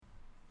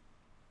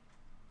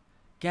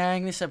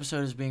Gang, this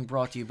episode is being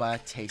brought to you by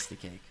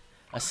Tastykake,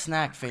 a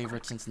snack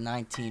favorite since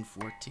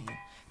 1914.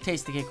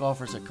 Tastykake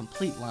offers a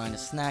complete line of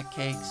snack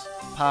cakes,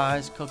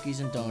 pies, cookies,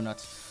 and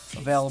donuts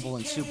available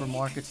in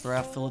supermarkets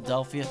throughout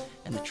Philadelphia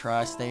and the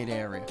tri-state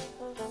area.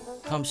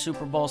 Come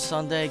Super Bowl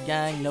Sunday,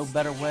 gang, no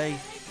better way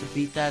to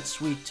beat that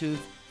sweet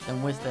tooth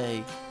than with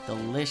a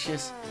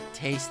delicious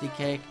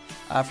Tastykake.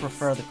 I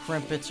prefer the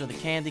crimpets or the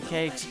candy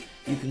cakes.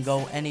 You can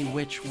go any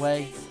which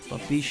way,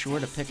 but be sure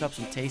to pick up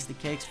some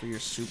Tastykakes for your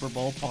Super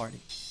Bowl party.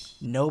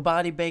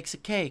 Nobody bakes a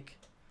cake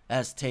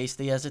as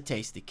tasty as a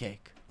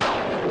Tastykake.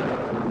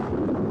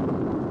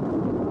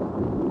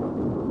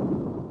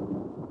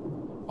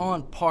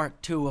 On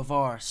part 2 of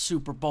our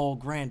Super Bowl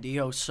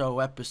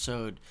Grandioso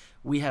episode,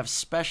 we have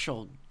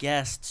special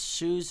guest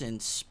Susan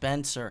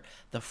Spencer,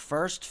 the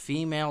first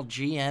female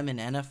GM in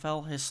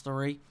NFL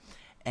history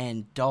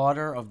and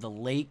daughter of the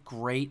late,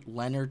 great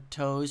Leonard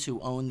Tose, who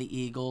owned the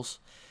Eagles.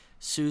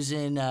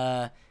 Susan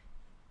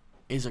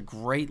is a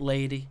great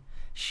lady.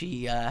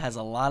 She has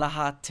a lot of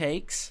hot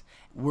takes.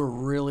 We're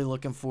really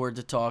looking forward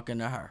to talking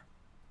to her.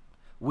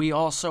 We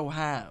also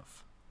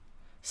have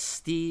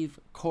Steve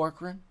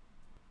Corkran,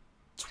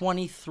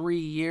 23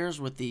 years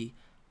with the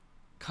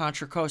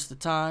Contra Costa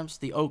Times,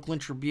 the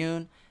Oakland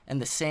Tribune, and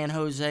the San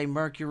Jose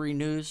Mercury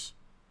News,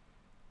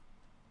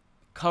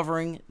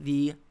 covering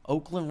the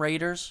Oakland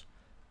Raiders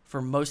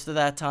for most of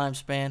that time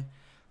span.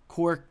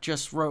 Cork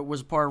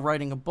was part of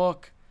writing a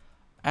book.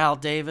 Al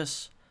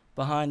Davis,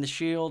 Behind the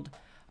Shield,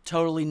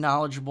 totally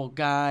knowledgeable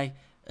guy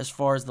as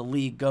far as the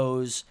league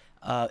goes,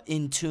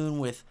 in tune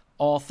with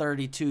all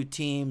 32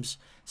 teams,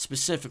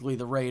 specifically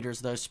the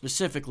Raiders, though,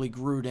 specifically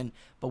Gruden,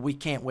 but we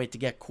can't wait to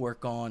get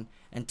Cork on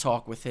and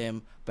talk with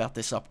him about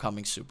this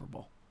upcoming Super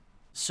Bowl.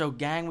 So,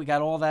 gang, we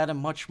got all that and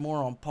much more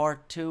on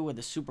part 2 of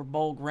the Super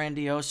Bowl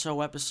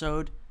Grandioso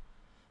episode.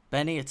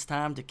 Benny, it's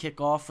time to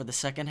kick off for the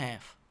second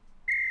half.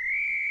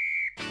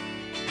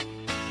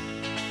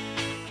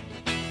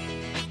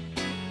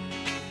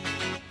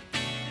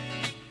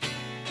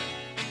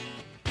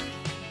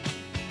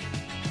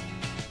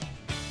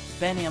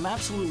 Benny, I'm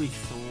absolutely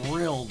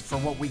thrilled for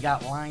what we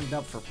got lined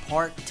up for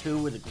part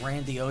 2 of the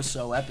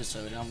Grandioso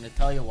episode, and I'm going to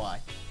tell you why.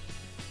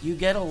 You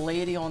get a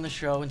lady on the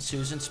show in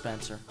Susan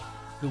Spencer,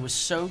 who was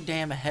so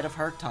damn ahead of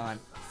her time,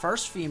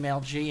 first female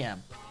GM,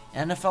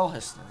 NFL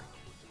history,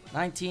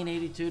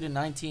 1982 to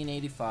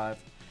 1985,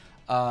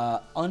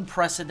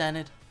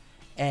 unprecedented,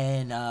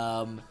 and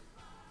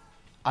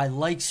I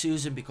like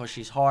Susan because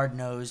she's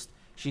hard-nosed,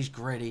 she's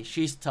gritty,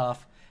 she's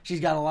tough, she's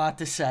got a lot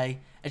to say,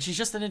 and she's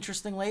just an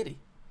interesting lady.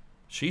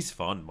 She's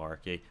fun,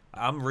 Marky.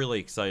 I'm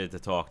really excited to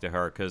talk to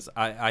her because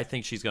I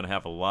think she's going to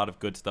have a lot of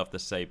good stuff to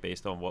say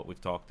based on what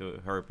we've talked to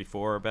her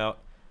before about.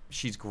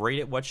 She's great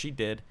at what she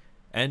did,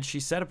 and she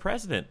set a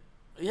precedent.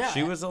 Yeah.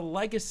 She was a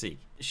legacy.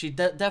 She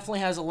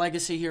definitely has a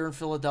legacy here in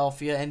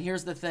Philadelphia, and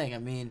here's the thing. I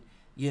mean,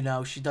 you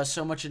know, she does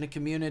so much in the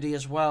community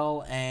as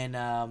well, and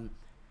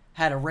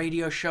had a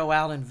radio show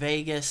out in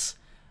Vegas.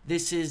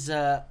 This is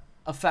a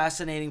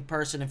fascinating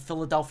person in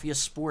Philadelphia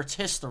sports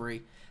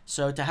history.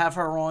 So to have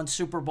her on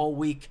Super Bowl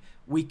week,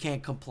 we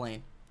can't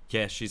complain.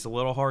 Yeah, she's a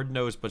little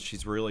hard-nosed, but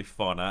she's really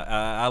fun.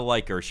 I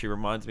like her. She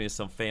reminds me of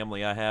some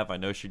family I have. I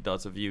know she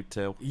does of you,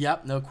 too.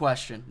 Yep, no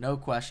question.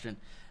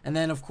 And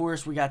then, of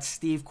course, we got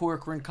Steve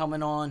Corkran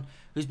coming on,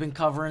 who's been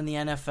covering the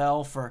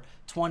NFL for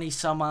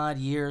 20-some-odd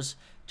years.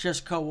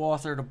 Just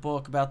co-authored a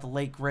book about the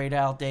late, great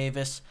Al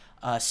Davis.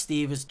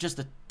 Steve is just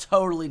a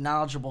totally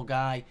knowledgeable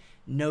guy,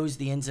 knows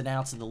the ins and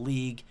outs of the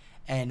league,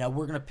 and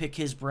we're going to pick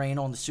his brain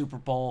on the Super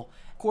Bowl.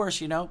 Of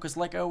course, you know, because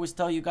like I always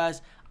tell you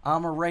guys,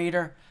 I'm a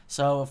Raider,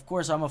 so of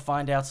course I'm going to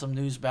find out some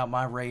news about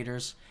my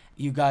Raiders.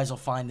 You guys will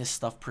find this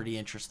stuff pretty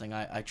interesting.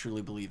 I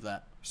truly believe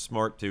that.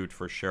 Smart dude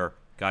for sure.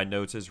 Guy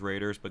knows his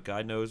Raiders, but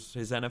guy knows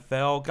his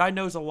NFL. Guy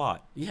knows a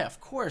lot. Yeah,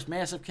 of course.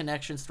 Massive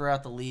connections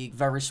throughout the league.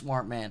 Very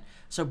smart man.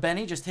 So,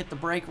 Benny, just hit the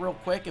break real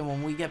quick, and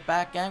when we get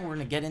back, gang, we're going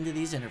to get into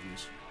these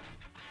interviews.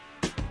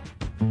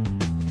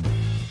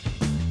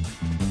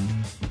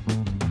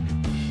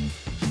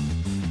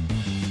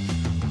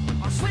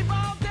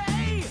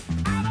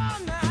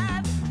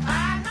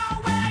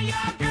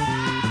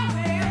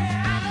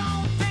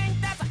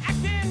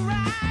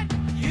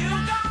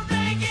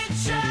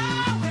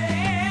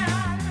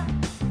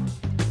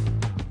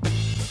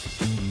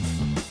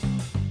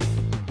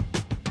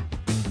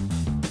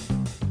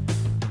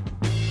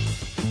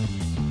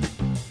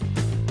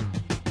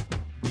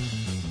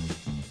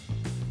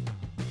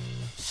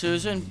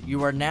 Susan,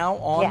 you are now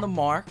on the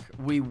Marc.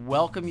 We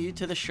welcome you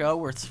to the show.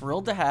 We're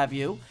thrilled to have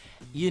you.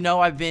 You know,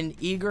 I've been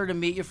eager to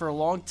meet you for a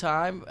long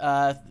time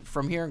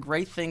from hearing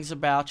great things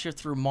about you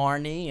through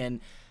Marnie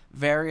and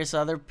various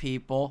other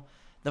people.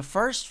 The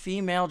first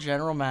female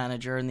general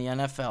manager in the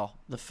NFL,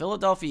 the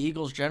Philadelphia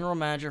Eagles general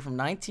manager from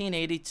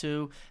 1982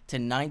 to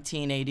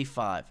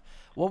 1985.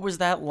 What was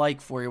that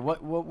like for you?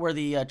 What were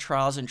the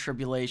trials and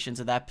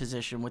tribulations of that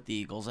position with the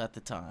Eagles at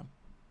the time?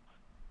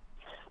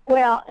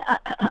 Well,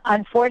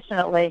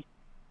 unfortunately,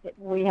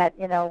 we had,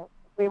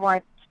 we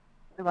weren't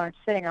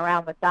sitting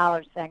around with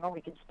dollars saying, "Oh,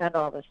 we can spend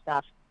all this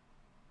stuff."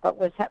 but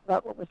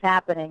what was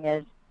happening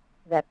is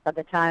that by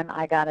the time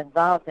I got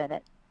involved in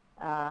it,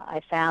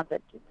 I found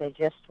that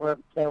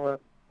there were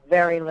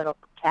very little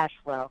cash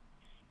flow,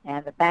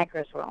 and the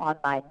bankers were on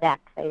my neck.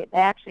 They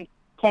actually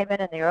came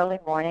in the early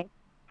morning,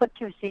 put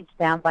 2 seats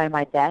down by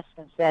my desk,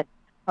 and said,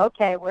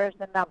 "Okay, where's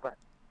the number?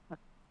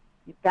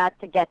 You've got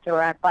to get to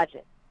our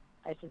budget."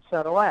 I said,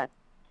 "So do I."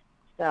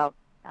 So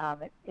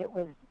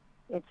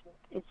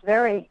it's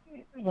very,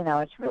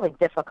 it's really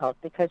difficult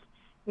because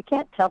you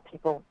can't tell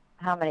people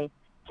how many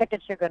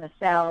tickets you're going to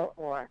sell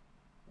or,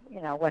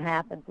 what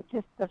happens. It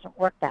just doesn't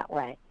work that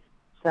way.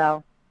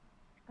 So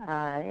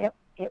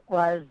it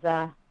was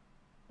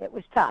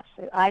tough.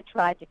 So I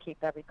tried to keep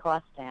every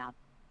cost down,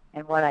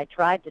 and what I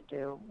tried to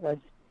do was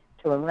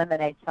to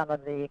eliminate some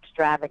of the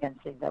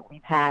extravagancy that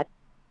we've had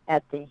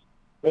at the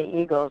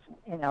Eagles.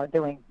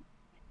 Doing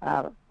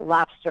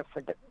lobster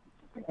for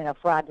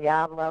Fra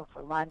Diablo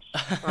for lunch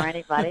for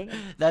anybody.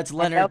 That's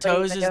Leonard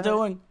Tose is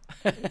doing.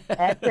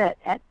 That's it,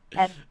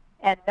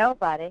 and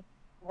nobody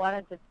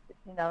wanted to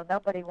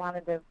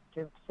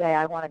say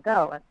I want to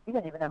go, and we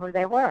didn't even know who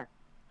they were.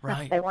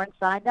 Right. They weren't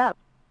signed up.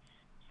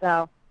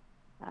 So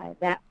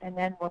and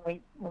then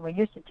when we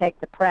used to take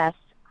the press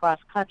cross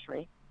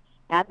country,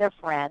 and their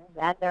friends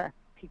and their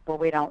people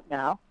we don't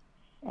know,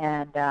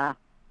 and the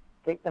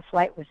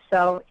flight was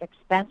so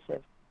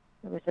expensive,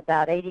 it was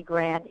about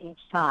 $80,000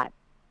 each time.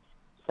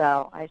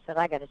 So I said,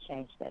 I got to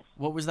change this.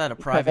 What was that? A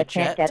private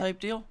jet type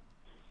deal?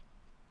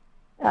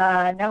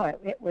 No,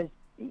 it was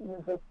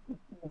to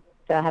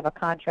have a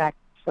contract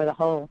for the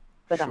whole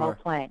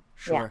plane.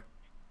 Sure. Yeah.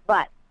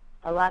 But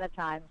a lot of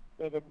times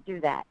they didn't do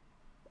that,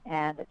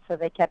 and so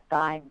they kept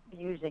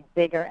using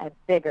bigger and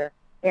bigger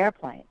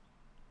airplanes.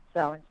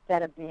 So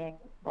instead of being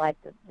like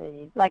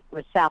like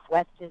what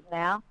Southwest is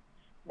now,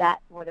 that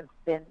would have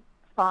been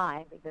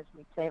fine because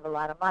we'd save a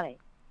lot of money.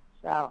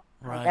 So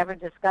right. I never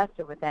discussed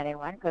it with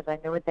anyone because I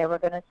knew what they were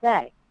going to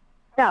say.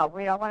 No,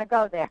 we don't want to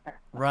go there.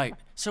 Right.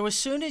 So as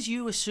soon as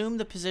you assumed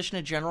the position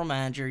of general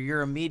manager,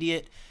 your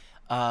immediate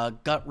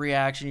gut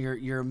reaction,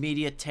 your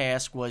immediate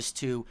task was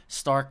to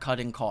start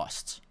cutting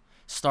costs,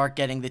 start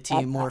getting the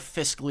team more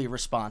fiscally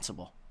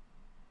responsible.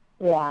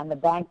 Yeah, and the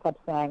bank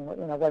kept saying,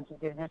 what'd you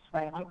do this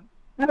way? And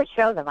I would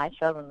show them. I'd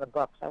show them the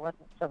books. I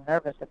wasn't so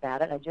nervous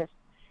about it.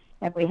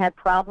 And we had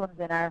problems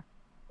in our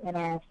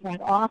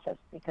front office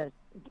because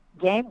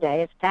game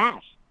day is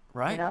cash.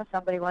 Right.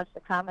 Somebody wants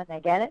to come and they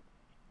get it,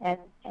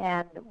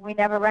 and we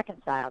never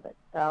reconciled it.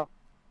 So,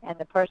 and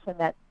the person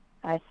that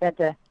I said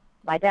to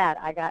my dad,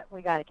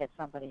 we got to get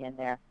somebody in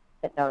there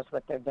that knows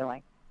what they're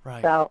doing.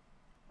 Right. So,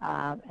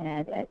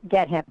 and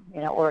get him,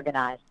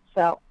 organized.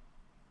 So,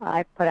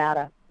 I put out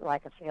a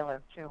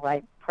feeler to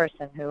a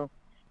person who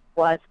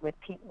was with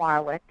Pete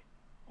Marwick,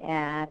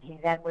 and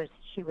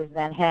she was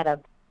then head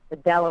of the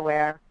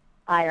Delaware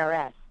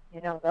IRS.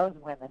 Those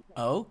women.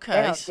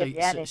 Okay,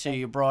 so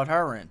you brought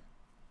her in.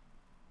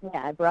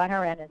 Yeah, I brought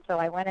her in, and so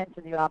I went into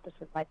the office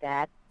with my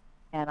dad,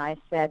 and I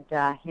said,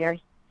 here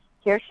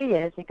she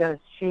is. He goes,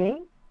 she?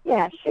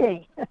 Yeah,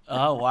 she.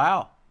 Oh,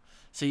 wow.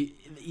 So,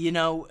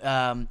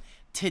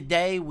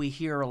 today we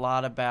hear a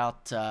lot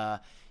about,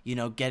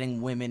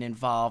 getting women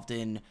involved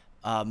in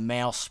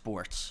male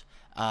sports,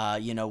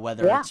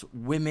 whether it's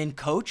women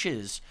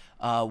coaches,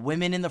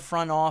 women in the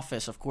front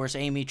office. Of course,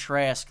 Amy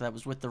Trask, that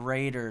was with the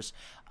Raiders.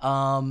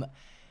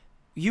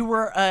 You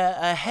were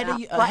ahead of.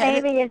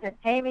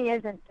 Amy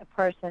isn't a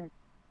person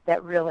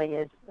that really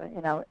is.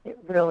 It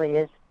really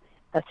is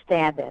a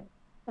stand-in.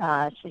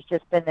 She's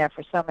just been there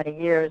for so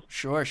many years.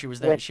 Sure, she was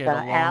there. She had a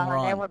long Al, run.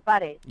 And they were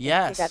buddies.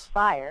 Yes. She got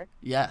fired.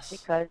 Yes.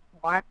 Because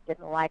Mark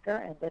didn't like her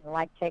and didn't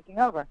like taking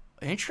over.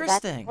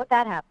 Interesting.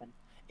 That happened.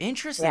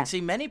 Interesting. Yeah.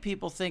 See, many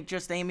people think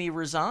just Amy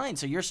resigned.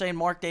 So you're saying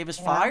Mark Davis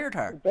fired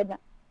her?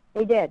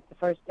 He did the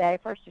first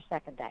or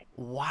second day.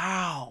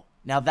 Wow.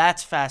 Now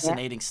that's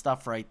fascinating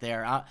stuff right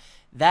there.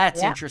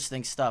 That's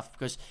interesting stuff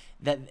because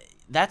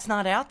that's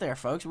not out there,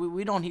 folks.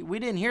 We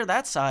didn't hear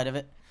that side of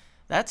it.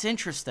 That's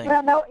interesting.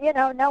 Well,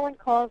 no one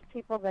calls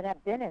people that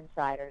have been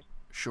insiders.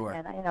 Sure.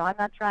 And I'm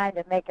not trying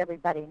to make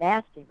everybody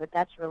nasty, but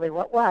that's really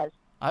what was.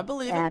 I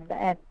believe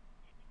it.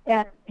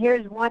 And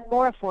here's one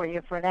more for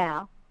you for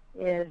now,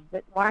 is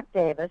that Mark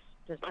Davis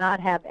does not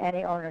have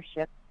any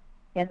ownership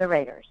in the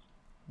Raiders.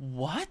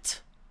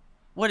 What?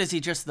 What is he,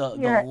 just the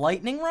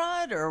lightning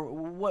rod, or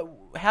what?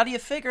 How do you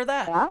figure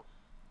that?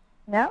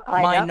 No,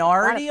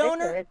 minority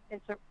owner.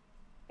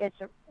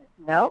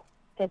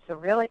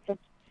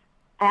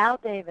 Al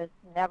Davis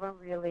never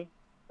really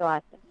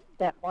thought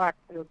that Mark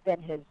would have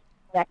been his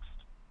next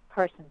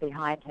person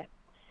behind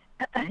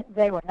him.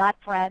 They were not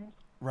friends.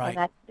 Right.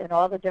 In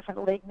all the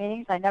different league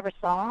meetings, I never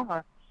saw him,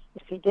 or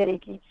if he did,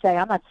 he'd say,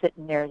 "I'm not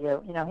sitting near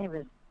you." He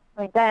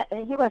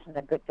wasn't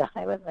a good guy.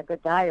 He wasn't a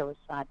good guy to his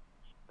son,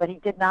 but he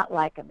did not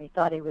like him. He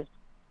thought he was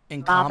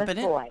incompetent.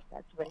 Mama's boy.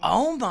 That's what he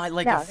oh my!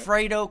 Like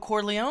Alfredo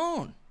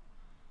Corleone.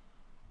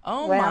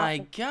 Oh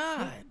my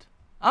God!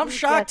 I'm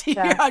shocked to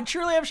hear. I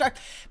truly am shocked.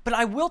 But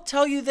I will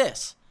tell you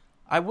this.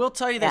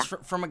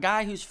 From a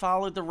guy who's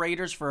followed the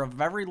Raiders for a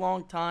very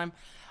long time.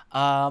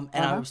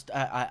 And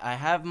I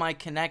have my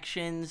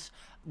connections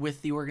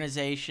with the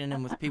organization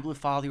and with people who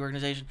follow the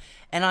organization,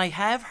 and I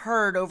have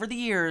heard over the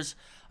years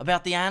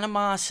about the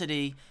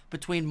animosity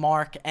between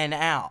Mark and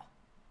Al.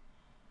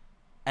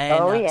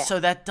 And so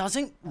that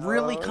doesn't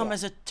really come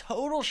as a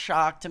total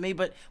shock to me,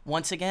 but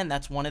once again,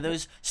 that's one of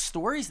those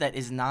stories that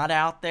is not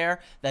out there,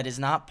 that is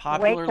not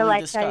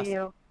popularly discussed. Wait till I tell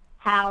you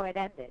how it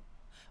ended.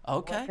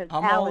 Okay, Because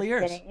I'm Al all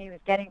ears. he was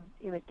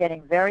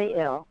getting very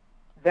ill,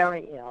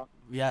 very ill.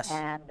 Yes,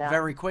 and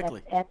very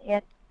quickly.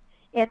 And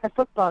in the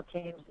football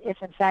teams,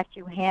 if in fact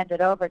you hand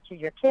it over to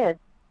your kids,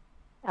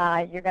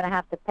 you're going to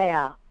have to pay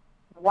a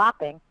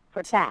whopping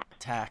for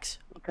tax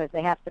because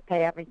they have to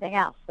pay everything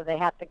else. So they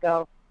have to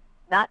go.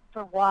 Not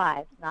for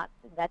wives,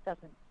 that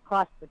doesn't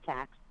cost the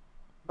tax,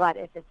 but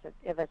if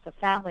it's a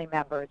family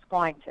member, it's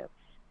going to.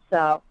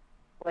 So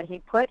what he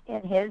put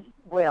in his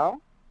will,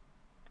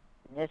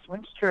 and this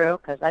one's true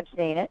because I've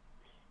seen it,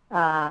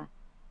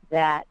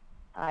 that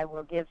I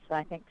will give,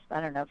 I think,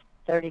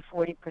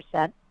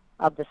 30-40%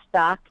 of the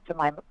stock to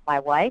my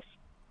wife,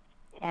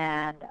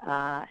 and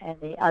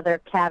the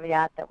other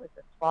caveat that was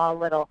a small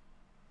little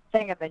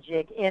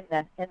thingamajig in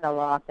the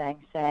law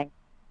thing saying,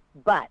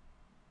 but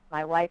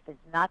my wife is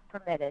not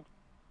permitted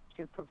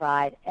to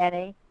provide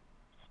any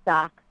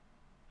stock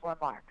for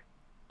Mark.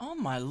 Oh,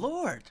 my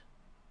Lord.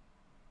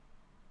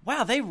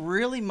 Wow, they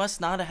really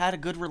must not have had a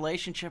good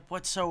relationship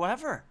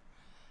whatsoever.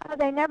 Oh,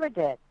 they never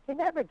did. He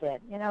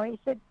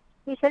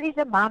said he's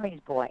a mommy's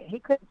boy. He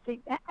couldn't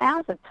see.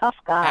 Al's a tough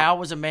guy. Al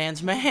was a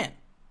man's man.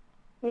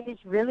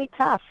 He's really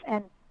tough.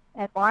 And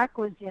Mark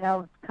was,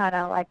 kind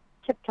of like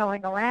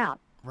tiptoeing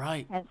around.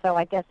 Right. And so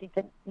I guess he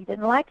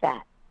didn't like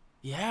that.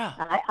 Yeah.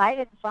 I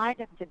didn't find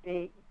him to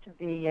be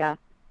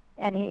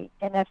and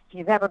if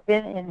you've ever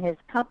been in his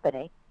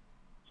company,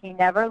 he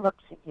never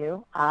looks at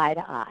you eye to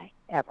eye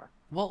ever.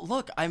 Well,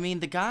 look, I mean,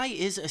 the guy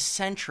is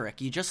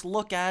eccentric. You just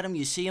look at him,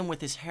 you see him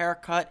with his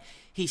haircut.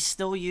 He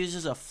still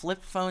uses a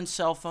flip phone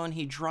cell phone.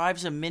 He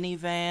drives a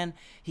minivan.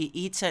 He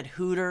eats at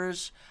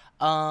Hooters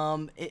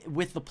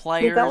with the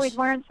players. He's always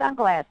wearing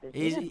sunglasses.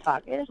 He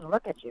doesn't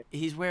look at you.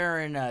 He's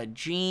wearing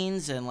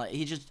jeans and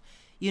he just.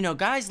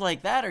 Guys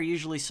like that are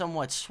usually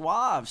somewhat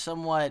suave,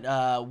 somewhat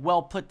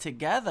well put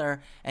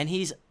together, and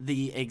he's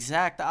the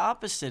exact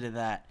opposite of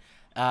that.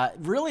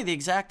 Really the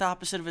exact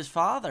opposite of his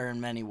father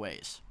in many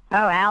ways.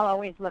 Oh, Al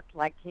always looked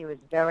like he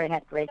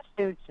had great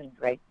suits and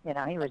great,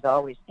 he was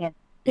always in.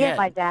 He and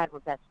my dad were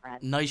best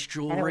friends. Nice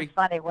jewelry. And it was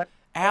funny.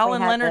 Al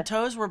and Leonard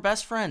Tose were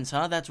best friends,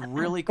 huh? That's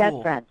really cool.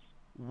 Best friends.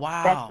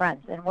 Wow. Best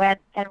friends. And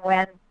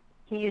when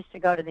he used to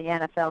go to the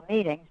NFL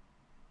meetings,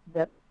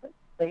 the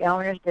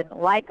owners didn't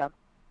like him.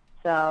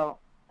 So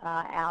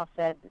Al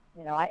said,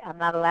 I'm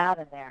not allowed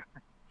in there.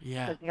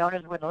 Yeah. Because the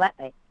owners wouldn't let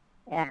me.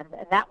 And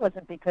that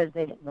wasn't because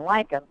they didn't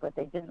like him, but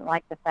they didn't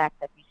like the fact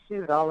that he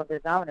sued all of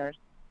his owners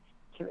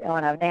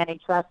on an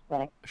antitrust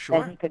thing. Sure.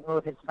 That he could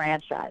move his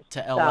franchise.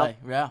 To L.A.,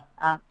 yeah.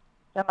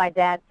 So my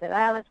dad said,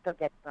 let's go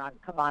get drunk.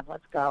 Come on,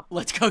 let's go.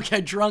 Let's go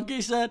get drunk,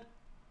 he said?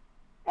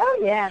 Oh,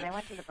 yeah. And they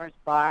went to the first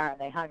bar, and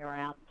they hung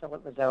around until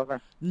it was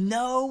over.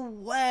 No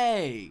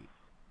way.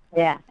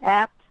 Yeah,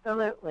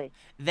 absolutely.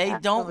 They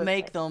don't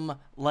make them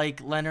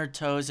like Leonard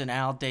Tose and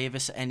Al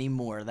Davis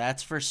anymore.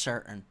 That's for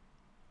certain.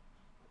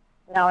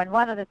 No, and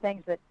one of the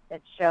things that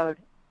showed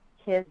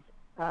his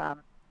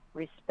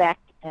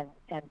respect and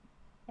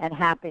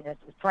happiness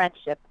and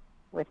friendship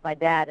with my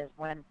dad is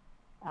when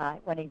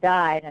he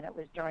died, and it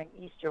was during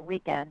Easter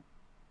weekend,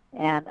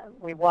 and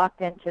we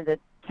walked into the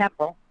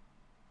temple,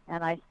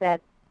 and I said,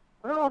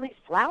 where do all these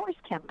flowers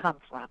come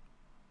from?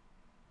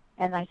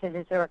 And I said,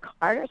 is there a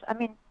Carter's? I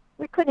mean,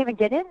 we couldn't even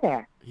get in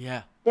there.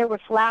 Yeah. There were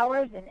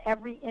flowers in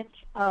every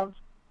inch of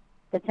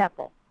the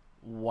temple.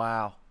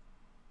 Wow.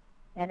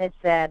 And it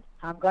said,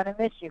 I'm going to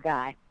miss you,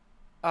 guy.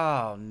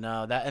 Oh,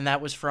 no.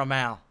 That was from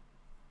Al.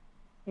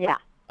 Yeah.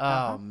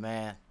 Oh,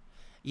 man.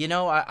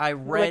 I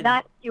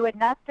read... You would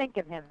not think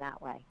of him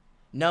that way.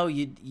 No,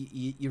 you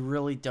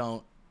really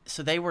don't.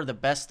 So they were the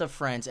best of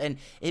friends. And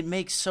it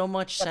makes so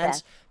much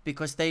sense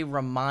because they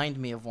remind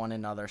me of one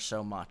another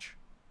so much.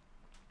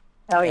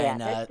 Oh,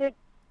 yeah.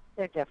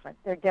 They're different.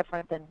 They're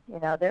different than,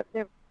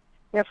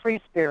 they're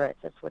free spirits.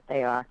 That's what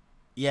they are.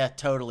 Yeah,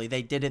 totally.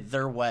 They did it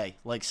their way,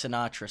 like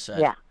Sinatra said.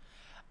 Yeah.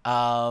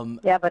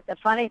 But the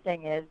funny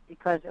thing is,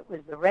 because it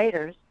was the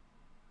Raiders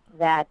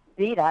that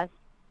beat us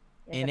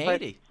in the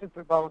 80. First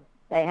Super Bowl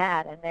they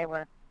had, and they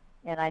were,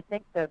 and I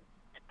think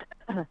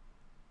and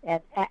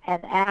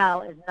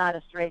Al is not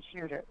a straight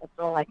shooter. That's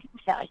all I can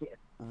tell you.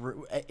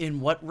 In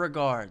what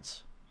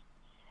regards?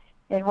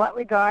 In what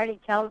regard? He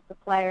tells the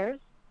players,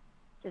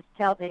 just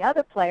tell the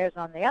other players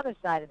on the other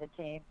side of the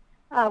team,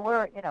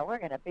 we're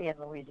going to be in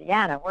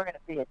Louisiana. We're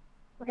going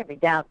to be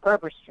down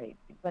Berber Street.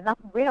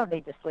 We don't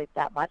need to sleep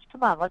that much.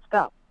 Come on, let's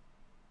go.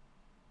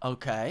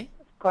 Okay.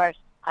 Of course,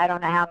 I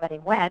don't know how many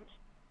went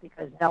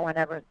because no one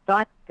ever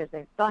thought, because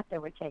they thought they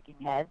were taking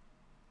heads,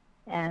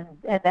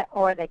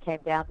 or they came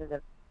down to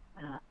the.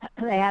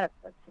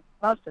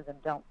 Most of them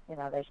don't.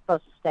 They're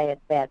supposed to stay in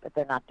bed, but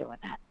they're not doing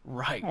that.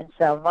 Right. And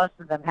so most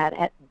of them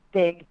had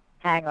big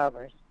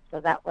hangovers. so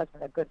that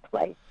wasn't a good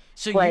play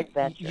So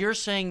adventure. you're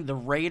saying the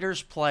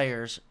Raiders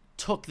players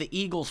took the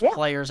Eagles Yeah.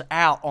 players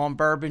out on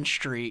Bourbon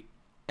Street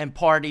and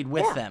partied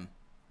with Yeah. them?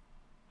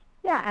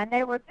 Yeah, and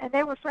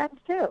they were friends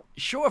too.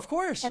 Sure, of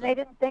course. And they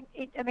didn't think.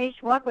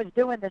 Each one was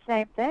doing the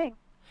same thing.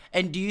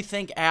 And do you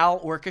think Al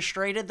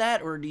orchestrated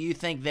that, or do you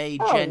think they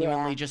Oh,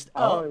 genuinely yeah. just?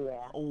 Oh,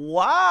 yeah.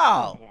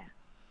 Wow. Yeah.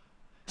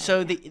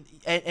 So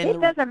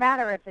It doesn't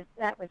matter if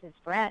that was his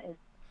friend. His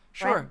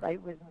sure.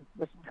 friend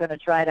was going to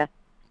try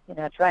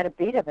to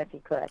beat him if he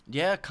could.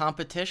 Yeah,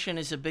 competition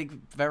is a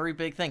very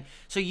big thing.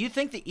 So you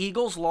think the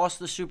Eagles lost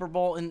the Super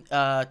Bowl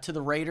to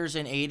the Raiders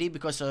in '80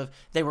 because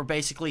they were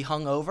basically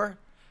hung over?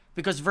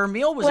 Because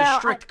Vermeil was a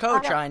strict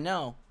coach, I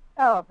know.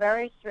 Oh,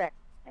 very strict.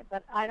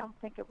 But I don't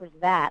think it was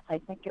that. I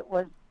think it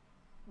was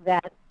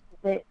that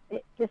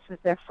this was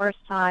their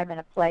first time in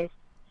a place,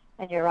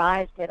 and your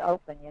eyes get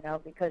open,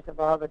 because of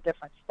all the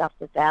different stuff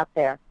that's out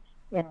there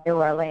in New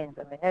Orleans.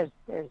 I mean,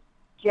 there's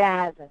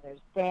jazz and there's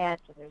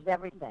dance and there's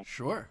everything.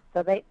 Sure.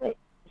 So they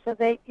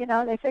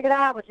figured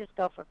out, we'll just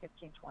go for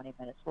 15, 20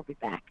 minutes. We'll be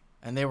back.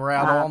 And they were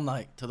out all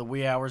night to the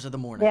wee hours of the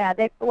morning. Yeah,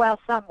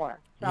 some were.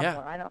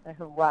 Yeah. I don't know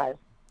who was,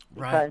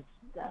 Right. because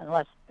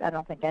unless I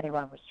don't think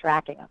anyone was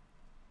tracking them.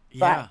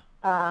 Yeah.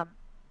 But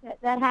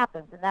that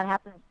happens, and that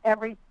happens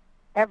every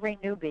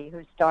newbie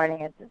who's starting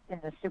in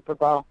the Super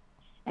Bowl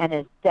and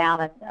is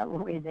down in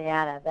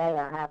Louisiana. They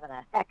are having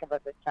a heck of a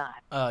good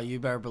time. You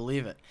better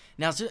believe it.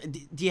 Now, so,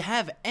 do you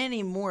have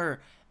any more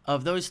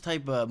of those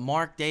type of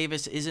Mark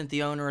Davis isn't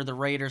the owner of the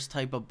Raiders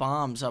type of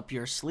bombs up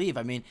your sleeve?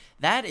 I mean,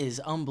 that is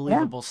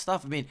unbelievable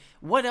stuff. I mean,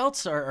 what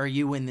else are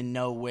you in the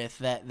know with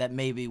that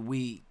maybe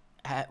we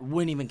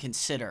wouldn't even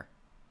consider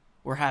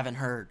or haven't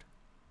heard?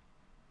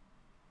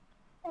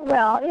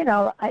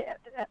 Well,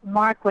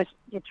 Mark was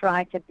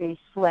trying to be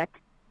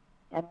slick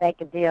and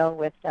make a deal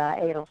with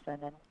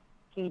Adelson, and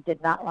he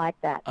did not like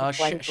that.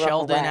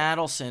 Sheldon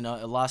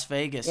Adelson, Las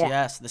Vegas,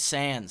 yes, the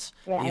Sands,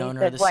 the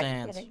owner of the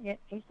Sands.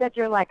 He said,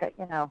 "You're like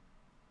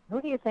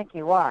who do you think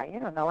you are? You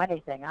don't know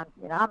anything. I'm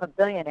a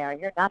billionaire.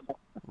 You're nothing."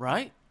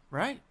 Right.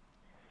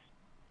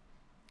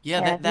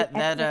 Yeah,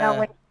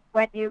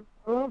 when you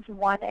move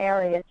one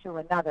area to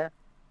another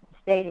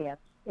stadium,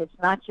 it's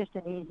not just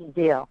an easy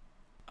deal.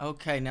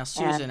 Okay, now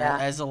Susan,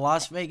 as a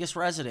Las Vegas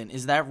resident,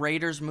 is that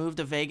Raiders move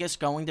to Vegas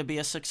going to be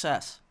a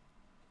success?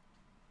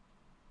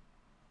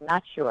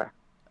 Not sure.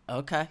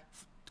 Okay,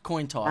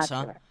 coin toss,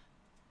 not huh? Sure.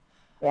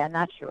 Yeah,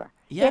 not sure.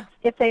 Yeah.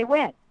 If they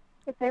win.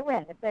 If they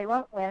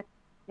won't win,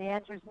 the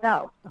answer is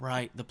no.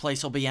 Right, the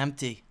place will be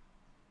empty.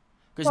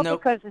 Because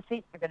the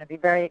seats are going to be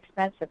very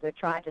expensive. They're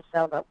trying to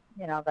sell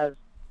those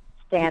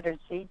standard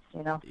seats,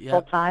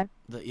 full time.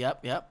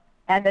 Yep.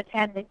 And the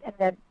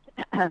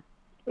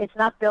it's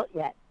not built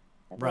yet.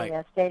 Right.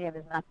 The stadium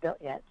is not built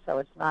yet, so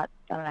it's not.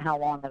 I don't know how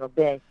long it'll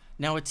be.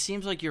 Now, it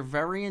seems like you're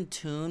very in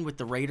tune with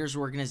the Raiders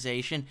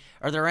organization.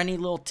 Are there any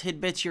little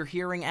tidbits you're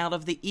hearing out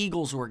of the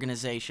Eagles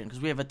organization? Because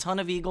we have a ton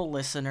of Eagle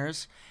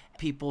listeners,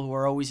 people who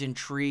are always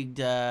intrigued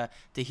to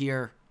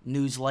hear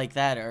news like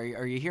that.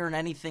 Are you hearing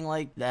anything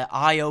like that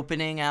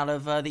eye-opening out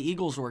of the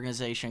Eagles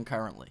organization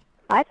currently?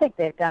 I think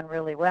they've done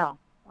really well.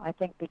 I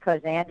think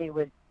because Andy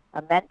was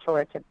a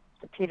mentor to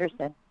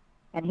Peterson,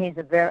 and he's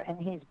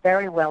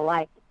very well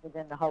liked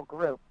within the whole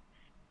group.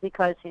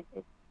 Because if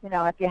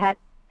you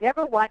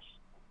ever watched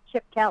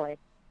Chip Kelly,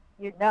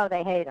 you'd know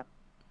they hate him.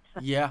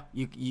 Yeah,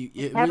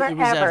 it never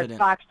was ever evident.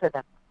 talks to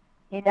them.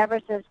 He never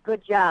says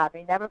good job.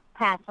 He never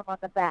pats them on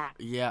the back.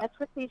 Yeah, that's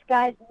what these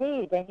guys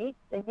need. They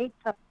need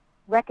some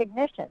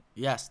recognition.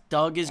 Yes,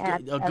 Doug is a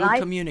good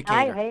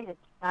communicator.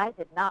 I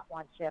did not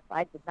want Chip.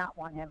 I did not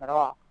want him at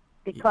all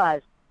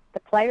because the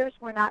players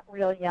were not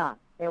real young.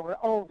 They were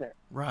older.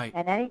 Right.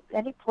 And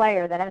any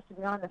player that has to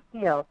be on the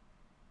field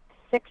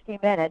 60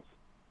 minutes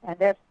and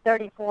they're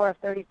 34,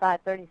 35,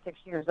 36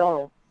 years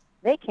old,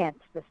 they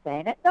can't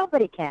sustain it.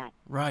 Nobody can.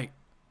 Right.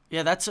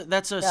 Yeah, that's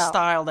a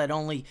style that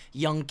only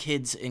young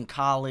kids in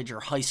college or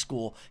high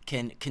school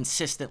can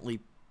consistently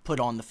put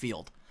on the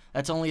field.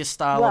 That's only a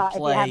style of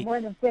play. If you have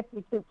more than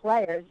 52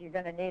 players, you're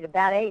going to need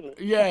about 80.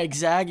 Yeah,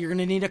 exactly. You're going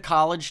to need a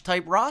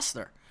college-type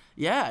roster.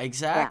 Yeah,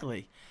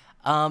 exactly.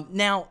 Yeah.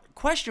 Now,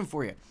 question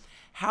for you.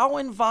 How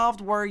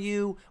involved were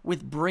you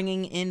with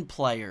bringing in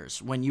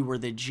players when you were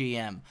the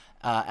GM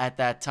at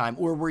that time?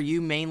 Or were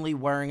you mainly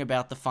worrying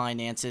about the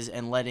finances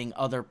and letting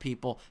other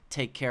people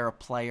take care of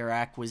player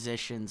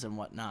acquisitions and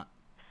whatnot?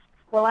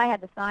 Well, I had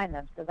to sign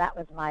them, so that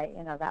was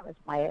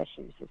my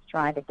issues, is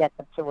trying to get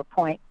them to a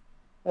point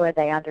where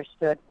they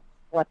understood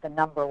what the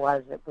number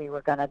was that we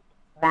were going to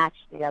match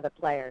the other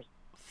players.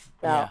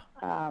 So,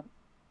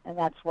 and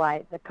that's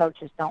why the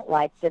coaches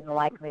didn't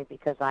like me,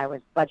 because I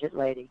was budget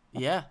lady.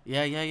 Yeah.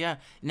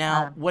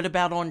 Now, what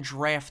about on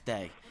draft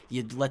day?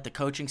 You'd let the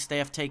coaching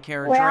staff take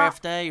care of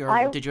draft day,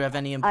 or did you have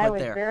any input there? I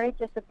was very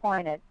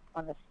disappointed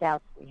on the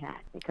scouts we had,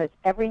 because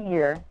every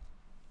year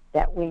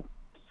that we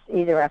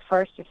either a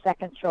first or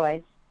second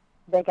choice,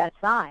 they got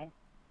signed,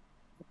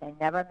 but they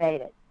never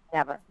made it.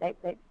 Never. They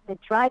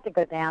tried to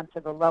go down to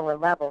the lower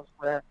levels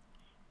where,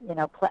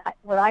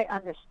 what I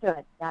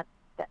understood, not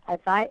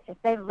if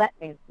they let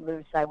me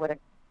loose, I would have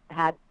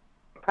had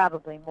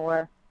probably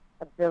more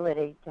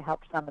ability to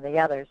help some of the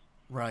others.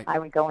 Right. I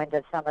would go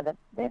into some of the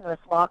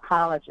small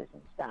colleges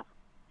and stuff,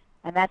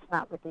 and that's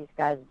not what these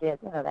guys did.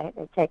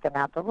 They take them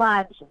out to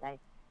lunch and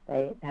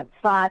they have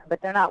fun,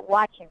 but they're not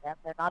watching them.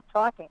 They're not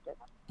talking to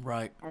them.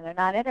 Right. And they're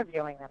not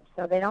interviewing them,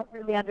 so they don't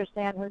really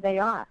understand who they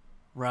are.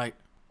 Right.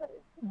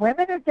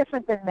 Women are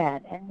different than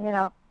men, and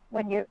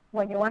when you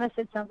want to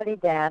sit somebody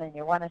down and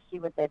you want to see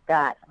what they've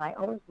got, and I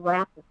always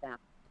laughed at them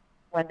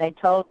when they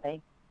told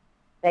me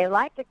they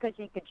liked it because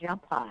he could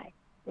jump high.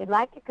 They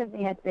liked it because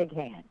he had big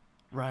hands.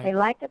 Right. They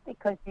liked it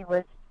because they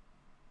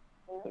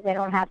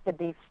don't have to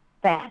be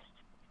fast.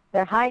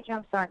 Their high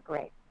jumps aren't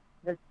great.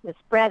 The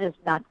spread is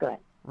not good.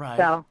 Right.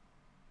 So,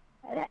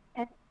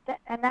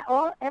 and that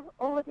all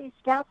of these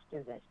scouts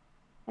do this,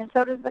 and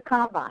so does the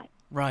combine.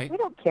 Right. We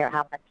don't care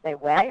how much they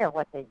weigh or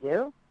what they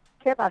do.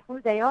 We care about who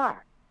they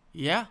are.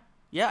 Yeah.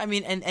 Yeah. I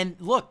mean, and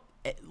look,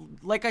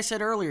 like I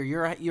said earlier,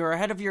 you're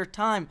ahead of your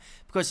time,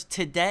 because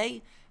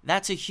today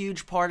that's a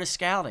huge part of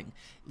scouting,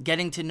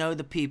 getting to know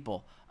the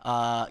people,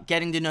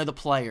 getting to know the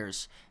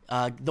players,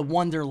 the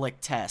Wonderlic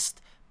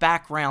test,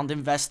 background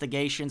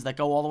investigations that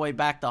go all the way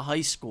back to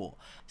high school.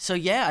 So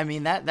yeah, I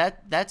mean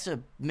that's a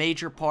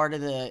major part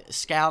of the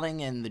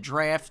scouting and the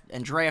draft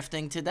and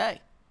drafting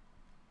today.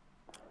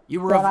 You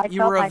were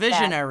a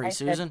visionary, Dad,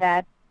 Susan. I said,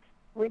 Dad,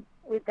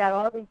 we've got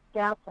all these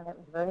scouts, and it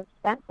was very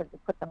expensive to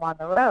put them on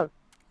the road.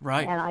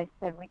 Right. And I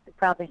said we could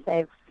probably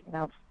save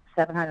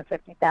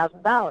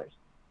 $750,000.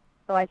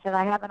 So I said,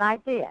 I have an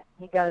idea.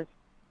 He goes,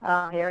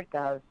 oh, here it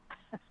goes.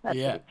 That's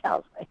Yeah. what he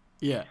tells me.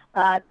 Yeah.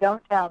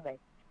 Don't tell me.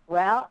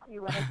 Well,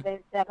 you want to save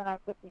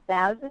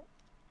 $750,000?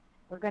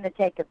 We're going to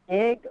take a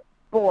big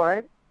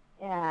board,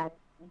 and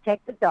you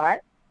take the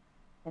dart,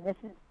 and this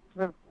is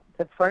for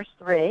the first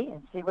three,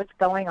 and see what's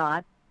going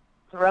on.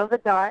 Throw the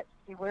dart,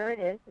 see where it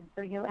is, and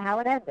see how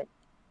it ended.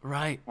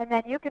 Right. And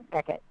then you can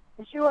pick it.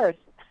 It's yours.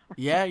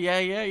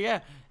 Yeah.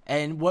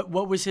 And what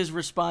was his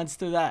response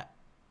to that?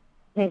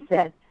 He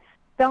said,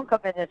 don't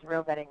come in this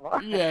room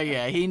anymore.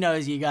 Yeah. He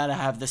knows you got to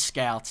have the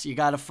scouts. You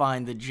got to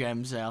find the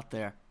gems out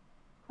there.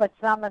 But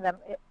some of them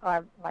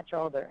are much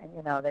older,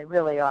 and they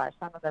really are.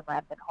 Some of them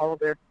have been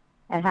older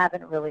and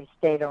haven't really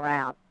stayed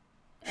around.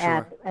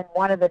 Sure. And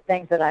one of the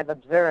things that I've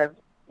observed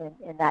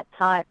in that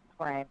time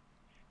frame,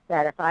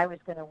 that if I was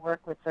going to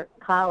work with certain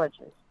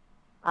colleges,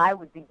 I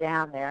would be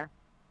down there,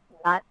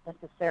 not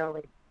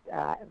necessarily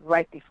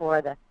right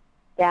before the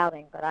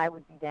scouting, but I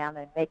would be down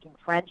there making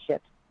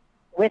friendships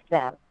with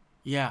them.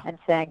 Yeah. And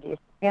saying, do you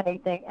see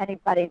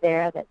anybody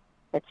there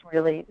that's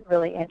really,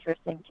 really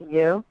interesting to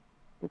you?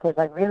 Because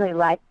I really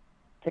like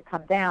to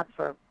come down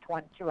for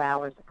 2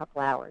 hours, a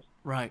couple hours,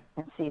 Right.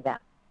 and see them.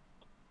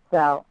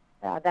 So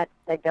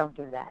they don't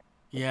do that.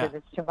 Yeah. Because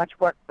it's too much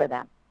work for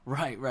them.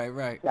 Right.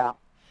 So,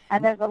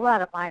 and there's a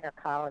lot of minor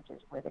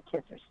colleges where the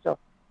kids are still.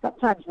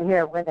 Sometimes you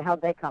hear where the hell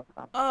they come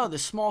from. Oh, the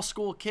small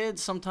school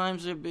kids,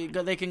 sometimes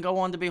they can go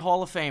on to be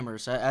Hall of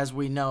Famers, as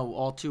we know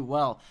all too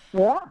well.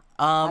 Yeah,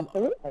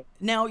 absolutely.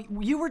 Now,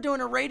 you were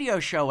doing a radio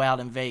show out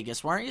in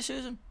Vegas, weren't you,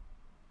 Susan?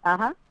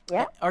 Uh-huh,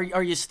 yeah.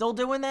 Are you still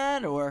doing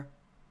that, or?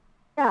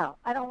 No,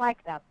 I don't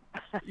like them.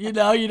 You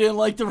didn't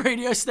like the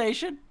radio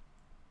station?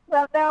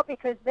 Well, no,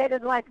 because they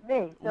didn't like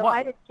me, so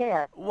I didn't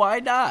care. Why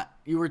not?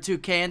 You were too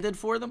candid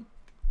for them?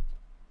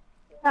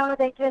 No,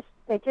 they just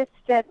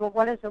said, well,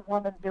 what is a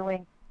woman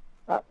doing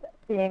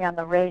being on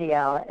the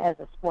radio as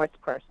a sports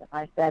person?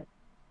 I said,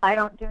 I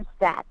don't do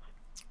stats.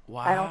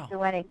 Wow. I don't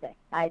do anything.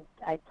 I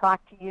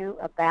talk to you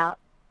about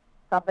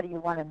somebody you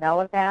want to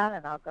know about,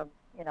 and I'll go,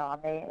 I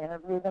may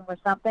interview them or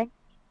something,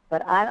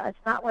 but it's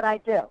not what I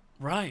do.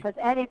 Right. Because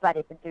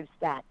anybody can do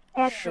stats.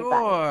 Anybody.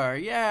 Sure,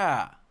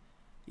 yeah.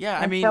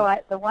 Yeah, and so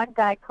the one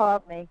guy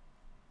called me,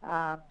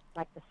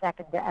 like the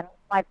second day, and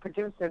my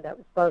producer that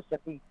was supposed to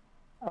be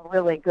a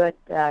really good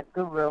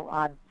guru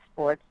on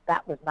sports,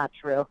 that was not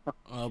true.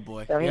 Oh,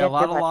 boy. So a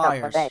lot of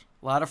liars. A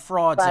lot of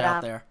frauds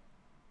out there.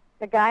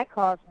 The guy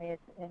calls me,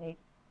 and he's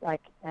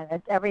like,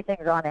 and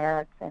everything's on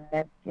air, and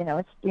then,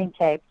 it's being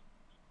taped.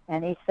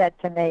 And he said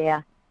to me,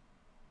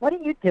 what are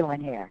you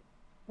doing here?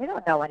 We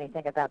don't know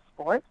anything about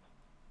sports.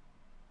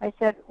 I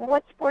said, well,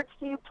 what sports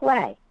do you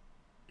play?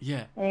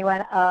 Yeah. And he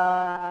went,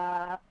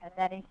 and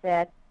then he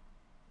said,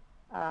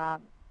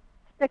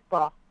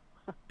 stickball.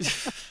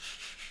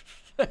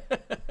 I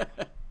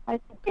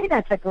said, gee,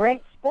 that's a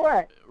great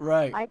sport.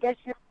 Right. I guess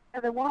you're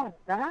the one,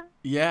 huh?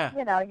 Yeah.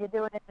 You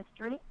do it in the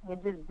street. You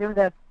just do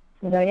the,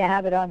 you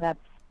have it on the,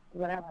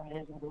 whatever it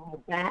is, the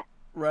little bat.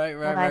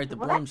 Right, the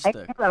broomstick.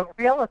 You're a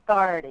real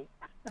authority.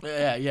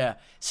 Yeah.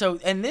 So,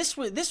 and this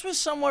was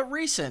somewhat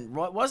recent,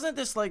 wasn't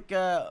this like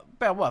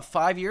about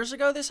 5 years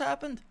ago? This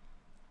happened.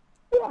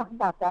 Yeah,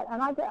 about that.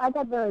 And I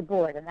got very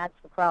bored, and that's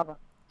the problem.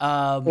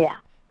 Yeah.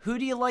 Who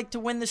do you like to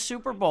win the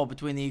Super Bowl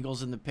between the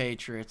Eagles and the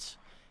Patriots?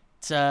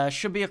 It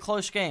should be a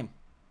close game.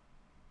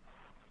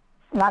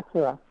 Not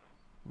sure.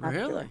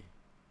 Really?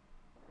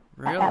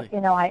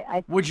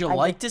 I would you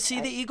like to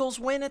see the Eagles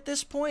win at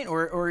this point,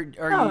 or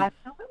no,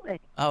 absolutely.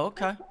 Oh,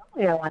 okay.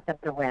 Absolutely, I want them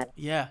to win.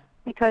 Yeah.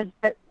 because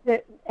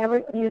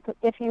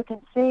if you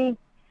can see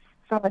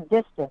from a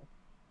distance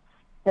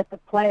that the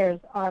players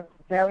are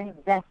very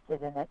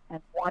vested in it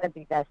and want to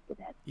be vested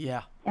in it,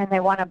 Yeah. and they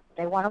want to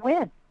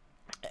win.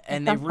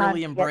 And they sometimes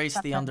really you get embrace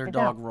the sometimes they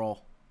underdog don't.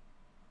 role.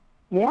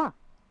 Yeah.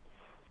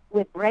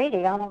 With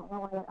Brady, I don't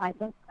know. I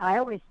think I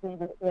always see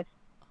that if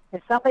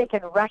somebody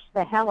can rush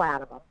the hell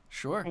out of him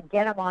Sure. and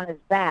get him on his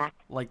back,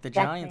 Like the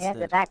that's Giants the end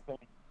did. of that game.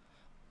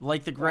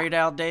 Like the great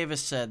Al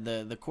Davis said,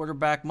 the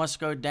quarterback must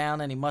go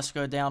down, and he must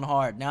go down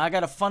hard. Now, I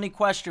got a funny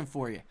question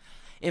for you.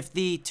 If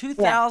the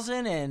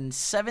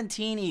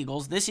 2017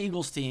 Eagles, this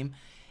Eagles team,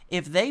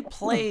 if they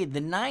played the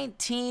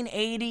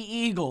 1980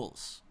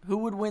 Eagles, who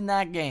would win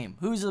that game?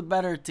 Who's the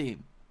better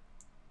team?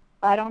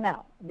 I don't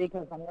know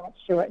because I'm not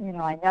sure.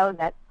 I know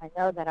that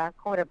our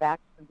quarterbacks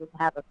didn't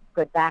have a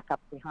good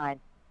backup behind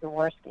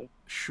Jaworski.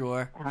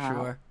 Sure,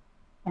 sure.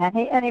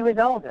 And he was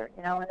older,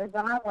 and his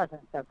arm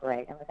wasn't so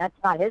great. I mean, that's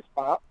not his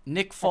fault.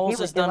 Nick Foles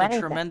has done anything.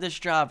 a tremendous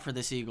job for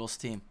this Eagles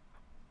team.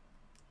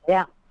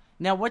 Yeah.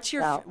 Now, what's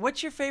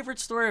your favorite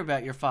story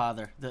about your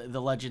father, the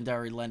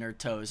legendary Leonard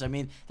Tose? I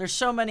mean, there's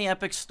so many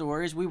epic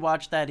stories. We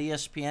watched that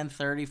ESPN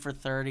 30 for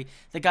 30.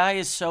 The guy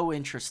is so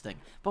interesting.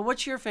 But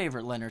what's your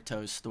favorite Leonard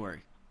Tose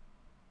story?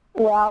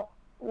 Well,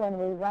 when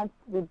we went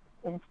to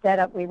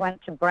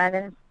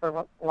Brennan's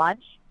for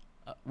lunch.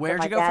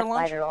 Where'd you go for lunch?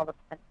 My dad invited all the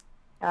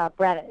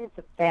Brennan. It's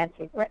a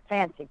fancy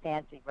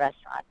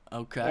restaurant.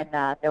 Okay. In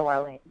New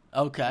Orleans.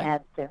 Okay.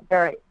 And it's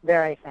very,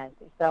 very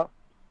fancy. So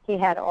he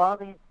had all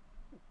these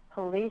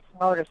police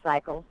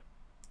motorcycles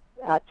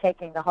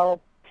taking the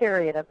whole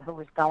period of who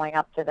was going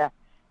up to the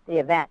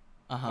event.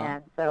 Uh-huh.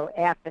 And so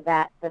after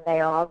that, then they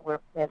all were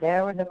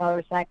there with the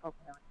motorcycles.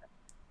 There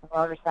was a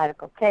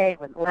motorcycle cage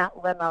with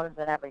limos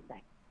and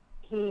everything.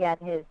 He and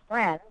his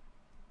friends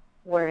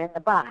were in the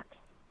box.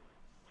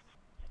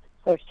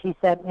 So she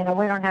said, we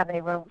don't have any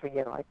room for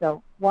you. I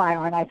go, why?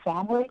 Aren't I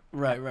family?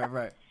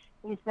 Right.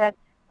 He said,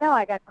 no,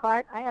 I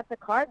have the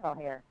Cardinal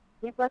here.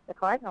 He brought the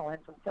Cardinal in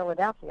from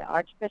Philadelphia,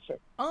 Archbishop.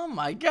 Oh,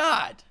 my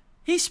God.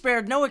 He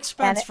spared no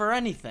expense for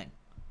anything.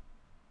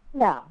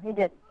 No, he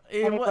didn't.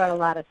 And he brought a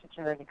lot of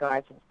security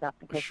guards and stuff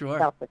because he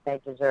felt that they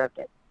deserved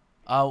it.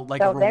 Oh,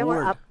 like so a reward. They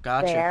were up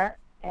Gotcha. there,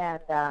 and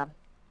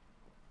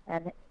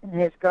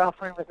his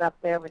girlfriend was up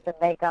there with the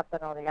makeup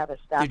and all the other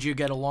stuff. Did you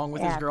get along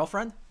with his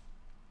girlfriend?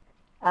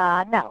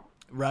 No.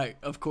 Right,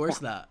 of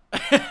course not.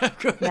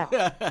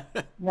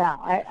 No,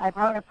 I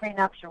wrote a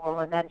prenuptial,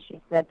 and then she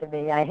said to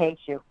me, I hate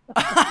you.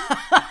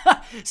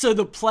 So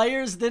the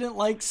players didn't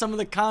like some of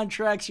the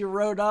contracts you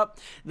wrote up,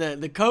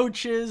 the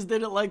coaches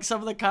didn't like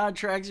some of the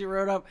contracts you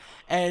wrote up,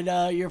 and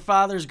your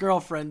father's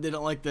girlfriend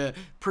didn't like the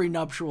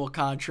prenuptial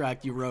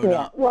contract you wrote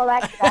up. Well,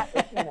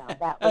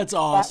 that's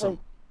awesome.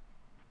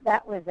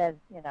 That would be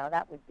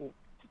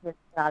it's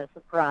not a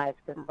surprise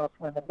because most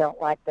women don't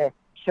like their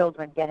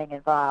children getting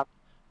involved.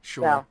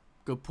 Sure. So,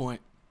 good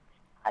point.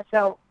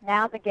 So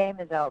now the game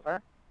is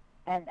over,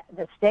 and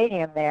the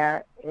stadium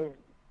it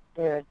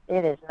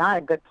is not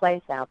a good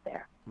place out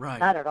there. Right.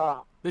 Not at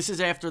all. This is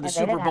after the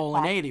Super Bowl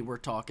in '80. We're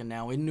talking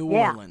now in New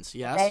Orleans.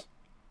 Yes.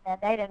 And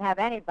they didn't have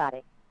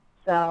anybody.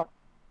 So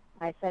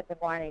I said to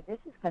Marnie, "This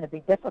is going to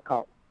be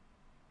difficult."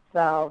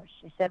 So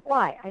she said,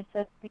 "Why?" I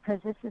said, "Because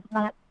this is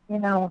not.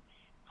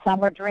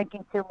 Some are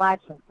drinking too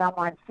much, and some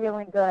aren't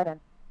feeling good,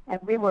 and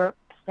we were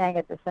staying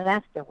at the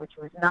Sonesta, which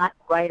was not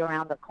right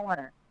around the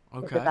corner.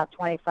 Okay. It's about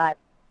 25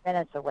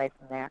 minutes away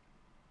from there.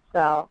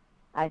 So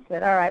I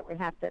said, all right,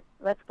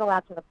 let's go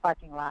out to the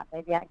parking lot.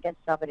 Maybe I can get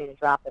somebody to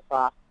drop us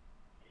off.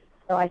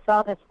 So I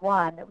saw this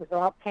one that was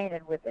all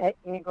painted with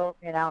eagles,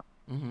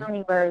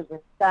 streamers and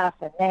stuff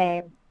and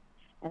names.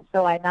 And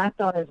so I knocked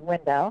on his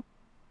window,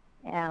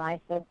 and I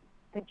said,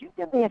 could you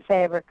do me a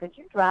favor? Could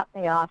you drop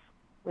me off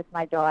with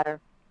my daughter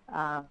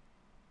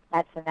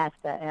at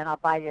Sonesta, and I'll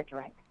buy you a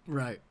drink?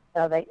 Right.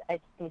 So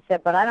he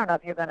said, but I don't know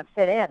if you're going to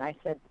fit in. I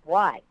said,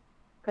 why?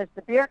 Because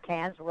the beer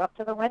cans were up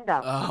to the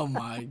window. Oh,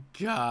 my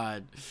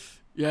God.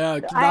 Yeah,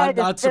 so I had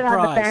to not sit surprised.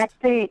 on the back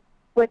seat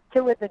with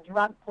two of the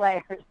drunk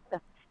players, the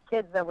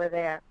kids that were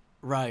there.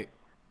 Right.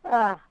 It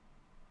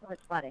was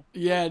funny.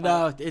 Yeah,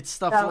 no, it's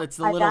stuff. So it's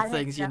the little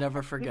things you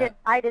never forget.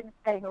 I didn't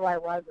say who I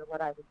was or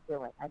what I was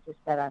doing. I just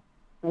said I'd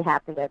be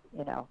happy to,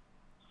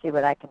 see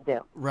what I can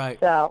do. Right.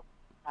 So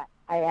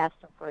I asked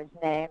him for his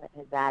name and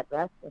his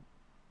address. And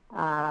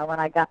when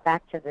I got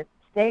back to the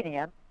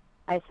stadium,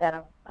 I sent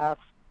him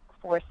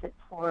four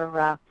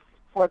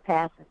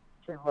passes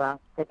to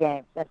the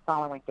games, that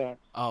following games.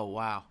 Oh,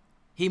 wow.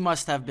 He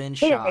must have been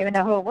He shocked. didn't even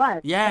know who it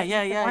was. Yeah. Why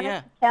didn't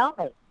you tell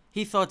me?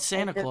 He thought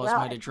Santa Claus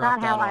might have It's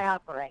dropped not how that I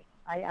off. operate.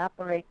 I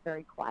operate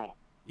very quiet.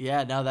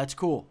 Yeah, no, that's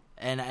cool.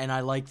 And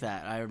I like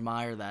that. I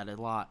admire that a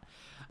lot.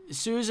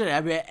 Susan,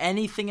 I mean,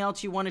 anything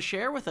else you want to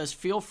share with us,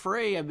 feel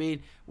free. I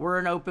mean, we're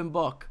an open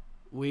book.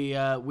 We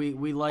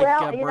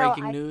like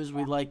breaking news.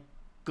 We like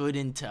good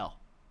intel.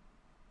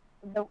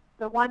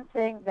 The one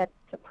thing that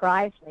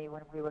surprised me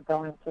when we were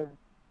going to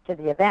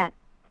the event,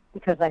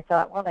 because I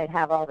thought, well, they'd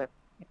have all the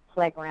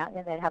playground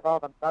and they'd have all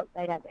the boat,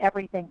 they'd have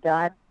everything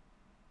done,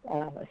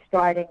 a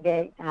starting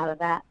gate out of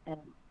that, and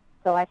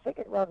So I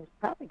figured, well, he's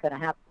probably going to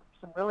have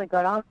some really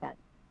good offense.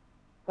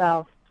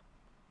 So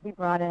he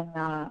brought in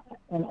an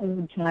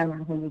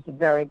old-timer who was a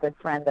very good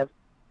friend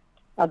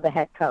of the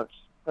head coach,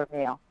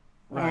 Vermeil.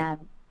 Right.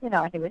 And,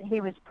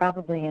 he was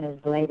probably in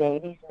his late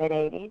 80s,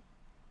 mid-80s.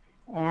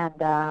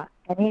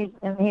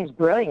 And he's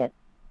brilliant.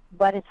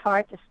 But it's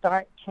hard to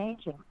start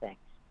changing things.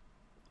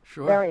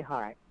 Sure. Very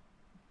hard.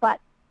 But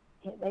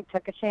they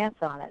took a chance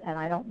on it. And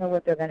I don't know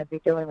what they're going to be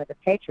doing with the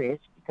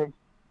Patriots because,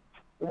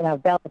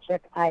 Belichick,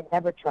 I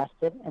never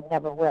trusted and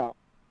never will.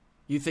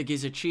 You think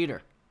he's a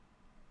cheater?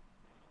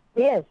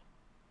 He is.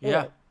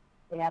 Yeah.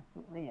 He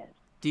absolutely is.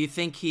 Do you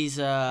think he's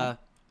bad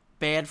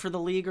for the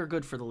league or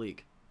good for the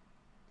league?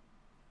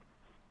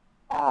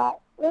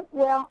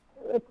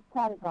 It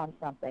depends on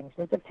some things.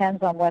 It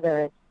depends on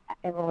whether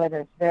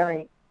it's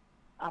very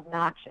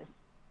obnoxious,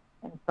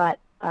 and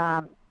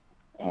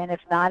if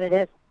not, it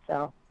isn't.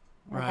 So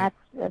Right.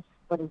 That's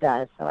what he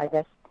does. So I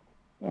guess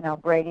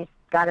Brady's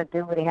got to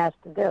do what he has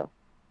to do.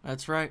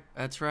 That's right.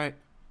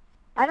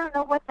 I don't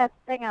know what that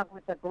thing of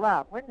with the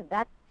glove. When did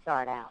that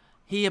start out?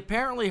 He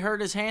apparently hurt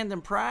his hand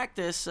in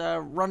practice.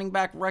 Running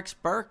back Rex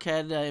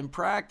Burkhead in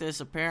practice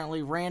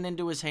apparently ran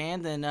into his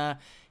hand, and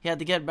he had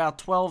to get about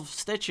 12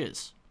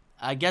 stitches.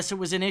 I guess it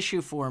was an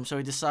issue for him, so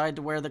he decided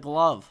to wear the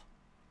glove.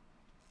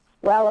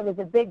 Well, it was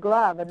a big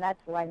glove, and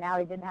that's why now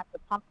he didn't have to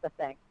pump the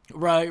thing.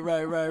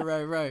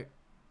 Right.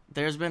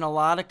 There's been a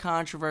lot of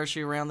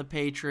controversy around the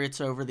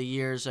Patriots over the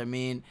years. I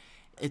mean,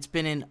 it's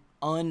been an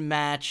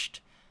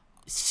unmatched,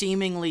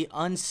 seemingly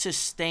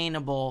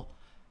unsustainable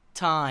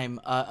time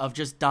of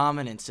just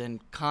dominance and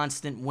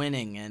constant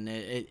winning, and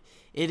it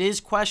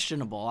is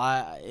questionable.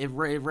 It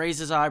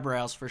raises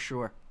eyebrows for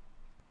sure.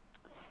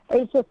 He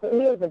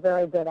is a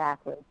very good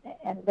athlete,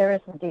 and there is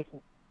some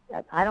decent.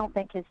 I don't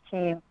think his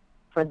team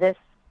for this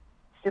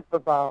Super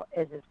Bowl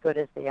is as good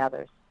as the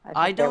others.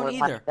 I don't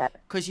either,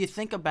 because you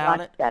think about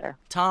much it. Better.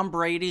 Tom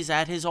Brady's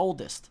at his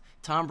oldest.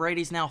 Tom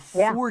Brady's now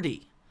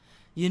 40.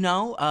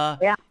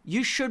 Yeah.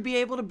 You should be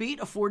able to beat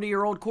a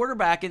 40-year-old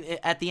quarterback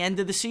at the end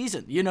of the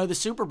season. The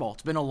Super Bowl.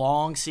 It's been a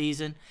long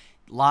season,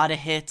 a lot of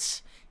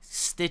hits,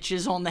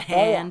 stitches on the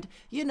hand.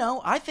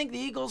 I think the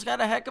Eagles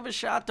got a heck of a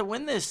shot to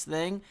win this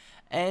thing,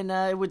 and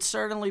it would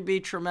certainly be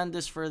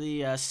tremendous for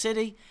the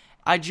city.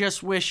 I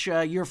just wish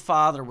your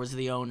father was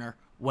the owner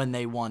when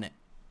they won it.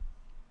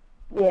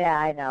 Yeah,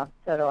 I know.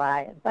 So do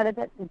I. But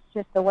it's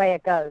just the way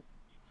it goes.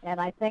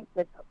 And I think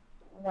that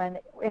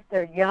if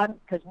they're young,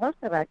 because most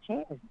of our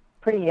team is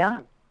pretty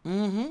young.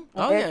 Mm-hmm.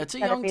 Oh, yeah, it's a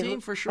young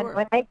team for sure.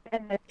 When they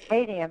get in the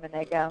stadium and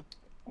they go,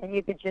 and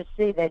you could just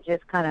see they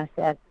just kind of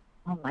said,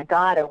 oh, my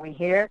God, are we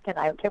here? Can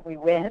we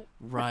win?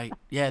 Right.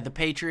 Yeah, the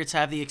Patriots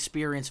have the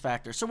experience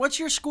factor. So what's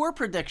your score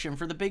prediction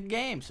for the big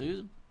game,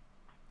 Susan?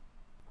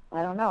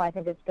 I don't know. I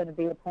think it's going to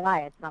be a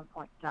tie at some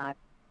point in time.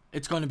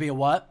 It's going to be a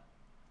what?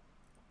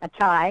 A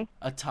tie.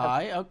 A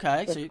tie,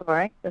 okay.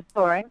 The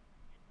scoring.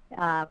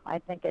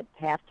 I think at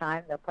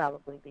halftime they'll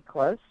probably be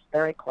close,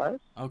 very close.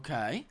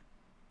 Okay.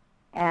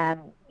 And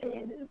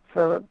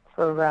for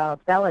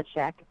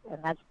Belichick,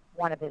 and that's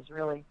one of his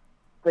really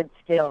good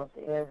skills,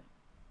 is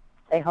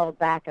they hold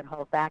back and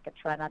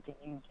try not to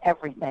use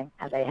everything,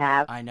 and they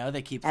have. I know,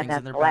 they keep and things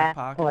in their the back last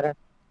pocket. Quarter,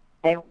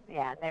 they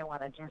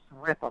want to just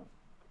rip them.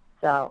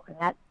 So,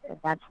 and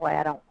that's why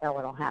I don't know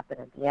what'll happen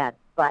at the end.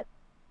 But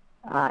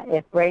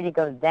if Brady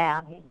goes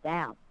down, he's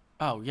down.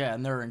 Oh, yeah,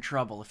 and they're in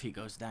trouble if he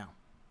goes down.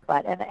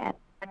 But and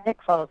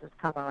Nick Foles has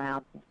coming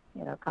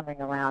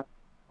around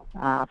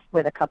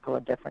with a couple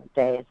of different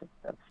days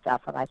of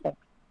stuff, and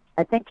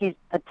I think he's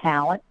a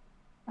talent,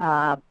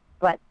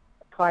 but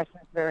Carson's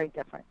very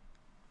different.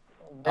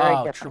 Very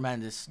different.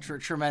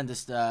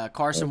 Tremendous.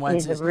 Carson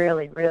Wentz is a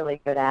really,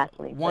 really good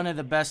athlete. One of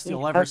the best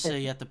you'll ever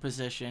see at the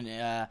position,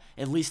 at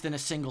least in a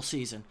single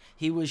season.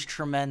 He was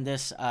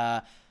tremendous.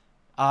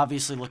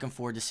 Obviously looking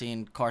forward to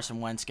seeing Carson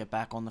Wentz get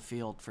back on the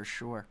field for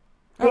sure.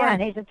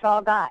 And he's a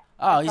tall guy.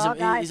 Oh,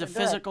 he's a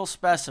physical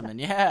specimen.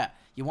 Yeah.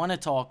 You want a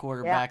tall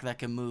quarterback that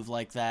can move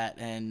like that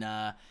and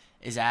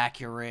is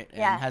accurate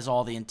and has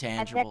all the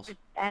intangibles.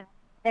 And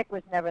Nick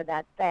was never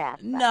that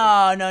fast.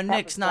 No,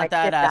 Nick's not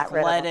that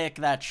athletic,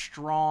 that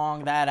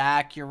strong, that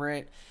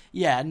accurate.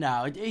 Yeah,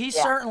 no, he's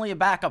certainly a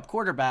backup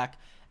quarterback,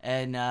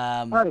 and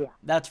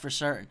that's for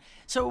certain.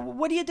 So,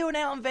 what are you doing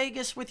out in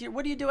Vegas with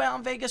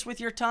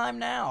your time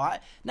now?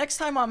 Next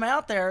time I'm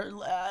out there,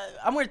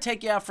 I'm going to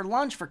take you out for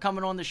lunch for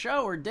coming on the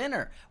show or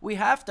dinner. We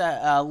have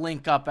to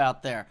link up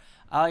out there.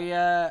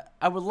 I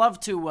would love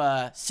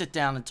to sit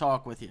down and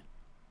talk with you.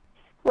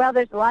 Well,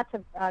 there's lots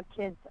of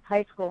kids,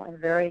 high school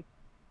in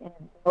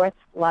North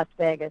Las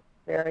Vegas,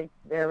 very,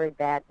 very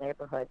bad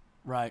neighborhood.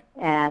 Right.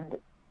 And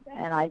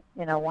I,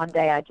 one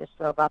day I just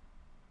drove up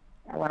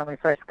when we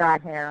first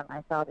got here, and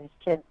I saw these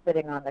kids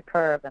sitting on the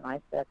curb, and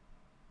I said,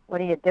 "What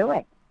are you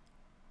doing?"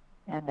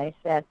 And they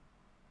said,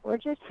 "We're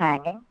just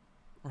hanging."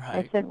 Right.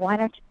 I said, "Why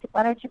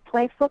don't you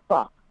play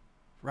football?"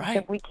 Right. He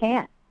said, "We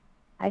can't."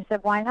 I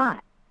said, "Why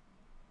not?"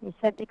 He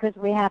said, "Because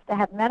we have to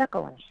have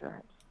medical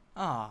insurance."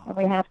 Oh. And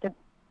we have to,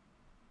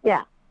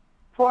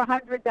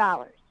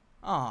 $400.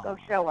 Oh. Go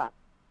show up.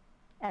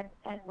 and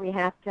we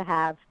have to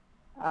have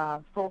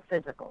full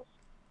physicals.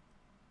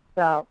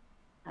 So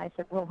I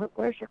said, well,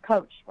 where's your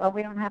coach? Well,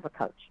 we don't have a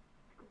coach.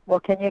 Well,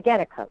 can you get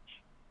a coach?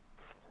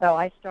 So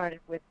I started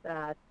with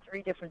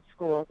 3 different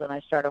schools, and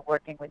I started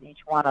working with each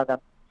one of them.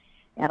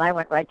 And I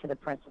went right to the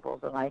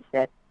principals, and I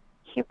said,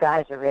 you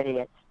guys are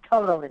idiots,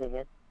 total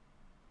idiots.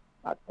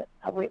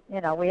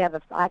 We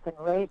have I can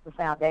raise the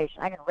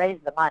foundation. I can raise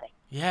the money.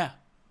 Yeah.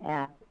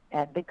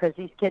 And because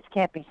these kids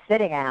can't be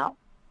sitting out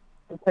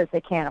because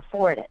they can't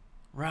afford it.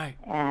 Right.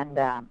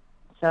 And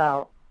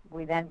so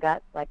we then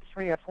got like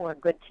 3 or 4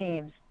 good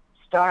teams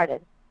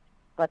started.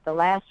 But the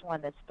last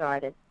one that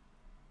started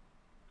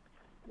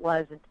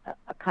was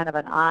a kind of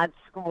an odd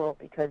school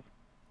because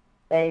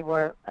they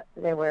were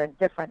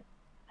different.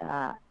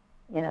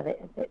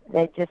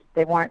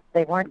 They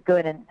weren't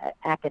good in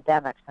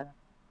academics,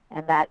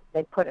 and that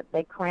they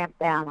clamped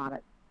down on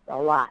it a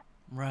lot.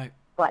 Right.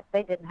 But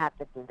they didn't have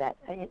to do that.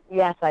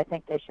 Yes, I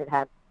think they should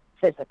have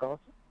physicals.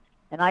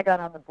 And I got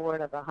on the board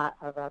of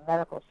a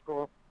medical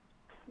school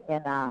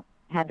in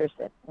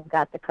Henderson and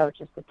got the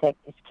coaches to take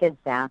these kids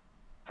down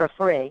for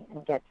free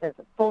and get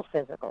full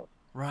physicals.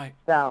 Right.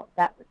 So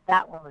that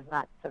one was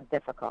not so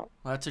difficult.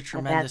 Well, that's a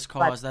tremendous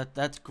cause.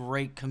 That's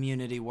great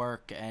community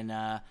work, and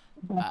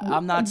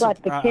I'm not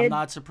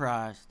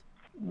surprised.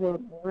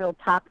 The real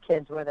top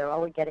kids where they're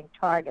always getting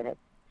targeted,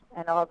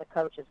 and all the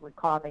coaches would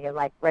call me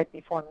like right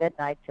before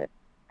midnight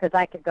because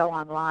I could go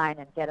online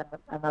and get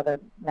another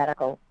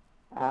medical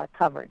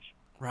coverage.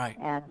 Right.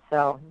 And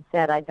so he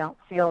said, I don't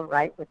feel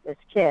right with this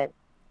kid.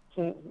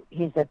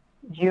 He's a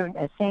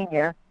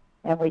senior,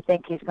 and we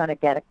think he's going to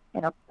get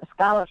a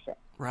scholarship.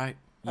 Right.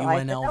 So UNLV. I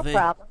said, no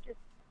problem, just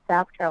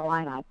South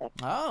Carolina, I think.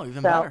 Oh,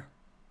 even better.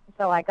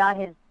 So I got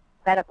his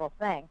medical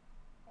thing,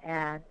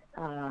 and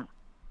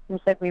he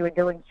said we were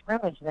doing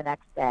scrimmage the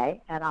next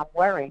day, and I'm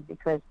worried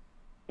because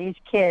these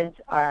kids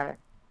are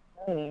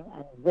mean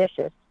and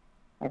vicious,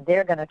 and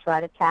they're going to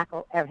try to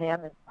tackle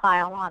him and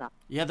pile on him.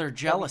 Yeah, they're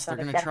jealous. They're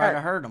going to try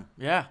to hurt him.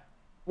 Yeah.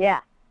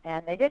 Yeah,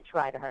 and they did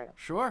try to hurt him.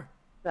 Sure.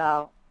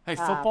 So. Hey,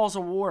 football's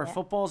a war. Yeah.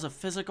 Football's a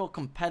physical,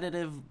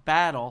 competitive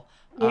battle.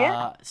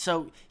 Yeah.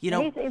 So, he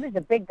was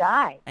a big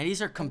guy. And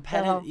these are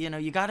competitive.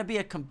 You got to be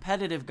a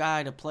competitive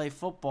guy to play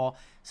football.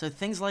 So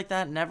things like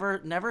that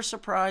never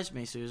surprise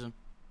me, Susan.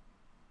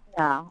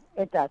 No,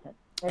 it doesn't.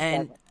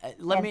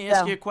 Let me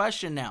ask you a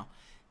question now.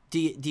 Do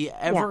you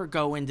ever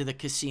go into the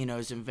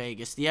casinos in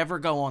Vegas? Do you ever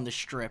go on the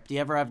Strip? Do you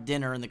ever have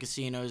dinner in the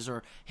casinos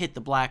or hit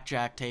the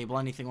blackjack table,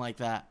 anything like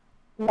that?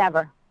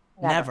 Never.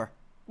 Never.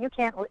 You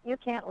can't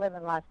live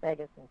in Las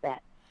Vegas and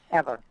bet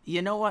ever.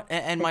 You know what?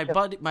 And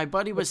my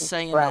buddy was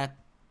saying that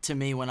to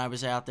me when I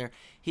was out there.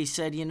 He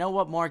said, "You know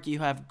what, Mark? You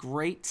have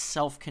great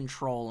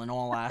self-control in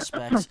all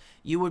aspects.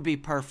 You would be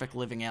perfect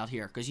living out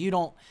here because you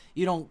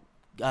don't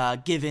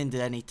give in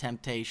to any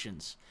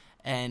temptations.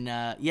 And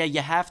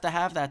you have to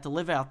have that to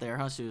live out there,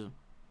 huh, Susan?"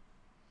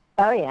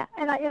 Oh yeah,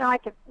 and you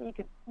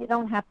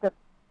don't have to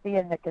be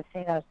in the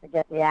casinos to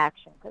get the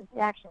action because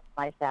the action's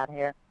nice out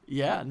here.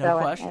 Yeah, no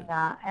question.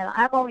 And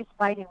I'm always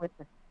fighting with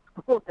the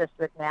school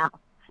district now.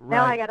 Right.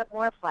 Now I got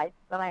more fights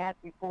than I had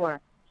before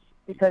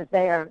because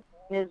they are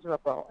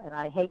miserable and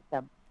I hate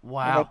them.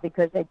 Wow.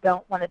 Because they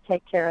don't want to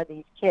take care of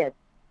these kids,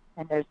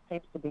 and there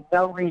seems to be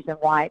no reason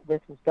why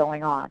this is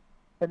going on.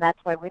 And that's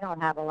why we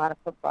don't have a lot of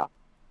football.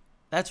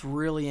 That's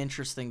really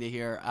interesting to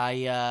hear.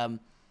 I'm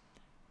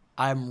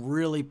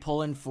really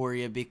pulling for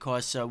you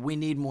because we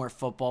need more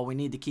football. We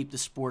need to keep the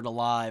sport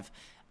alive.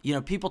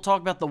 People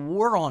talk about the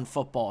war on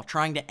football,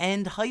 trying to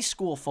end high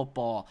school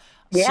football.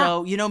 Yeah.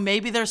 So,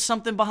 maybe there's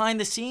something behind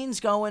the scenes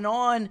going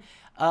on,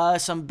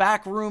 some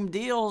backroom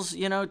deals,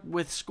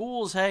 with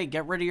schools. Hey,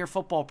 get rid of your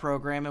football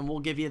program and we'll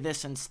give you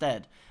this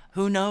instead.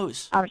 Who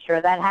knows? I'm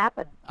sure that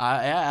happened.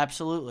 Yeah,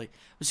 absolutely.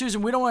 Well,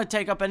 Susan, we don't want to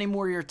take up any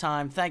more of your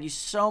time. Thank you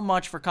so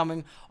much for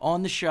coming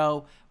on the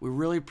show. We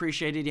really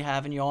appreciated you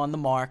having you on the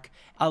Marc.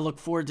 I look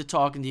forward to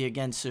talking to you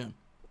again soon.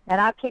 And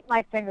I'll keep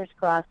my fingers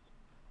crossed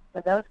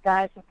for those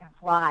guys who can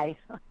fly.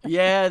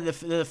 Yeah,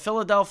 the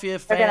Philadelphia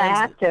fans, they're gonna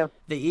have to.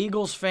 The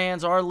Eagles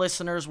fans, our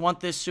listeners,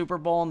 want this Super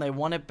Bowl, and they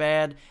want it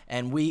bad,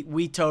 and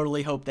we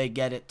totally hope they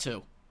get it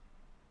too.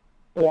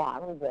 Yeah,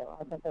 we will.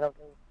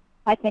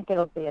 I think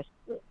it'll be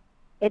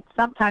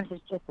sometimes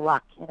it's just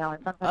luck, and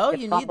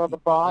sometimes you fumble the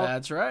ball.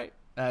 That's right.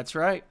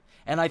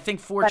 And I think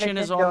fortune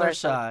is on their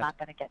side. It's not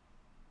going to get.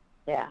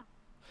 Yeah,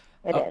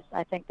 it is.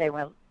 I think they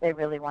will. They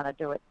really want to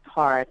do it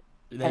hard,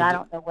 I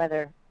don't know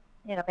whether,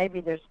 maybe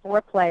there's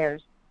 4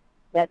 players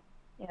that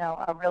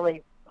are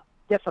really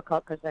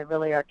difficult because they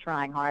really are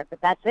trying hard, but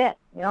that's it.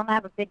 You don't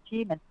have a big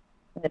team in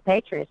the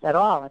Patriots at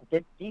all,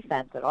 and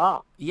defense at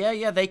all.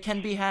 Yeah, they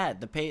can be had.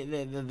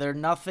 They're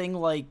nothing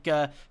like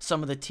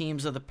some of the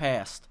teams of the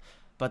past.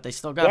 But they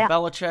still got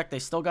Belichick, they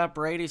still got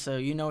Brady, so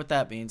you know what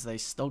that means. They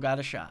still got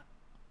a shot.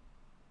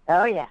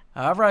 Oh, yeah.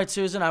 All right,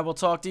 Susan, I will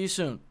talk to you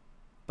soon.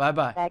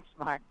 Bye-bye. Thanks,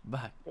 Mark.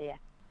 Bye. See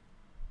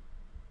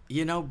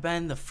ya.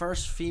 Ben, the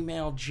first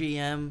female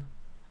GM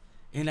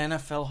in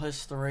NFL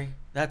history,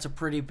 that's a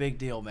pretty big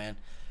deal, man.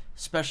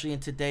 Especially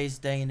in today's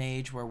day and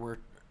age where we're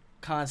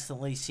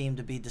constantly seem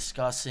to be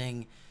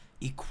discussing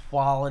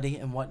equality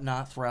and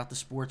whatnot throughout the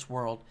sports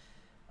world.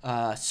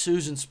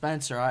 Susan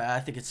Spencer, I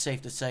think it's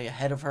safe to say,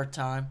 ahead of her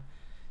time.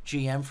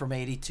 GM from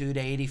 82 to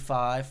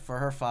 85 for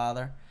her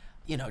father.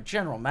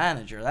 General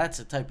manager, that's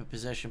the type of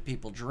position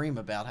people dream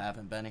about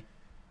having, Benny.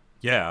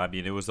 Yeah, I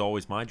mean, it was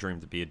always my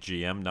dream to be a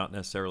GM, not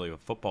necessarily a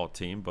football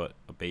team, but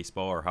a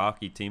baseball or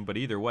hockey team. But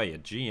either way, a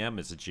GM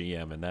is a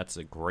GM, and that's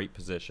a great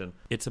position.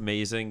 It's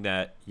amazing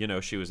that,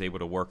 she was able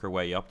to work her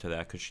way up to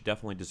that, because she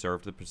definitely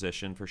deserved the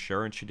position for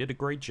sure, and she did a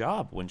great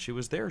job when she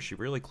was there. She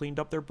really cleaned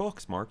up their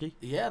books, Marky.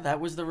 Yeah,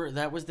 that was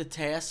the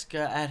task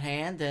at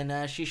hand,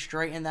 and she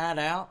straightened that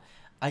out.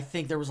 I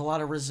think there was a lot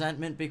of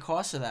resentment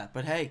because of that.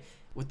 But hey,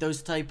 with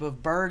those type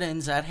of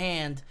burdens at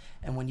hand,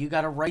 and when you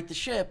got to right the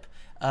ship,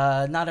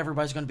 not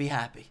everybody's going to be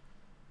happy.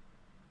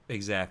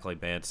 Exactly,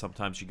 man.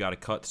 Sometimes you got to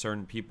cut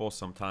certain people.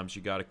 Sometimes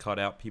you got to cut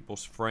out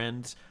people's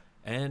friends.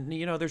 And,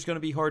 there's going to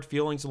be hard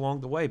feelings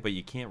along the way, but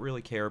you can't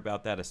really care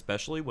about that,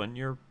 especially when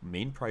your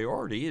main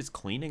priority is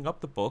cleaning up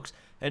the books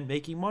and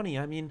making money.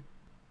 I mean,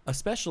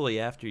 especially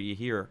after you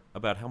hear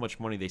about how much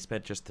money they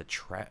spent just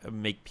to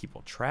make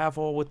people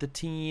travel with the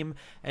team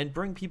and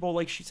bring people,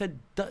 like she said,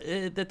 that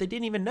they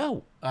didn't even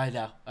know. I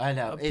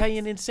know.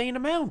 Paying insane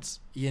amounts.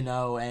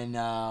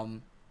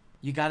 And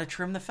you got to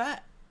trim the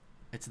fat.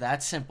 It's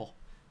that simple.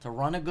 To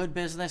run a good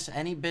business,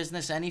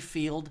 any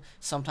field,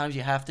 sometimes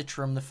you have to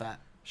trim the fat.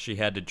 She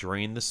had to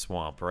drain the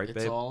swamp, right, babe?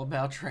 It's all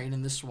about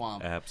draining the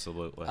swamp.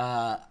 Absolutely.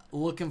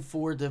 Looking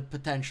forward to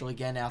potentially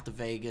getting out to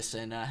Vegas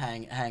and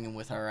hanging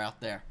with her out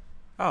there.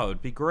 Oh,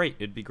 it'd be great.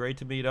 It'd be great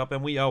to meet up,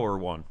 and we owe her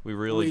one. We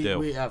really do.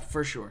 We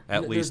for sure.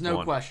 At least There's no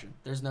one. question.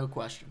 There's no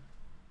question.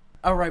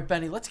 All right,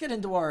 Benny, let's get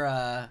into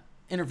our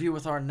interview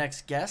with our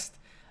next guest.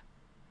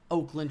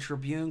 Oakland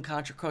Tribune,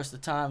 Contra Costa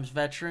Times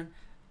veteran,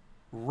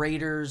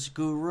 Raiders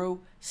guru,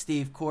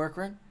 Steve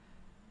Corkran.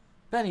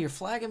 Benny, you're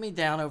flagging me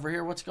down over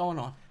here. What's going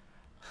on?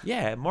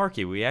 Yeah,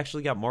 Marky, we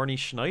actually got Marnie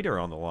Schneider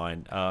on the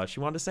line. She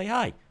wanted to say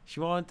hi. She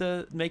wanted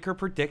to make her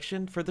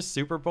prediction for the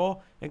Super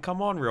Bowl and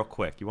come on real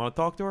quick. You want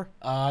to talk to her?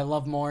 I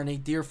love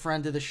Marnie, dear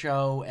friend of the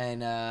show,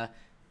 and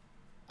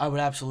I would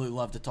absolutely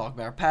love to talk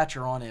about her. Patch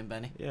her on in,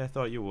 Benny. Yeah, I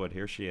thought you would.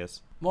 Here she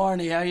is.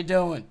 Marnie, how you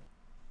doing?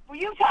 Were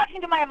you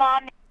talking to my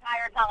mom the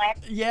entire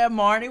time? Yeah,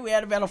 Marnie, we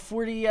had about a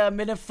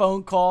 40-minute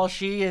phone call.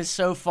 She is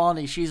so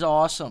funny. She's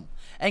awesome.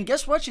 And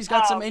guess what? She's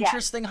got some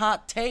interesting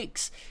hot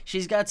takes.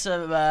 She's got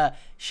some.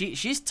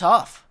 She's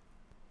tough.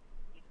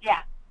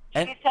 Yeah,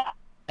 she's tough.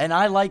 And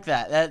I like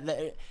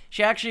that.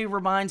 She actually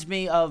reminds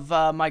me of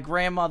my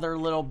grandmother a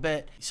little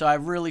bit. So I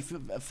really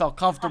felt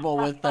comfortable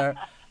with her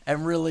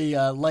and really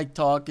like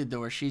talking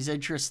to her. She's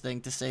interesting,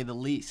 to say the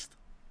least.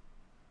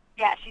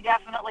 Yeah, she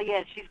definitely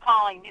is. She's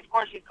calling. Of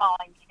course, she's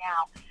calling me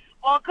now.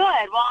 Well,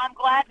 good. Well, I'm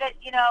glad that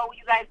you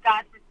guys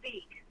got to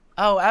speak.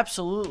 Oh,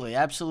 absolutely.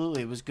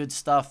 It was good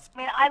stuff. I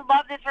mean, I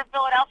love this for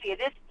Philadelphia.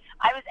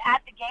 I was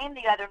at the game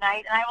the other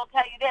night, and I will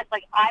tell you this: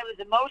 I was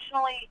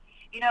emotionally,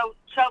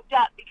 choked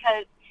up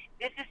because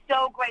this is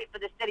so great for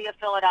the city of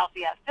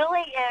Philadelphia.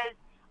 Philly is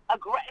a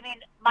great. I mean,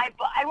 I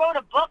wrote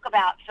a book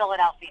about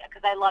Philadelphia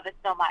because I love it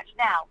so much.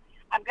 Now,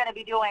 I'm going to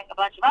be doing a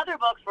bunch of other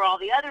books for all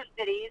the other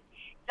cities,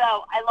 so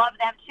I love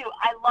them too.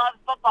 I love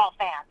football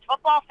fans.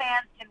 Football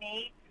fans, to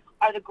me,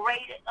 are the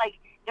great.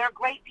 They're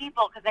great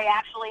people because they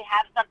actually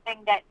have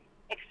something that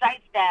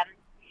excites them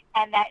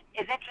and that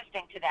is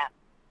interesting to them.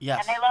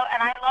 Yes. And I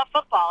love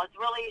football. It's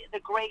really it's a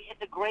great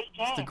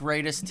game. It's the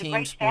greatest team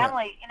great sport.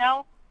 Family,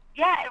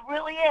 Yeah, it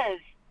really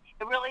is.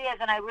 It really is.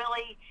 And I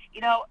really,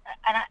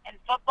 and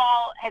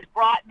football has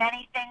brought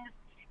many things.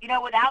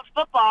 Without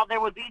football, there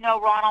would be no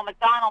Ronald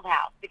McDonald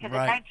House because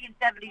Right. in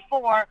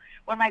 1974,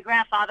 when my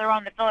grandfather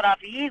owned the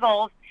Philadelphia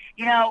Eagles,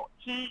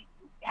 he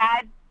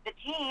had the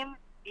team,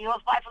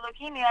 Eagles Fight for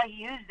Leukemia.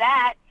 He used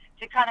that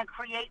to kind of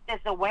create this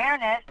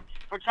awareness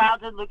for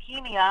childhood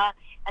leukemia.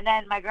 And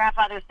then my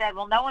grandfather said,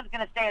 well, no one's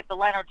going to stay at the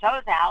Leonard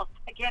Tose house.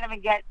 I can't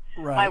even get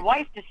my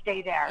wife to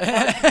stay there. So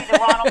it should be the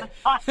Ronald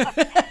McDonald.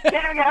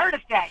 Can't even get her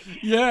to stay.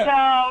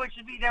 Yeah. So it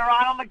should be the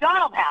Ronald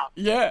McDonald house.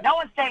 Yeah. No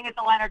one's staying at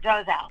the Leonard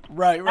Tose house.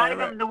 Right. Not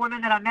even the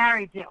women that I'm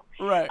married to.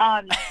 Right.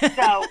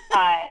 So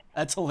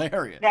That's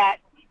hilarious.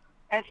 That's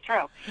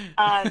true.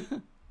 It's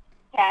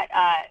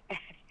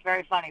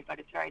very funny, but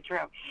it's very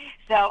true.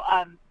 So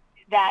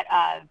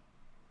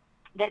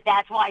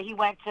that's why he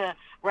went to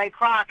Ray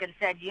Kroc and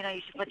said, you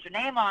should put your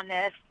name on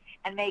this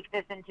and make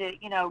this into,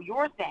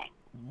 your thing.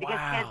 Because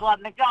kids love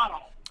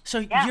McDonald's. So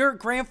your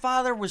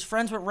grandfather was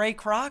friends with Ray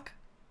Kroc?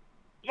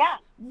 Yeah.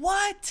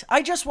 What?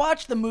 I just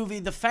watched the movie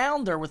The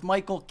Founder with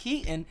Michael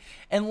Keaton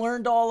and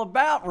learned all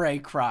about Ray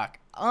Kroc.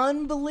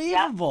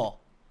 Unbelievable.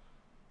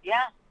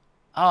 Yeah.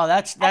 Oh,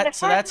 that's how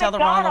the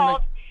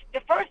Ronald.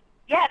 The first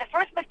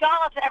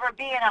McDonald's to ever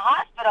be in a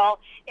hospital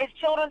is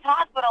Children's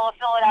Hospital of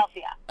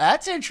Philadelphia.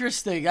 That's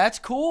interesting. That's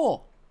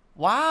cool.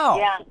 Wow.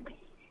 Yeah.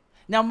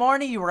 Now,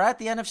 Marnie, you were at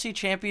the NFC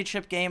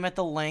Championship game at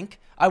the Link.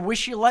 I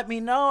wish you let me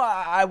know.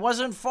 I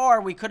wasn't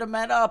far. We could have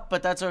met up,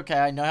 but that's okay.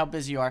 I know how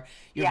busy you are.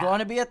 You're going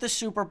to be at the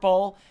Super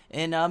Bowl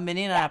in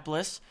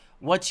Minneapolis.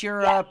 What's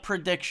your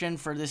prediction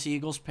for this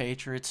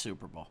Eagles-Patriots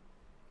Super Bowl?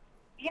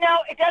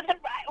 It doesn't.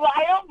 Well,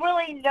 I don't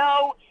really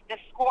know the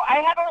score. I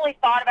haven't really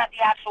thought about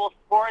the actual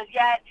scores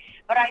yet,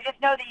 but I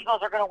just know the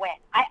Eagles are going to win.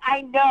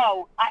 I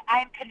know.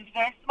 I'm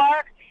convinced,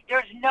 Mark.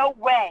 There's no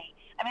way.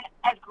 I mean,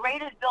 as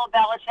great as Bill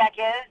Belichick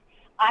is,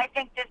 I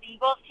think this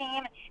Eagles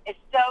team is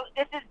so.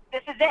 This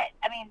is it.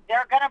 I mean,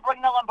 they're going to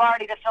bring the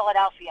Lombardi to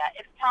Philadelphia.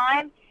 It's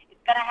time.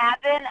 It's going to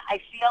happen. I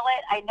feel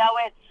it. I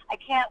know it. I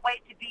can't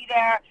wait to be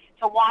there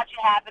to watch it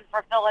happen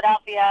for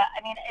Philadelphia.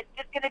 I mean, it's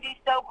just going to be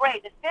so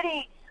great. The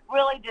city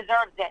really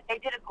deserves it. They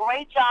did a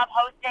great job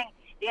hosting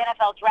the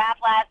NFL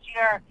draft last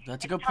year.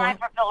 That's a good point.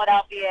 point. For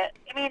Philadelphia.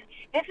 I mean,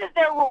 this is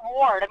their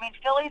reward. I mean,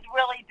 Philly's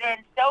really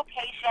been so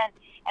patient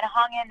and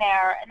hung in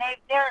there, and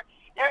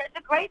it's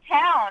a great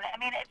town. I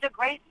mean, it's a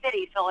great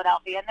city,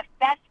 Philadelphia, and the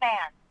best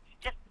fans,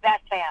 just the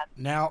best fans.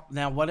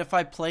 Now, what if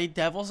I played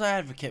devil's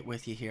advocate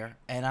with you here,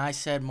 and I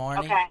said,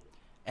 Marnie,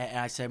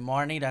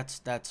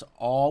 that's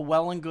all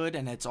well and good,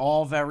 and it's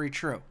all very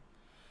true,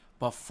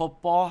 but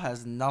football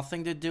has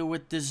nothing to do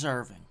with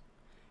deserving.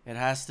 It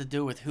has to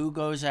do with who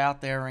goes out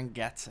there and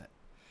gets it.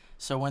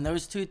 So when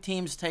those two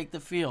teams take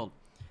the field,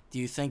 do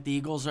you think the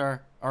Eagles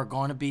are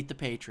going to beat the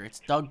Patriots?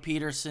 Doug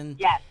Peterson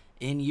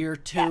in year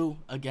 2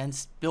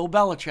 against Bill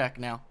Belichick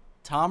now,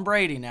 Tom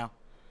Brady now.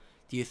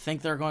 Do you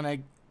think they're going to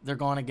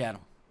get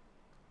him?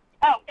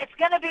 Oh, it's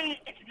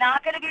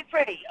not going to be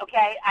pretty,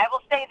 okay? I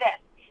will say this.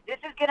 This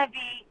is going to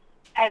be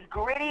as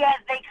gritty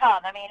as they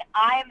come. I mean,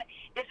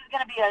 this is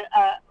going to be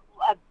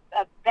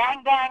a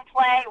bang-bang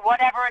play,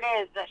 whatever it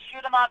is, a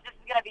shoot 'em up. This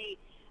is going to be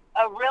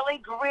a really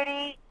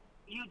gritty.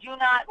 You do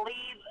not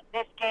leave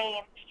this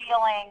game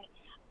feeling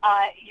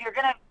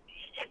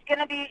it's going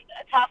to be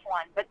a tough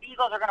one, but the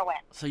Eagles are going to win.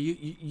 So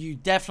you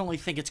definitely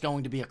think it's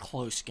going to be a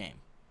close game?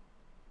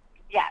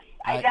 Yes,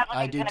 I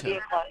definitely think it's going to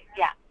be a close.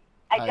 Yeah,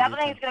 I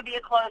definitely think it's going to be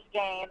a close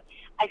game.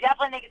 I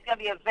definitely think it's going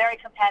to be a very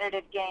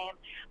competitive game.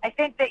 I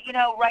think that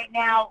right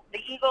now the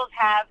Eagles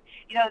have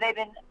they've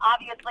been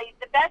obviously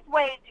the best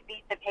way to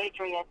beat the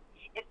Patriots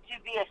is to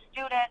be a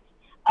student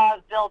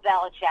of Bill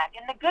Belichick,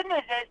 and the good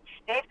news is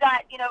they've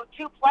got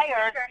 2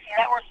 players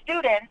that were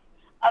students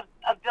of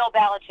Bill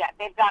Belichick.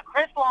 They've got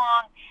Chris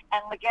Long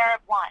and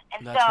LeGarrette Blount,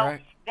 and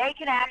they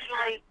can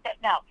actually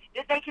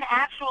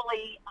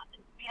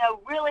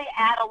really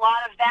add a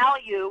lot of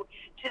value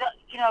to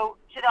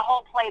the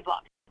whole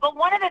playbook. But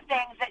one of the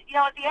things that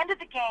at the end of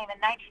the game in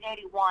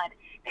 1981,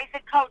 they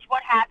said, "Coach,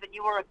 what happened?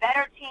 You were a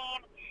better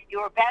team.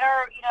 You were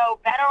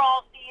better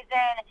all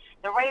season.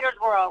 The Raiders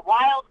were a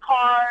wild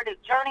card, a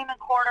journeyman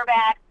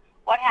quarterback.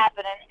 What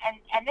happened?"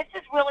 And this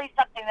is really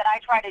something that I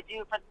try to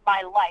do for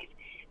my life.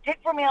 Dick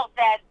Vermeil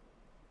said,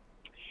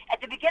 at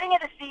the beginning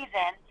of the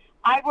season,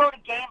 I wrote a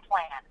game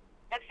plan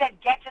that said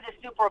get to the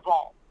Super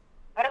Bowl,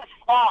 but it was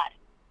flawed.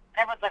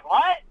 And everyone's like,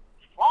 what?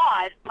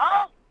 Flawed?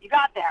 Huh? You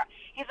got there.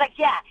 He's like,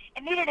 yeah,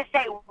 it needed to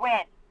say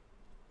win.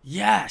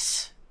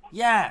 Yes,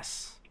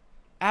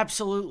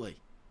 absolutely.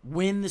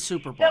 Win the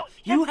Super Bowl.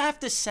 You have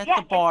to set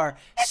the bar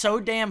so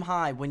damn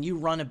high when you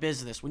run a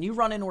business, when you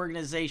run an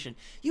organization.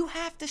 You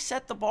have to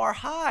set the bar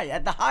high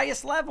at the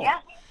highest level. Yeah.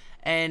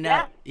 And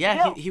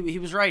he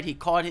was right. He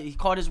caught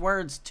his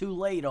words too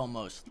late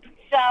almost.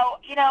 So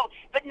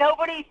but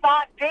nobody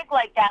thought big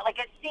like that. Like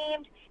it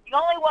seemed the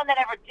only one that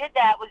ever did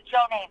that was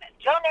Joe Namath.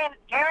 Joe Namath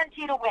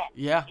guaranteed a win.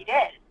 Yeah, he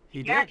did.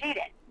 He guaranteed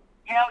it.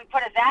 He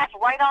put his ass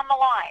right on the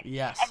line.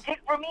 Yes. And Dick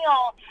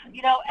Vermeil,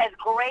 as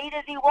great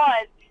as he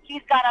was,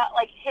 he's got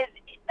the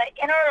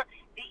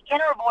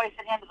inner voice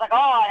in him is like,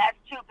 oh, that's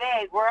too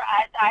big.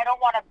 I don't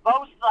want to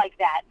boast like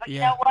that. But you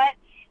know what?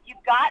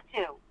 You've got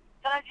to.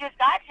 Sometimes you just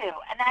got to,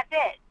 and that's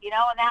it,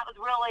 and that was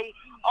really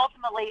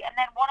ultimately, and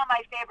then one of my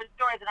favorite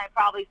stories, and I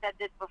probably said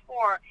this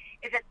before,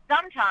 is that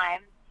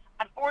sometimes,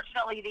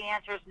 unfortunately, the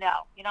answer is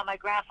no. My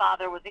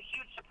grandfather was a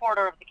huge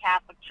supporter of the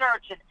Catholic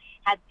Church and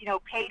had,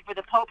 paid for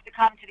the Pope to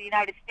come to the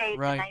United States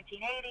in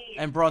 1980.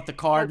 And brought the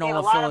Cardinal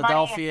of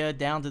Philadelphia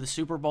down to the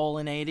Super Bowl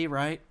in 80,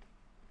 right?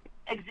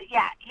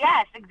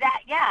 Yes,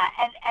 exactly, yeah.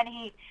 And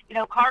he,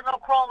 Cardinal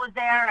Kroll was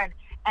there,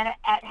 and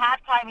at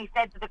halftime he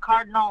said to the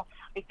Cardinal,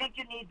 I think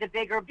you need the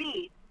bigger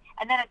beat.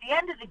 And then at the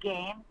end of the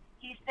game,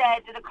 he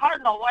said to the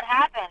Cardinal, what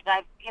happened?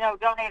 I've,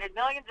 donated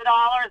millions of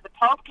dollars. The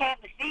Pope came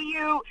to see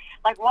you.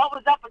 Like, what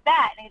was up with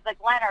that? And he's like,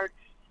 Leonard,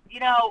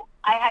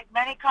 I had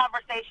many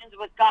conversations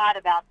with God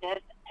about this,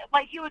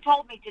 like you had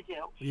told me to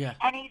do. Yeah.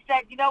 And he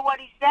said, you know what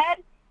he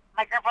said?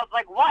 My grandfather's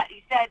like, what?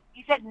 He said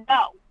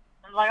no.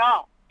 I'm like,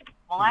 oh,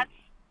 well, that's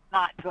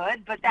not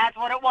good, but that's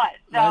what it was.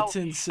 So, that's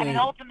insane. I mean,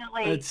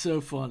 ultimately, that's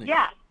so funny.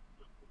 Yeah.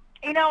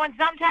 And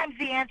sometimes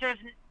the answer is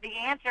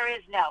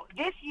no.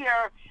 This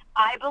year,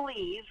 I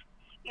believe,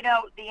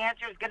 the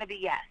answer is going to be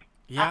yes.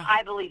 Yeah.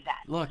 I believe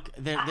that. Look,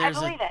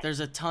 there's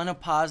a ton of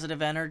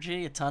positive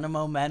energy, a ton of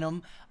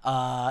momentum.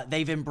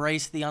 They've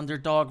embraced the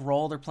underdog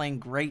role. They're playing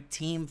great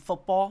team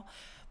football.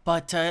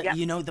 But,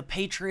 Yep. the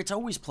Patriots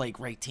always play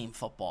great team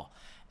football.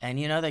 And,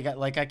 they got,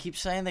 like I keep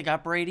saying, they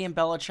got Brady and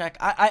Belichick.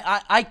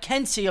 I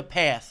can see a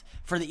path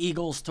for the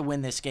Eagles to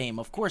win this game.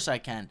 Of course I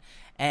can.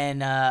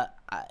 And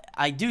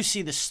I do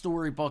see the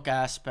storybook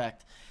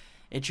aspect.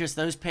 It's just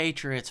those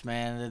Patriots,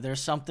 man.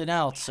 There's something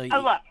else. So Oh,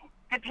 look,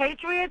 the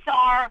Patriots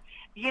are,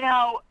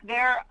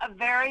 they're a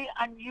very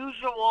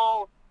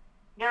unusual.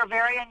 They're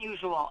very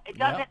unusual. It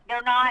doesn't. Yep.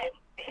 They're not.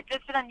 It's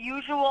just an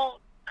unusual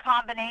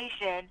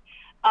combination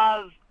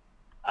of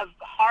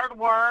hard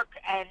work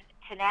and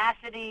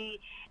tenacity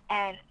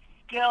and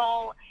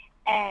skill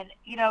and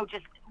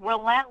just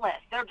relentless.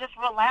 They're just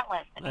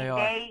relentless. They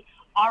They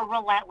are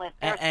relentless.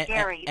 They're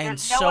scary. And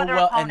There's so no other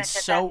well, opponent and that's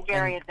so as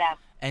scary as them.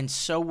 and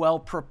so well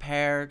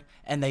prepared,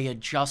 and they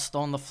adjust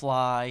on the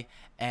fly,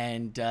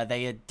 and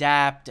they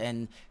adapt,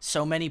 and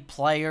so many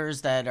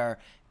players that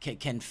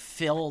can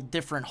fill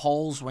different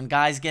holes when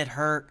guys get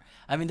hurt.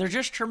 I mean, they're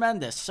just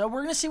tremendous. So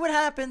we're gonna see what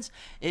happens.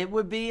 It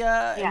would be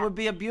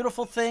a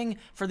beautiful thing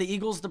for the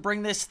Eagles to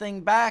bring this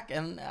thing back,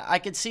 and I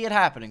could see it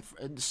happening.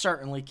 It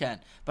certainly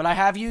can. But I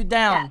have you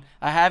down.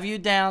 Yeah. I have you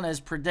down as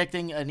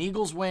predicting an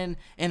Eagles win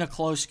in a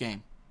close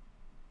game.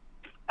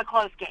 A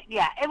close game.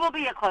 Yeah, it will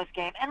be a close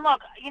game. And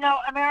look,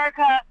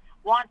 America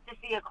wants to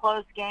see a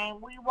close game.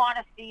 We want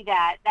to see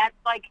that. That's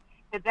like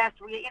the best.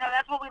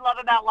 That's what we love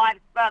about live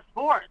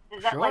sports.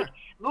 Is that Sure.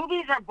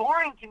 Movies are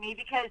boring to me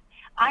because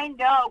I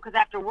know, because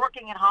after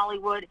working in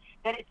Hollywood,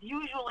 that it's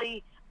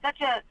usually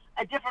such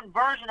a different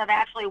version of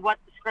actually what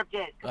the script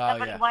is.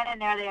 Somebody went in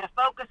there, they had a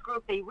focus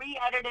group, they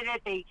re-edited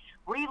it, they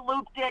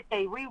re-looped it,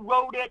 they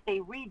rewrote it, they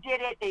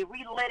redid it, they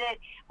relit it,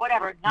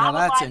 whatever. Now Not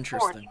with that's live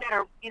sports. interesting.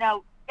 You better,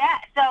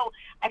 that. So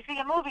I see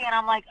a movie and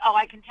I'm like, oh,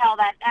 I can tell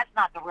that's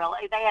not the real.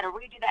 They had to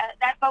redo that.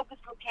 That focus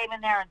group came in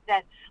there and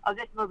said, oh,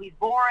 this movie's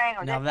boring.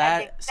 Or Now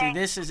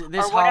this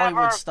this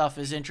Hollywood stuff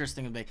is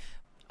interesting to me.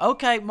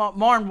 Okay,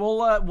 Marn,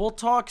 we'll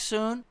talk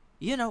soon.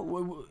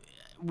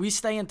 We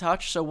stay in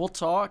touch, so we'll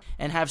talk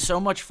and have so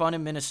much fun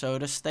in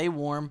Minnesota. Stay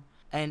warm,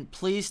 and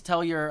please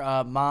tell your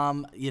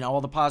mom,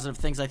 all the positive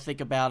things I think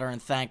about her,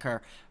 and thank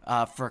her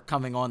for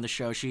coming on the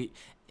show.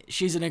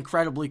 She's an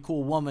incredibly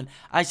cool woman.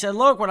 I said,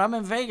 look, when I'm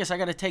in Vegas, I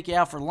got to take you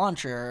out for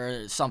lunch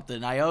or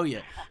something. I owe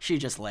you. She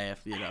just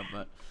laughed,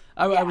 but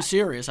I was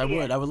serious. I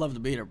would love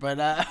to meet her. But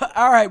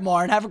all right,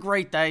 Marn, have a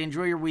great day.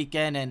 Enjoy your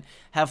weekend and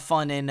have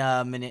fun in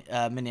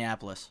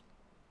Minneapolis.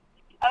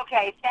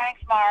 Okay,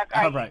 thanks, Mark.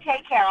 All right. You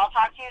take care. I'll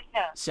talk to you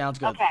soon. Sounds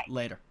good. Okay.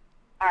 Later.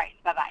 All right,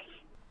 bye-bye.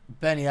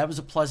 Benny, that was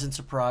a pleasant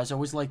surprise. I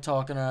always like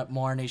talking to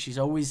Marnie. She's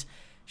always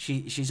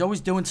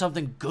doing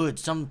something good,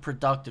 something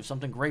productive,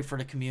 something great for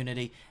the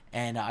community,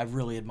 and I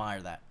really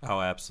admire that. Oh,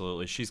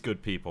 absolutely. She's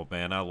good people,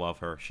 man. I love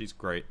her. She's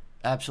great.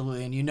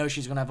 Absolutely, and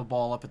she's going to have a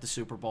ball up at the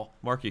Super Bowl.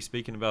 Marky,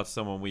 speaking about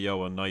someone we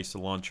owe a nice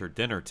lunch or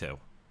dinner to,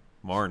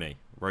 Marnie,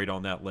 right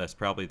on that list,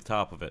 probably the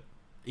top of it.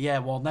 Yeah,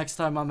 well, next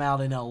time I'm out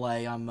in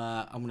L.A., I'm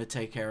going to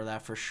take care of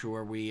that for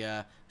sure. We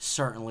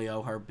certainly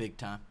owe her big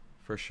time.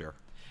 For sure.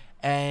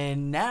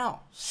 And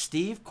now,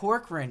 Steve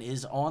Corkran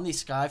is on the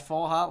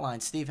Skyfall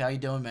Hotline. Steve, how you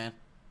doing, man?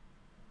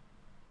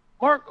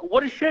 Mark,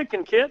 what is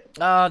shaking, kid?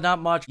 Not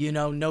much.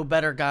 No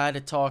better guy to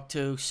talk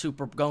to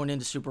going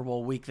into Super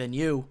Bowl week than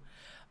you.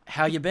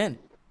 How you been?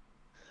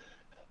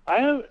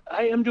 I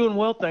am doing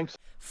well, thanks.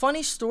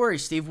 Funny story,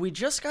 Steve. We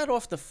just got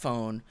off the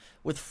phone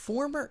with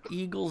former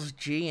Eagles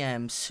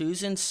GM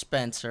Susan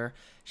Spencer.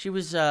 She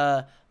was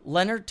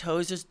Leonard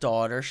Tose's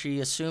daughter. She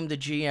assumed the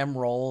GM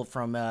role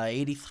from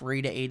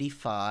 83 to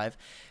 85.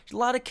 A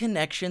lot of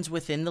connections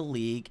within the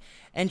league.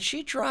 And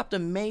she dropped a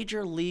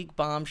major league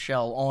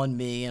bombshell on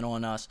me and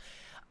on us.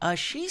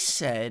 She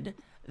said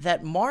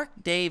that Mark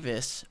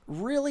Davis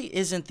really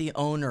isn't the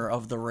owner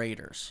of the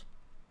Raiders.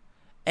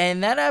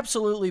 And that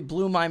absolutely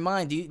blew my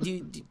mind.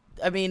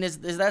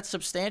 Is that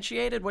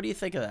substantiated? What do you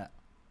think of that?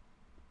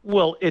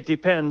 Well, it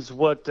depends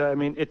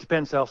it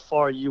depends how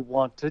far you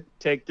want to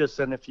take this,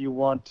 and if you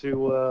want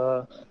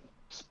to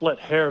split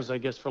hairs, I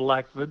guess, for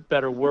lack of a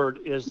better word,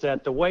 is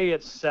that the way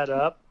it's set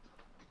up,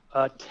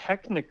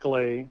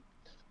 technically,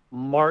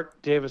 Mark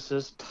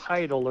Davis's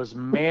title is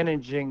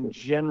managing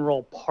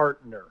general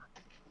partner.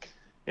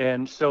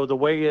 And so the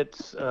way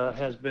it's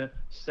has been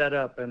set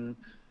up, and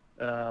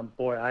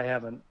I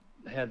haven't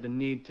had the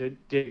need to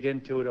dig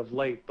into it of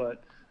late,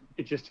 but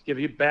just to give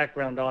you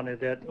background on it,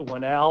 that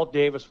when Al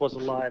Davis was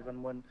alive,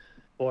 and when,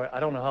 I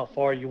don't know how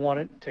far you want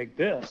to take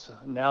this.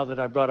 Now that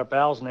I brought up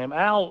Al's name,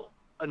 Al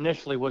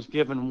initially was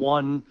given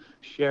one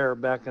share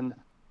back in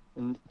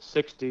the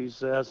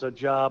 60s as a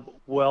job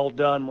well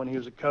done when he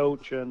was a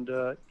coach and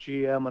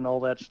GM and all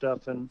that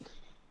stuff. And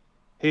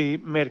he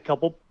made a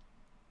couple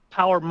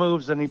power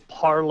moves, and he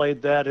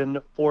parlayed that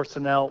into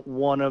forcing out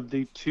one of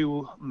the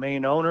two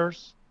main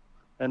owners.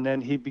 And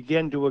then he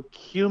began to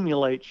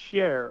accumulate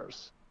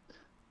shares.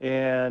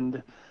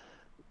 And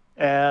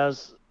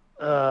as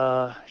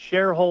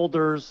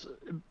shareholders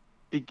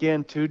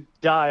began to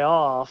die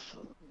off,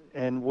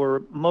 and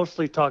we're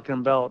mostly talking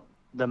about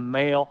the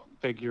male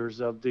figures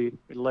of the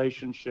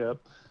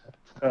relationship,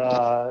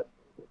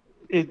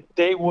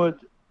 they would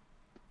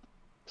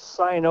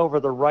sign over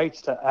the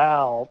rights to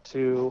Al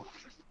to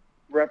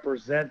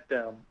represent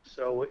them.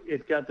 So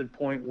it got to the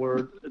point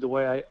where, the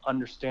way I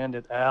understand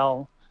it,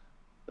 Al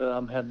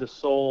had the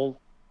sole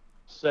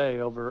say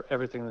over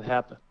everything that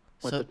happened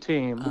with the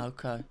team.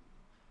 Okay.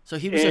 So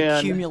he was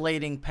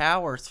accumulating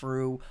power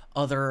through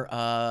other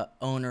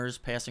owners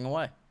passing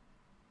away.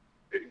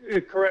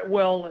 Correct.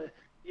 Well,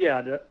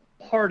 yeah,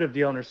 part of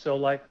the owner. So,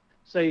 like,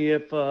 say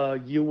if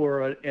you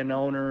were an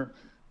owner,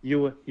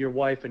 your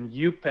wife, and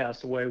you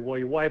passed away, well,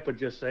 your wife would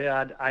just say,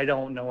 I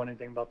don't know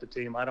anything about the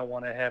team. I don't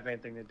want to have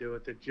anything to do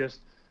with it. Just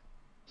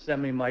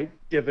send me my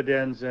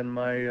dividends and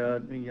my,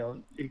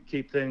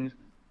 keep things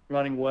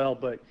running well.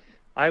 But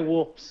I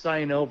will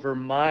sign over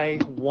my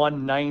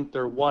 1/9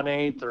 or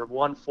 1/8 or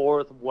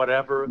 1/4,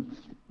 whatever it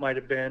might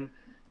have been,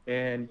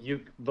 and you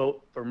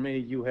vote for me,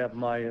 you have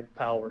my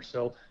power.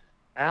 So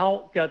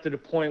Al got to the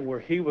point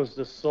where he was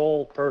the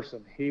sole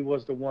person. He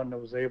was the one that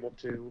was able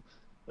to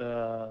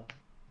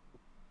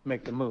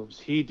make the moves.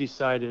 He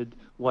decided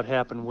what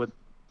happened with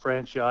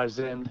franchise.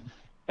 And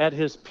at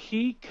his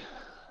peak,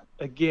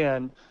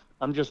 again,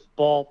 I'm just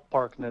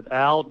ballparking it,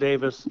 Al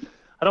Davis,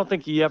 I don't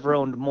think he ever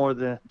owned more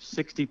than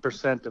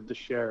 60% of the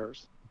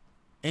shares.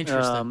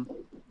 Interesting.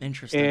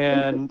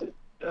 And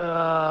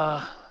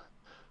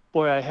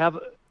boy, I have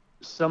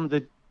some of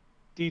the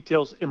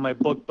details in my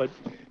book, but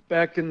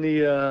back in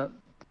the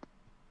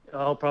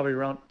probably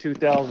around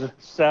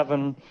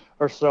 2007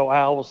 or so,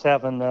 Al was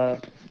having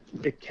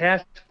the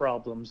cash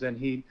problems, and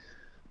he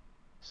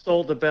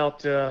sold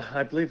about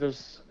I believe it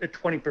was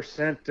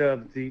 20%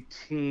 of the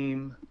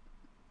team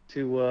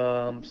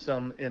to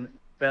some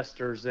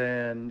investors,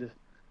 and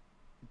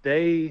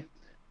they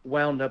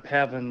wound up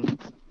having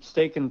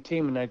stake in the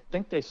team, and I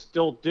think they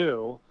still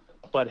do,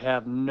 but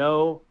have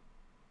no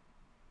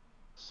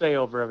say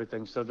over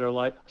everything. So they're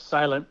like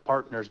silent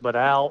partners. But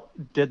Al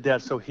did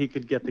that so he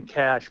could get the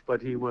cash,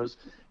 but he was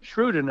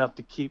shrewd enough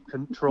to keep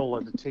control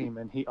of the team,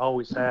 and he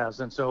always has.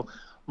 And so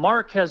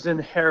Mark has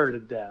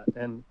inherited that.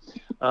 And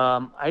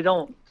I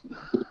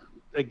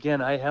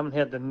haven't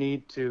had the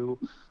need to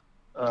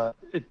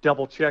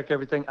double check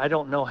everything. I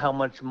don't know how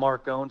much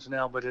Mark owns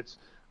now, but it's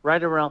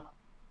right around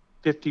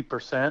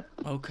 50%.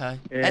 Okay.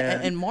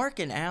 And Mark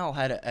and Al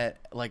had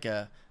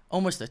a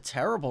almost a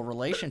terrible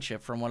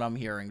relationship, from what I'm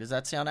hearing. Does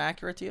that sound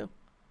accurate to you?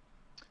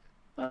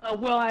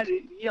 Well,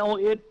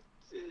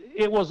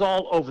 it was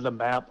all over the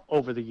map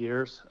over the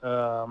years.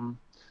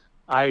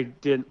 I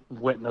didn't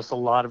witness a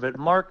lot of it.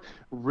 Mark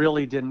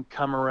really didn't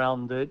come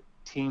around the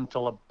team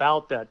till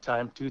about that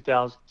time,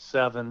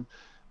 2007,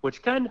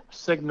 which kind of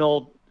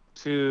signaled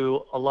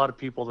to a lot of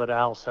people that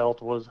Al's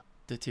health was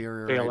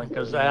deteriorating.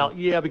 Because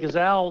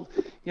Al,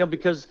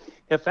 because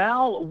if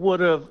Al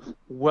would have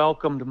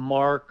welcomed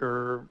Mark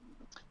or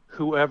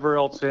whoever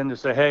else in to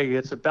say, hey,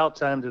 it's about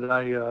time that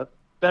I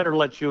better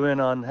let you in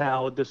on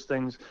how this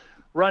thing's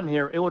run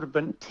here, it would have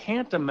been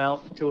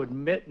tantamount to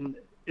admitting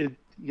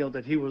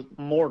that he was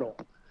mortal.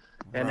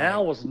 And Right.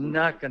 Al was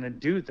not going to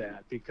do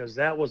that, because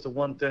that was the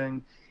one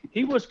thing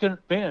he was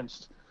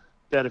convinced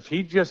that if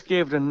he just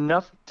gave it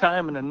enough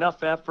time and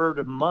enough effort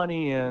and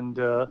money and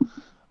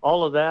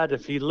all of that,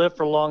 if he lived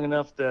for long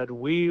enough, that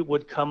we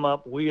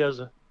as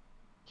a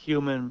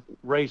human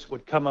race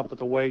would come up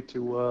with a way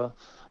to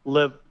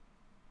live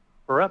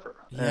forever.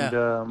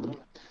 Yeah.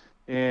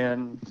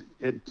 And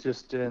it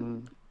just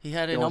he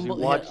had an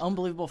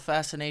unbelievable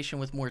fascination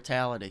with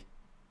mortality.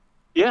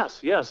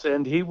 Yes,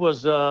 and he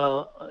was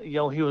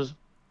he was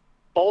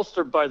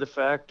bolstered by the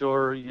fact,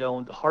 or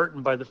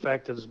heartened by the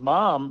fact that his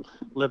mom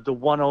lived to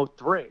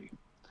 103.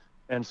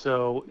 And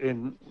so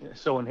in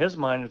his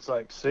mind, it's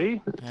like,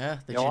 see, yeah,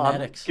 the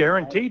genetics. I'm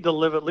guaranteed to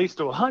live at least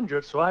to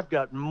 100, so I've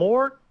got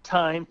more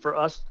time for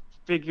us to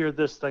figure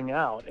this thing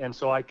out. And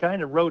so I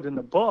kind of wrote in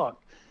the book,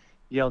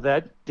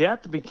 that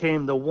death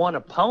became the one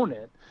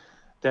opponent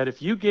that if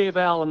you gave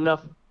Al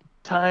enough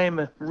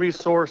time,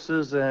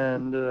 resources,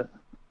 and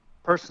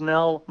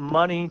personnel,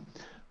 money,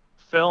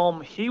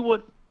 film, he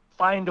would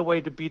find a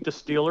way to beat the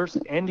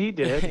Steelers, and he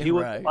did. He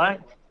would Right.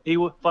 He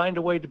would find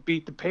a way to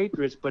beat the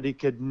Patriots, but he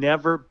could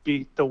never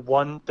beat the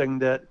one thing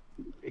that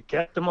it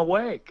kept him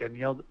awake and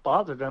that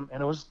bothered him,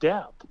 and it was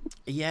death.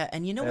 Yeah,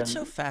 and what's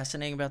so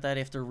fascinating about that,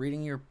 after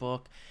reading your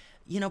book,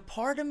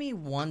 part of me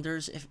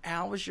wonders if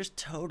Al was just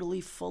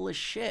totally full of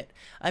shit.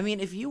 I mean,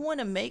 if you want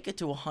to make it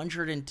to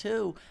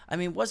 102, I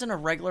mean, wasn't a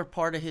regular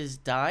part of his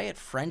diet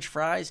French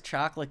fries,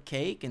 chocolate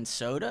cake, and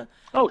soda?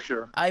 Oh,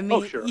 sure. I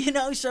mean, sure.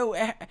 So,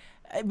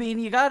 I mean,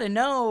 you got to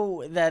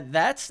know that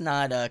that's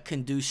not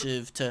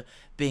conducive to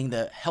being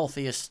the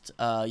healthiest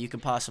you can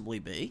possibly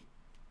be.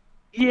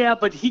 Yeah,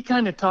 but he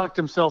kind of talked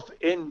himself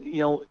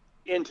into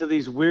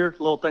these weird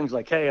little things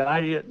like, hey,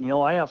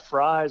 I have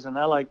fries and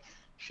I like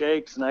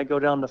shakes and I go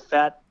down to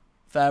fat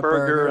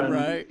burger and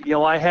right?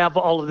 I have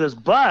all of this.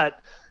 But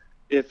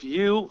if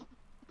you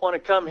want to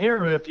come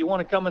here, if you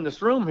want to come in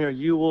this room here,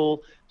 you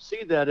will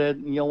see that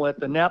at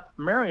the Napa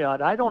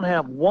Marriott, I don't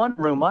have one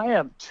room, I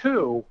have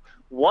two.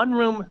 One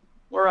room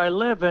where I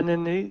live in,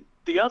 and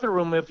the other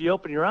room, if you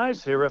open your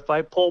eyes here, if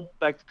I pull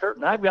back the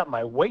curtain, I've got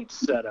my weights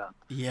set up.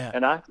 Yeah.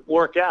 And I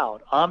work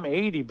out. I'm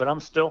 80, but I'm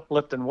still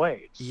lifting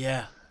weights.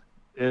 Yeah.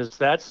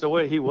 That's the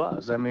way he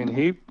was. I mean,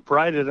 he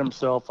prided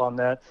himself on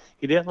that.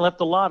 He didn't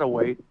lift a lot of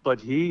weight,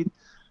 but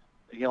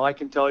I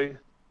can tell you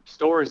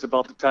stories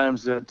about the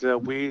times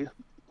that we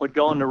would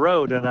go on the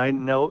road, and I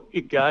know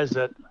guys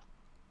that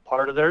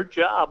part of their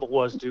job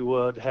was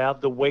to have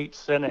the weights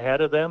sent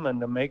ahead of them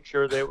and to make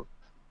sure they were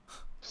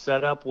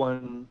set up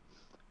when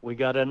we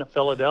got into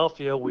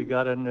Philadelphia, we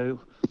got into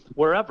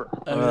wherever.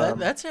 I mean,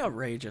 that's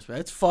outrageous, man.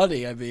 It's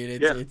funny. I mean,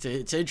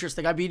 it's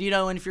interesting. I mean,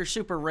 and if you're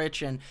super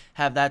rich and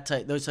have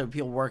those type of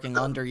people working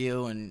under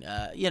you, and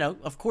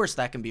of course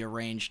that can be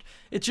arranged.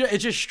 It's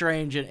just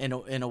strange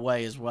in a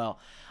way as well.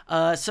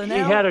 So now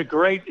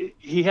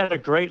he had a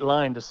great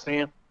line to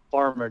Sam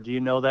Farmer. Do you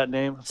know that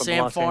name? From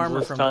Sam Los Farmer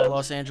Angeles from Times? the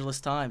Los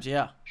Angeles Times.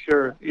 Yeah.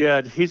 Sure.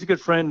 Yeah, he's a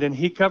good friend, and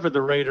he covered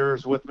the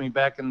Raiders with me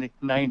back in the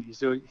 '90s.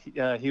 So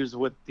he was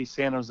with the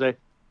San Jose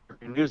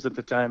News at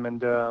the time,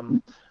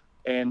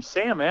 and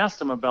Sam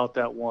asked him about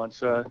that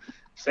once.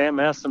 Sam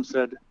asked him,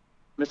 said,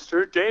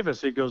 "Mr.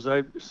 Davis," he goes,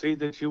 "I see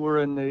that you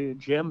were in the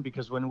gym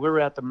because when we were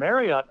at the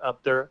Marriott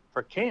up there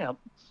for camp,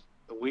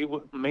 we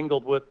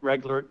mingled with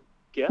regular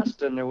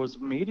guests, and there was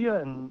media,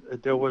 and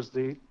there was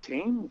the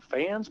team,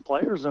 fans,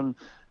 players, and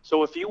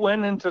so if you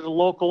went into the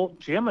local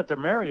gym at the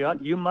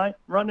Marriott, you might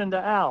run into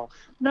Al.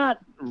 Not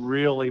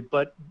really,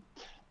 but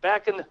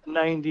back in the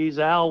 '90s,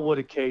 Al would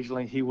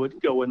occasionally he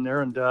would go in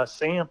there, and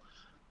Sam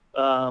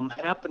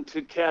happened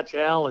to catch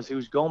Al as he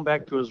was going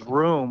back to his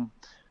room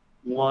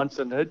once,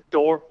 and the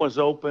door was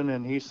open,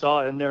 and he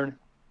saw in there,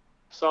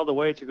 saw the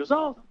weights. He goes,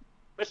 "Oh,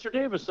 Mr.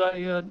 Davis,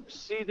 I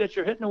see that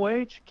you're hitting the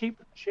weights. Keep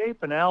in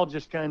shape." And Al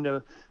just kind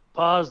of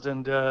paused,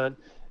 and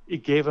he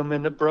gave him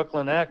in the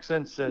Brooklyn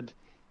accent, said,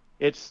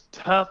 "It's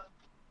tough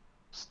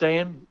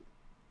staying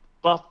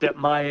buffed at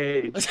my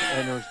age."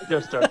 And it was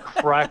just a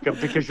crack up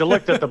because you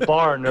looked at the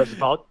bar and there's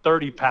about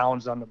 30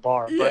 pounds on the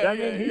bar. But I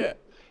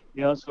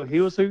mean, so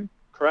he was a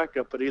crack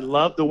up, but he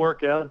loved to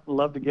work out,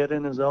 loved to get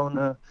in his own.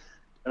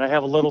 And I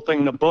have a little thing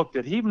in the book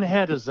that he even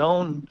had his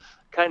own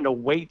kind of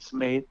weights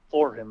made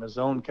for him, his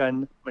own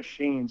kind of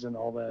machines and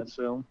all that.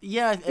 So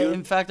yeah,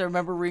 in fact, I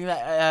remember reading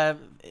that.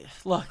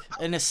 Look,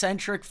 an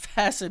eccentric,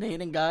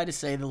 fascinating guy to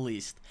say the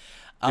least.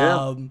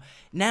 Yeah.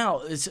 Now,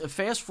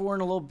 fast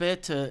forward a little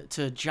bit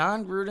to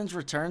John Gruden's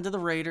return to the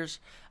Raiders.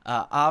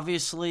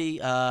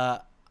 Obviously,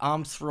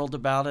 I'm thrilled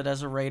about it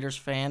as a Raiders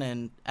fan,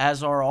 and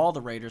as are all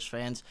the Raiders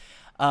fans.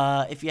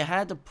 If you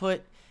had to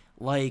put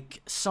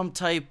like some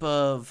type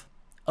of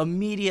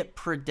immediate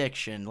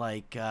prediction,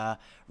 like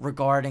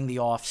regarding the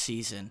off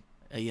season,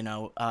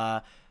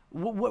 how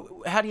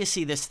do you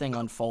see this thing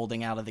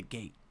unfolding out of the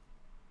gate?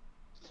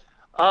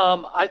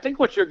 I think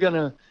what you're going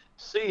to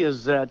see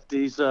is that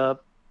these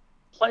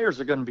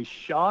players are going to be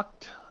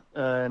shocked,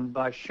 and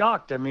by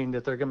shocked I mean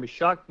that they're going to be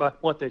shocked by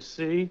what they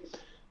see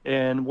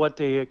and what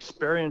they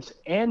experience,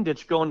 and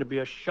it's going to be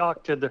a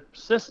shock to the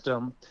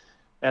system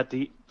at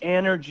the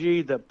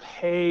energy, the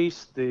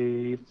pace,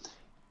 the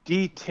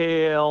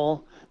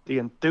detail, the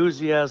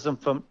enthusiasm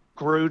from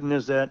Gruden.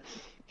 Is that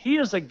he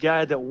is a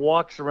guy that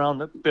walks around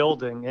the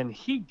building and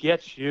he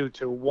gets you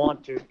to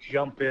want to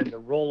jump in, to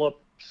roll up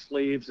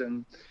sleeves,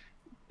 and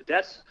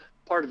that's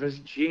part of his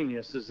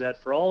genius, is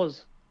that for all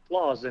his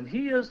flaws, and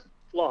he is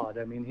flawed.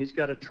 I mean, he's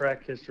got a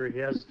track history. He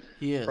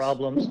has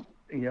problems.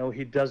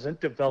 He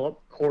doesn't develop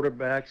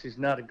quarterbacks. He's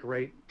not a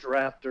great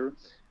drafter.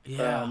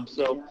 Yeah.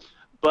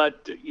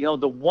 But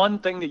the one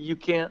thing that you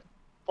can't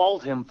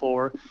fault him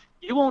for,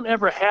 you won't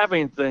ever have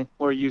anything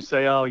where you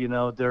say,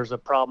 oh, there's a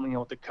problem,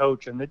 with the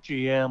coach and the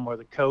GM or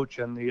the coach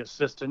and the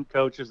assistant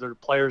coaches or the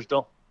players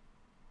don't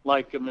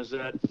like him. Is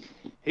that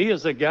he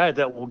is a guy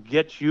that will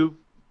get you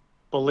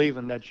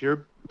believing that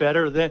you're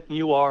better than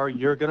you are,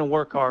 you're going to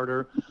work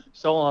harder,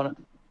 so on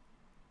and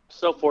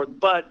so forth.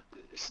 But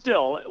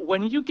still,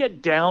 when you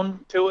get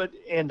down to it,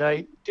 and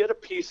I did a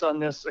piece on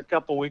this a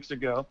couple weeks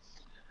ago,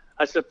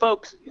 I said,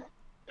 folks,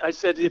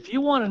 if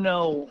you want to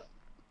know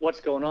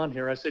what's going on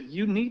here, I said,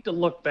 you need to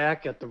look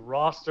back at the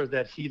roster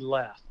that he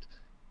left.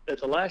 At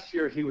the last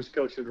year he was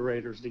coach of the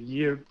Raiders, the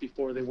year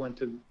before they went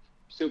to the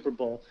Super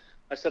Bowl.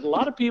 I said, a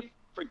lot of people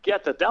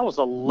forget that was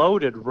a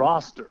loaded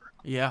roster.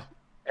 Yeah.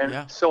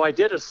 And so I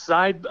did a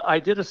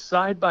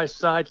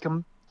side-by-side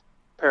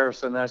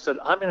comparison. I said,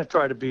 I'm going to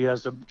try to be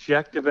as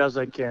objective as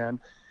I can,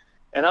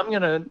 and I'm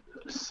going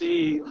to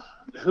see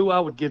who I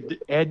would give the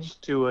edge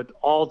to at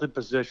all the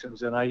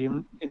positions, and I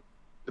even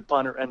the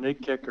punter and the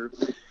kicker.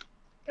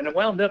 And it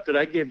wound up that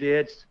I gave the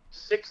edge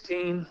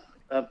 16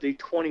 of the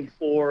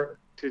 24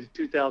 to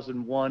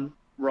 2001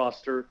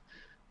 roster,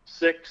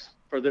 6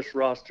 for this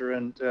roster,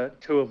 and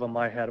 2 of them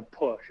I had to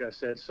push. I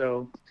said,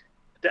 so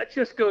that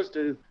just goes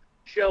to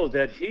show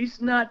that he's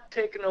not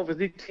taking over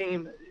the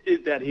team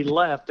that he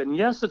left. And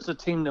yes, it's a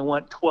team that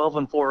went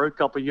 12-4 a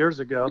couple of years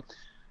ago,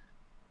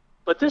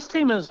 but this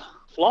team is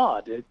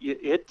flawed.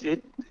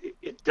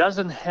 It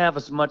doesn't have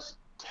as much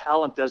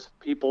talent as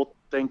people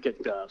think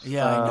it does.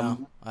 Yeah, I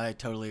know. I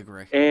totally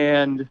agree.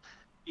 And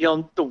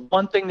the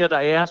one thing that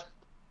I asked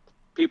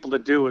people to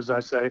do is I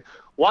say,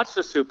 watch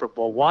the Super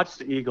Bowl, watch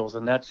the Eagles,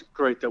 and that's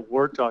great that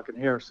we're talking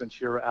here since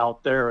you're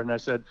out there. And I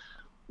said,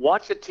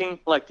 watch a team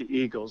like the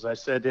Eagles. I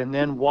said, and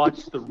then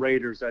watch the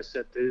Raiders. I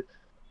said, the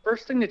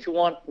first thing that you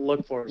want to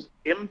look for is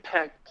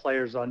impact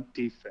players on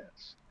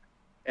defense.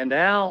 And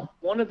Al,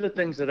 one of the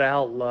things that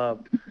Al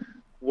loved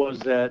was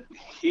that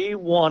he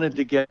wanted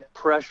to get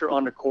pressure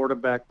on the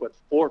quarterback with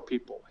 4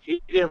 people.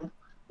 He didn't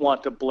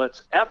want to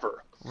blitz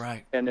ever.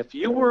 Right. And if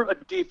you were a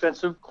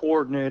defensive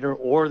coordinator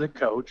or the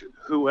coach,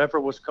 whoever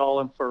was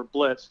calling for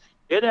blitz,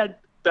 it had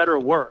better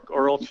work,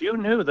 or else you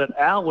knew that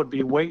Al would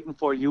be waiting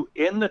for you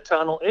in the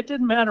tunnel. It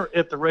didn't matter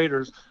if the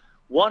Raiders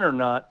won or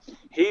not.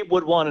 He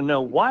would want to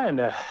know, why in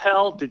the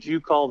hell did you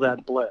call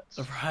that blitz?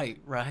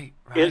 Right.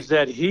 Is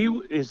that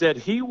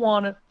he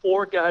wanted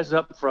 4 guys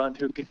up front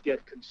who could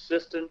get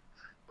consistent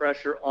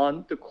pressure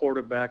on the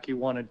quarterback. He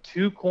wanted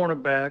 2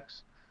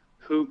 cornerbacks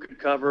who could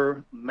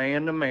cover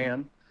man to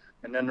man,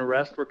 and then the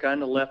rest were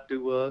kind of left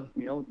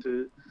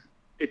to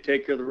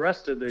take care of the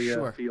rest of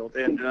the field.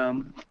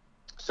 And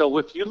so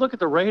if you look at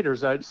the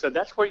Raiders, I said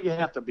that's where you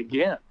have to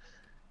begin.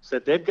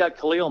 Said they've got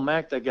Khalil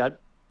Mack, they got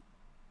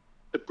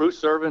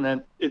Bruce Irvin,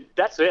 and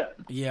that's it.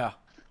 Yeah.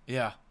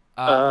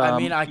 I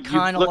mean, I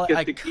kind of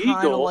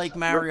like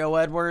Mario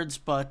Edwards,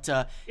 but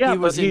he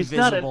was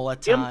invisible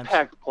at times.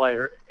 Impact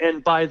player,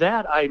 and by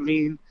that I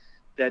mean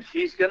that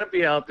he's going to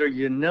be out there.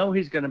 You know,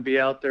 he's going to be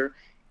out there,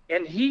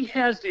 and he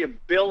has the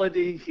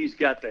ability. He's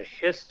got the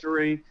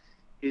history.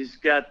 He's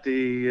got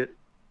the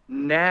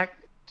knack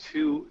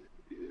who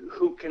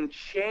can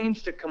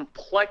change the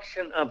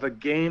complexion of a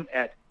game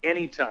at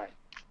any time.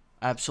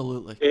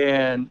 Absolutely.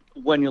 And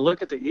when you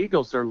look at the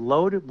Eagles, they're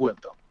loaded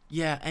with them.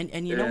 Yeah,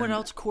 and you know what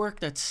else, Cork,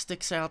 that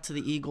sticks out to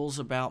the Eagles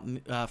about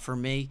for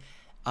me?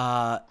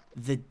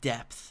 The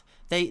depth.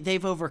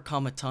 They've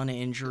overcome a ton of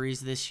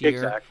injuries this year,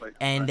 exactly,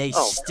 and they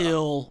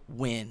still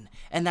win.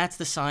 And that's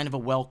the sign of a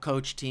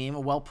well-coached team, a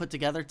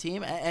well-put-together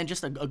team, and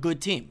just a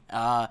good team.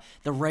 The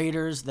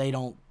Raiders,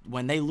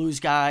 when they lose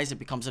guys, it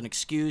becomes an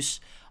excuse.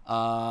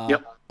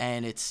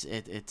 And it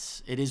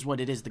is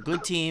what it is. The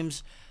good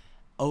teams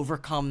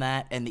overcome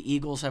that, and the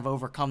Eagles have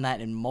overcome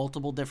that in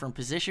multiple different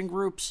position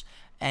groups.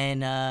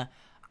 And I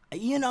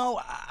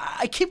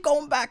keep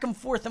going back and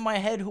forth in my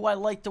head who I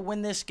like to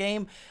win this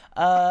game.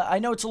 I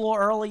know it's a little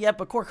early yet,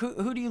 but Cork,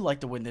 who do you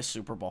like to win this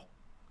Super Bowl?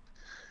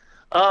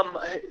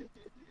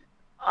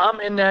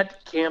 I'm in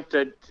that camp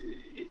that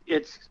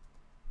it's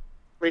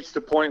reached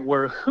the point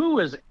where who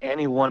is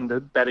anyone to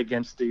bet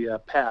against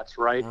the Pats,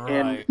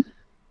 right?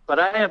 But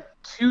I have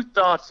 2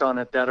 thoughts on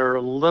it that are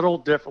a little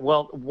different.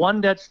 Well,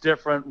 one that's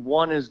different.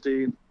 One is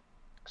the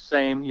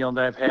same, that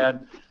I've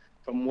had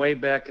from way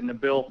back in the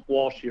Bill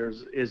Walsh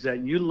years, is that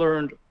you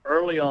learned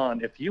early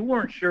on, if you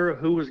weren't sure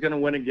who was going to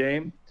win a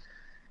game,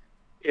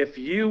 if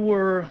you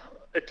were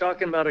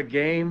talking about a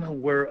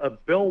game where a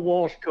Bill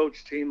Walsh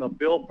coach team, a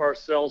Bill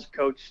Parcells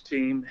coach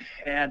team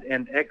had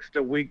an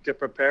extra week to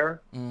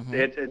prepare,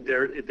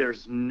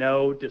 there's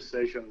no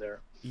decision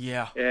there.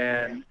 Yeah.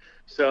 And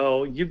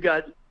so you've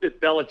got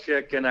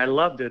Belichick, and I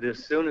loved it.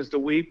 As soon as the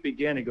week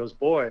began, he goes,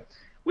 boy,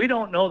 we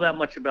don't know that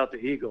much about the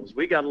Eagles.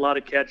 We got a lot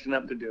of catching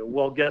up to do.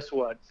 Well, guess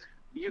what?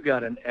 You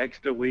got an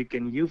extra week,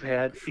 and you've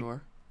had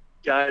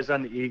guys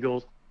on the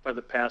Eagles for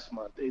the past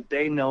month.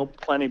 They know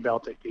plenty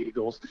about the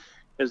Eagles,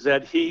 is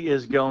that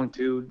he's going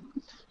to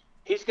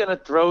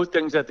throw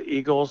things at the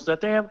Eagles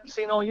that they haven't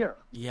seen all year.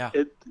 Yeah.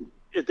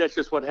 That's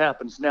just what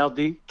happens. Now,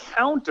 the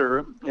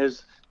counter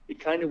is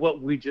kind of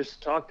what we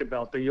just talked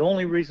about. The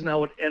only reason I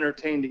would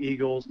entertain the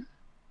Eagles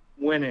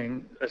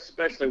winning,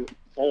 especially with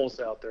Foles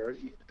out there,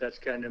 that's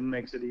kind of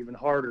makes it even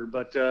harder.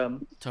 But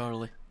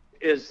totally,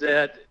 is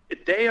that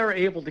they are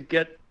able to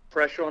get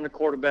pressure on the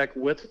quarterback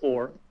with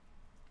 4,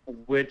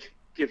 which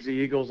gives the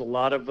Eagles a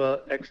lot of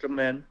extra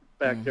men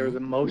back there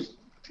than most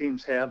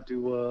teams have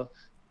to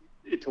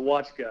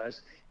watch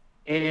guys,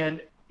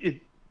 and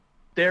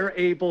they're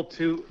able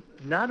to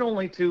not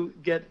only to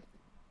get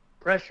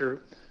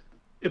pressure,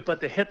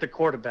 but to hit the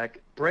quarterback.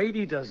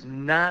 Brady does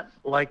not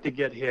like to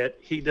get hit.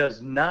 He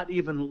does not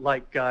even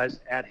like guys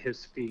at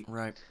his feet.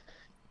 Right.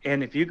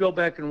 And if you go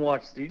back and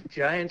watch the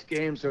Giants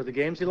games or the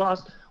games he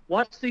lost,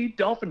 watch the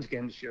Dolphins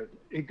game this year.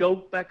 You go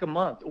back a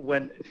month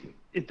when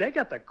they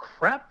got the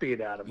crap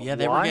beat out of them. Yeah,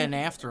 they were getting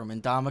after him.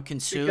 And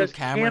Ndamukong Suh, because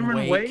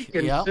Cameron Wake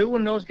and Sue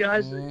and those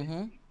guys,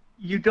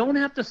 you don't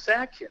have to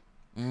sack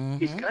him.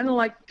 He's kind of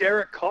like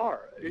Derek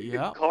Carr.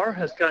 Carr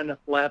has kind of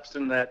lapsed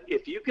in that.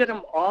 If you get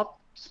him off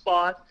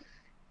spot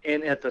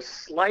and at the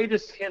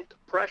slightest hint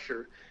of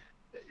pressure,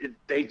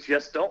 they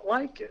just don't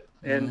like it.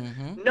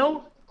 And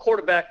no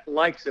quarterback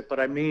likes it, but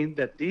I mean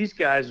that these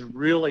guys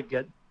really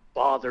get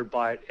bothered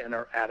by it and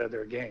are out of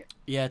their game.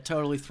 Yeah, it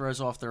totally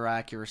throws off their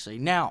accuracy.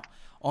 Now,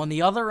 on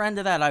the other end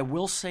of that, I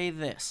will say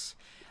this.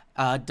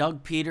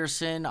 Doug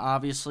Peterson,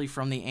 obviously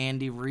from the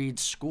Andy Reid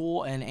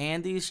school, and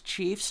Andy's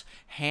Chiefs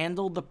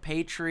handled the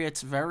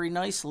Patriots very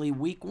nicely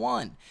week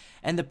 1.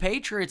 And the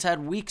Patriots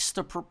had weeks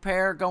to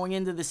prepare going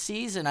into the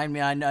season. I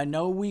mean, I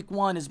know week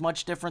 1 is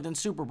much different than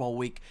Super Bowl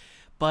week.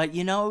 But,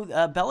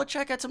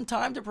 Belichick had some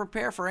time to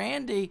prepare for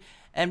Andy,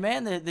 And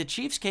man, the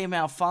Chiefs came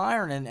out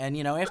firing,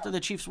 and after the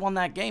Chiefs won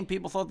that game,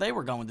 people thought they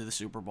were going to the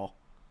Super Bowl.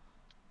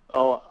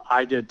 Oh,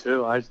 I did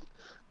too.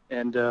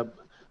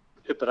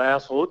 But I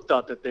also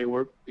thought that they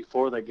were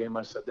before that game.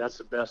 I said that's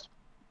the best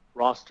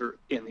roster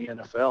in the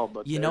NFL.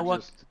 But you know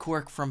what,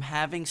 Cork? From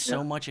having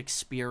so much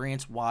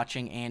experience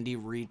watching Andy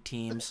Reid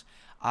teams,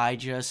 I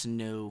just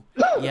knew,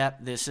 yep,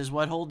 this is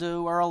what he'll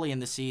do early in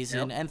the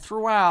season and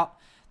throughout.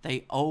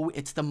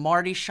 It's the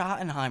Marty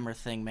Schottenheimer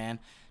thing, man.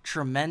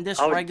 Tremendous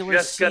regular season. I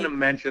was just going to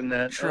mention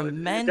that.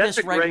 Tremendous that's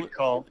a great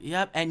call.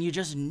 Yep, and you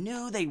just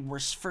knew they were,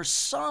 for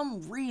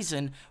some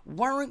reason,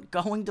 weren't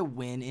going to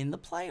win in the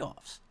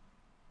playoffs.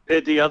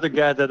 The other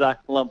guy that I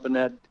lump in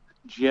that,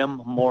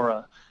 Jim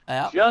Mora.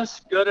 Yep.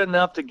 Just good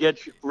enough to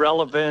get you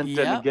relevant and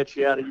to get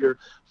you out of your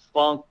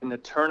funk and to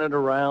turn it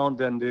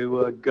around and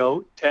to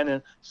go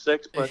 10-6,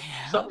 but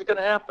something's going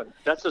to happen.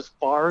 That's as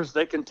far as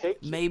they can take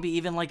you. Maybe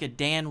even like a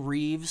Dan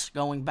Reeves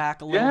going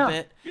back a little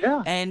bit.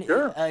 Yeah, and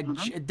sure.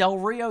 Del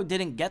Rio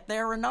didn't get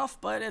there enough,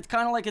 but it's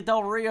kind of like a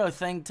Del Rio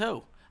thing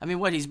too. I mean,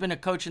 he's been a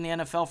coach in the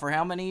NFL for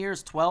how many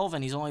years? 12,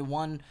 and he's only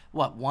won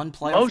one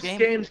playoff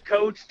game?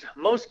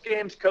 Most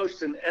games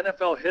coached in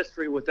NFL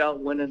history without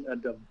winning a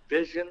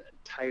division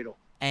title.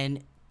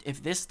 And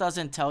if this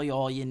doesn't tell you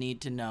all you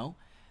need to know,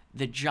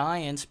 the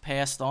Giants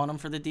passed on him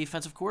for the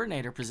defensive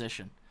coordinator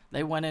position.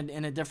 They went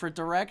in a different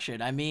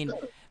direction. I mean,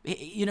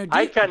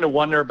 I kind of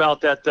wonder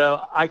about that,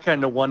 though. I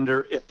kind of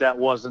wonder if that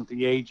wasn't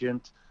the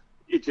agent.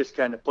 It just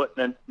kind of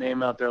putting a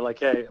name out there like,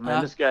 hey,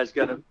 man, this guy's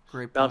going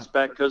to bounce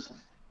back. Because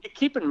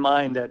keep in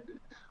mind that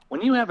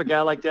when you have a guy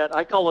like that,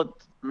 I call it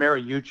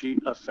Mariucci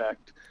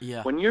effect.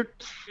 Yeah. When you're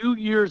 2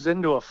 years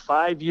into a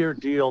 5-year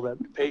deal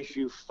that pays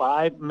you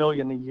 $5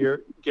 million a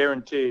year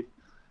guaranteed,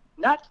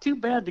 not too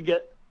bad to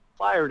get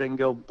fired and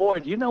go, boy,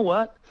 do you know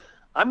what?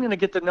 I'm going to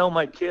get to know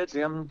my kids.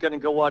 I'm going to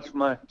go watch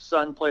my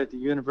son play at the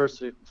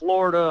University of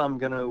Florida. I'm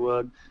going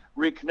to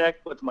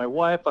reconnect with my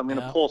wife. I'm going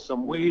to pull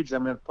some weeds.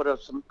 I'm going to put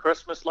up some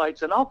Christmas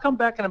lights, and I'll come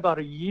back in about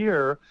a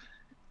year.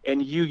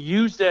 And you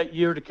use that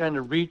year to kind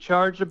of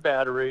recharge the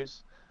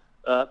batteries,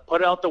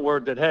 put out the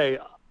word that, hey,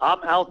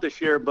 I'm out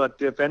this year, but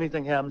if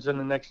anything happens in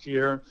the next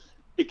year,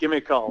 give me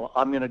a call.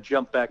 I'm going to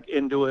jump back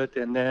into it.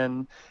 And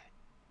then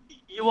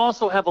you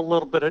also have a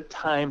little bit of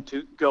time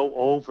to go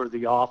over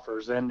the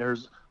offers, and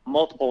there's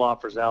multiple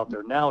offers out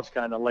there. Now it's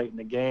kind of late in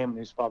the game, and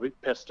he's probably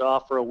pissed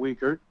off for a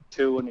week or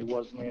two, and he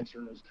wasn't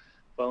answering his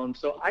phone.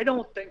 So I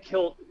don't think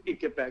he'll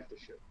get back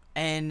this year.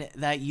 And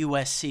that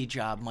USC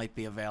job might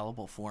be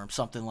available for him,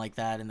 something like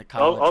that in the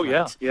college. Oh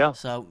yeah.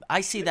 So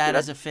I see that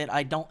as a fit.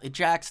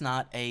 Jack's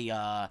not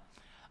a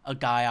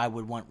guy I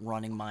would want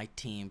running my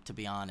team, to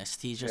be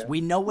honest. He's just we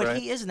know what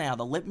he is now.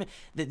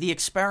 The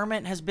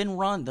experiment has been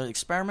run. The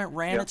experiment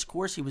ran its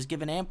course. He was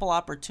given ample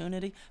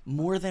opportunity,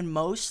 more than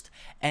most,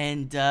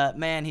 and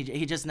man,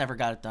 he just never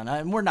got it done.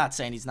 And we're not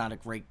saying he's not a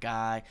great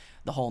guy,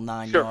 the whole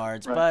 9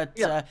 yards, but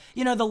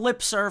the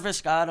lip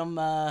service got him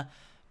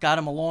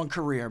a long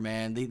career,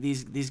 man.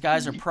 These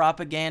guys are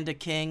propaganda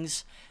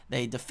kings.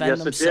 They defend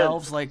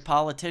themselves like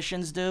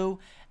politicians do,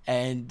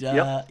 and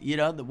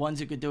the ones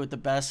who could do it the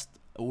best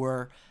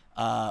or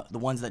the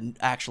ones that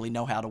actually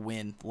know how to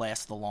win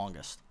last the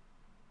longest.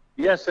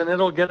 Yes, and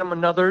it'll get him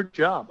another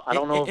job. I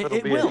don't know if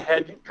it'll be a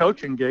head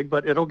coaching gig,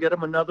 but it'll get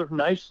him another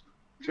nice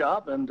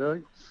job, and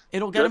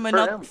it'll get him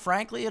another.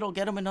 Frankly, it'll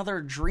get him another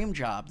dream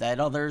job that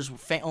others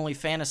only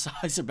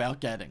fantasize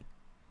about getting.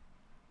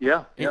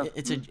 Yeah.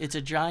 It's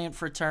a giant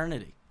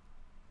fraternity.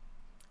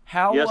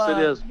 Yes, it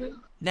is.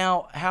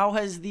 Now, how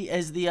is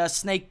the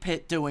Snake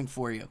Pit doing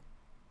for you?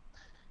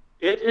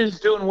 It is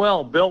doing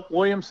well. Bill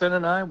Williamson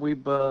and I,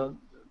 we've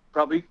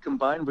probably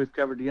combined, we've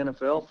covered the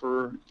NFL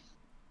for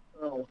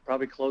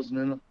probably closing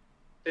in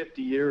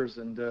 50 years,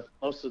 and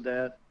most of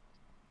that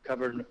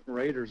covered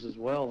Raiders as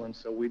well. And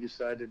so we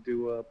decided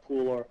to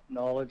pool our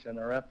knowledge and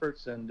our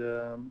efforts, and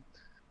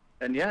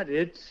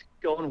it's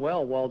going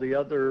well while the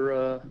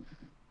other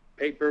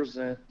papers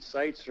and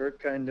sites are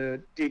kind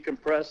of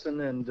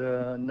decompressing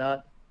and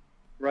not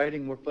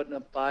writing. We're putting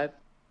up 5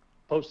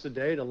 posts a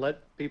day to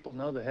let people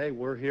know that, hey,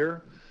 we're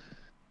here.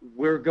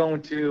 We're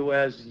going to,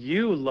 as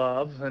you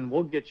love, and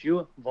we'll get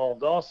you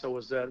involved also,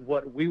 is that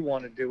what we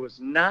want to do is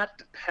not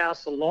to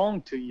pass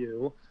along to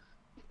you.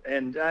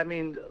 And I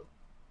mean,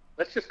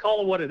 let's just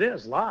call it what it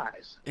is,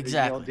 lies.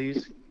 Exactly.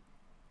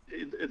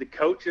 The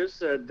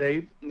coaches,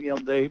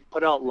 they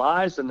put out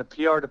lies, and the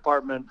PR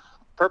department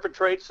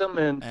perpetrates them,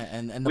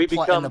 and we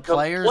become the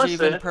players complicit.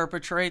 Even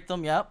perpetrate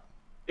them. Yep.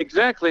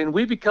 Exactly, and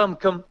we become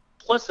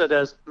complicit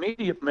as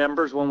media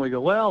members when we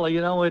go, well,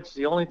 it's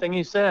the only thing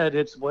he said.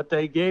 It's what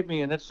they gave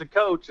me, and it's the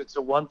coach. It's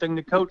the one thing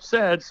the coach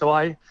said, so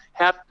I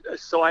have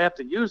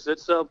to use it.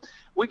 So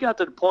we got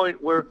to the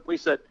point where we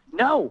said,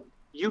 no,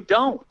 you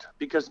don't,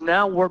 because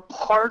now we're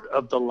part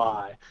of the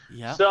lie.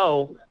 Yeah.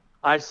 So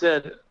I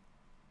said,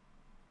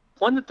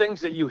 one of the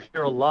things that you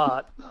hear a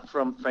lot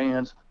from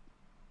fans,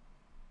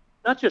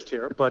 not just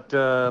here, but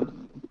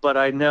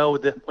I know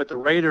that with the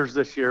Raiders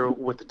this year,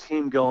 with the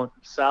team going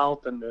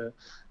south and the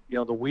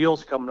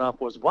wheels coming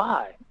up, was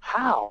why,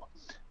 how,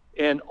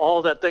 and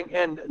all that thing.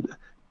 And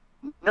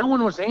no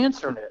one was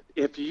answering it.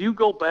 If you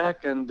go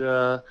back and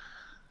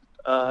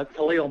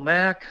Khalil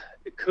Mack,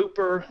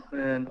 Cooper,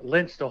 and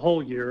Lynch the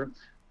whole year,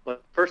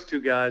 but first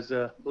two guys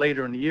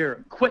later in the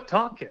year quit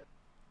talking.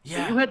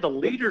 Yeah. You had the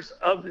leaders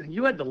of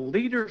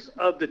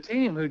the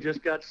team who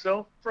just got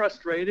so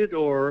frustrated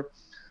or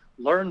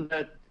learned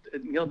that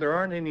there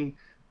aren't any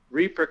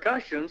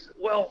repercussions.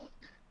 Well,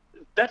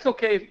 that's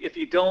okay if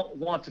you don't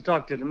want to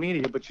talk to the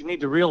media, but you need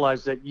to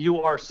realize that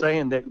you are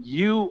saying that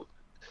you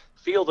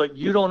feel that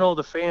you don't owe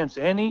the fans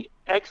any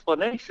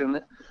explanation.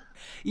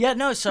 Yeah,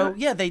 no, so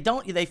yeah, they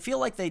feel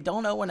like they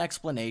don't owe an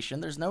explanation.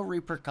 There's no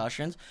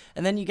repercussions,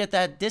 and then you get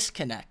that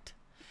disconnect.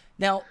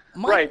 Now,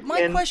 my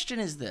question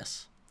is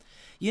this.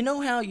 You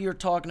know how you're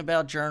talking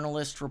about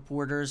journalists,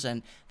 reporters,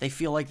 and they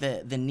feel like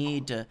the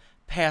need to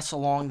pass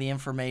along the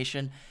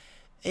information?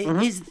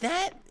 Is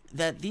that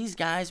these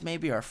guys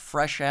maybe are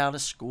fresh out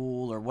of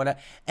school or whatever,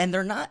 and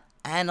they're not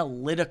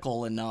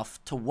analytical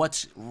enough to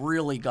what's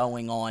really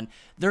going on?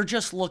 They're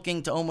just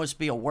looking to almost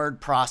be a word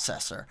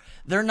processor.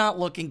 They're not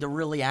looking to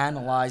really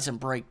analyze and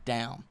break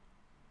down.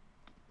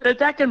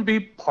 That can be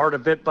part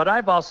of it, but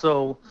I've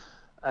also,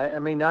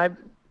 I've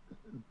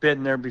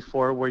been there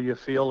before where you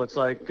feel it's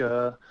like,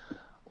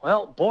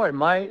 well, boy,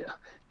 my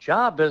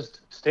job is to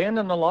stand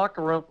in the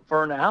locker room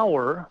for an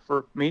hour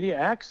for media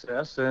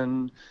access,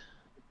 and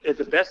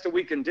the best that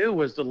we can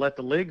do is to let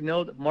the league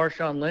know that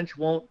Marshawn Lynch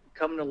won't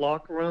come in the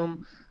locker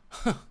room,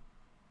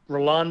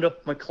 Rolando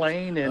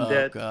McClain, and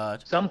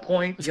at some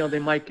point, they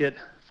might get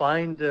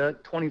fined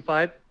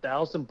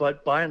 $25,000,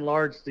 but by and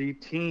large, the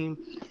team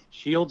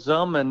shields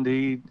them, and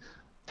the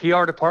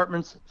PR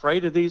department's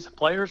afraid of these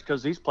players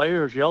because these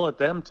players yell at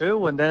them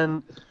too, and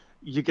then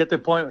you get the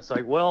point. It's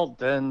like, well,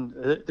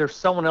 then there's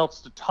someone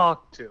else to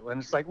talk to.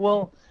 And it's like,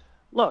 well,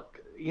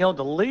 look,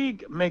 the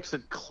league makes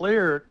it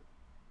clear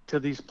to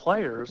these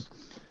players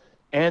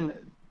and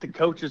the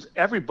coaches,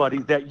 everybody,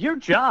 that your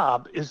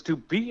job is to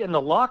be in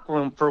the locker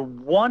room for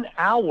 1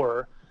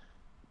 hour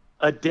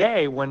a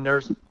day when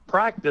there's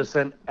practice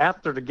and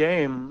after the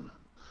game.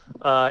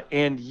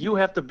 And you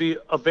have to be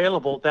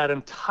available that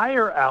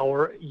entire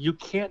hour. You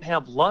can't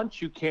have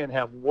lunch. You can't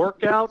have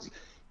workouts.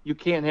 You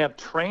can't have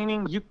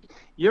training.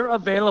 You're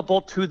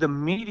available to the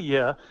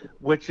media,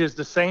 which is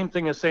the same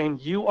thing as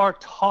saying you are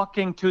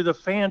talking to the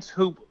fans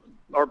who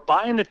are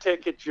buying the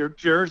tickets, your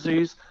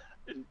jerseys,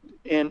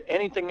 and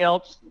anything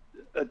else,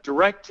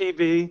 direct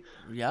TV,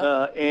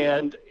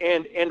 and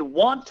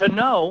want to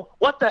know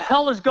what the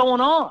hell is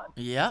going on.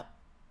 Yeah.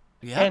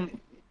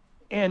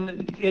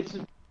 And it's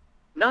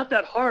not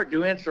that hard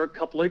to answer a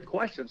couple of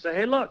questions. Say,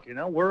 hey, look,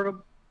 we're a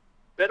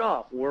bit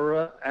off.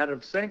 We're out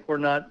of sync. We're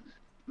not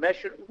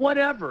meshing.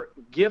 Whatever.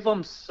 Give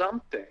them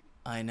something.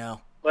 I know.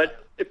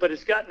 But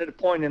it's gotten to the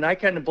point, and I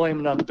kind of blame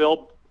it on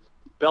Bill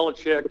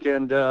Belichick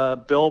and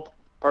Bill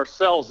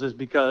Parcells, is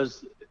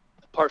because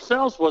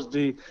Parcells was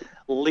the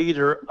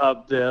leader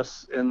of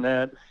this, in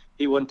that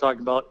he wouldn't talk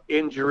about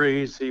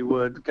injuries. He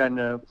would kind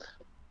of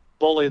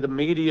bully the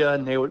media,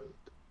 and they would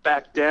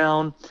back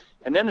down.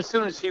 And then as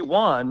soon as he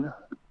won,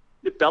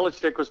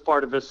 Belichick was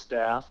part of his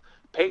staff.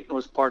 Peyton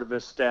was part of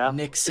his staff.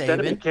 Nick Saban. Then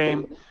it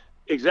became,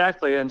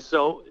 exactly. And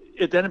so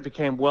it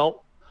became,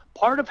 well,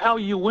 part of how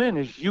you win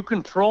is you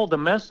control the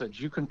message.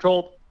 You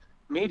control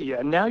media.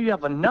 And now you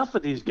have enough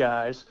of these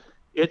guys.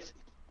 It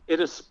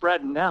is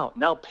spreading out.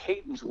 Now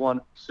Peyton's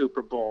won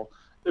Super Bowl.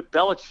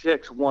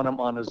 Belichick's won them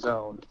on his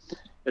own.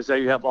 Is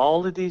that you have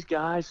all of these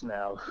guys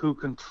now who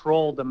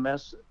control the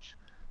message.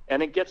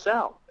 And it gets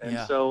out. And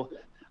so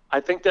I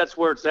think that's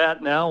where it's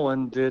at now.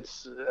 And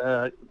it's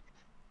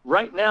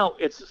right now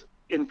it's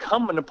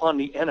incumbent upon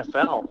the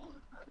NFL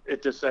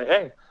to say,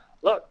 hey,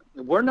 look,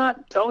 we're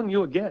not telling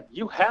you again.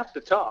 You have to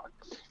talk.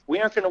 We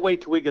aren't going to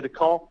wait till we get a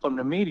call from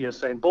the media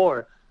saying,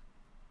 boy,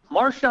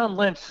 Marshawn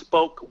Lynch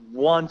spoke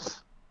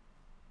once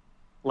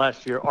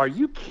last year. Are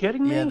you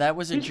kidding me? Yeah, that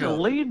was a joke. He's the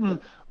leading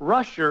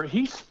rusher.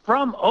 He's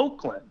from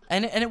Oakland.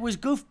 And it was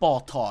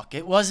goofball talk.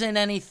 It wasn't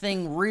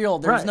anything real.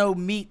 There was no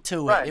meat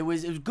to it. It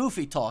was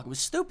goofy talk. It was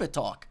stupid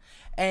talk.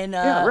 And,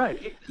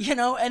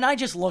 and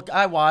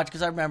I watched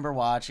because I remember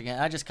watching it.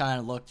 I just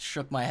kind of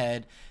shook my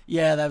head.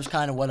 Yeah, that was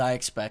kind of what I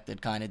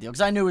expected kind of deal.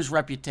 Because I knew his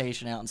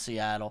reputation out in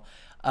Seattle.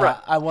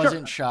 I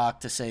wasn't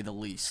shocked, to say the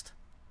least.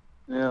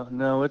 Yeah,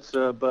 no, it's,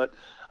 but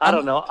I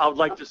don't know. I would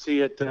like to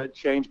see it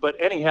change. But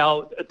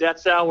anyhow,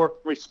 that's our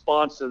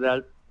response to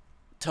that.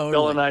 Totally.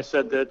 Bill and I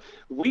said that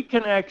we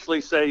can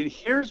actually say,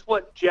 here's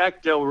what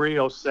Jack Del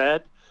Rio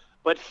said,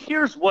 but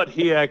here's what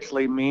he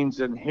actually means,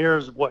 and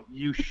here's what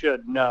you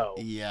should know.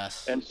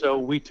 Yes. And so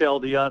we tell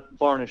the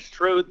unvarnished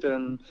truth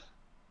and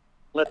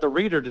let the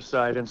reader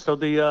decide. And so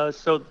the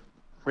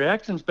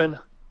reaction's been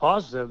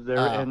positive there,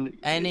 and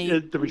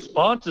the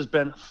response has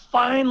been,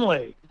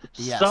 finally,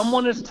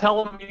 someone is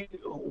telling me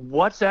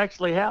what's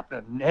actually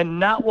happening and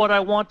not what I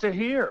want to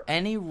hear.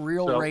 Any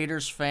real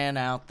Raiders fan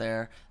out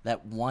there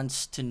that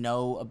wants to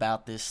know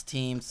about this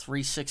team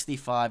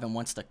 365 and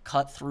wants to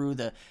cut through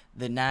the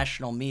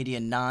national media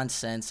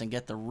nonsense and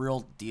get the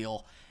real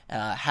deal,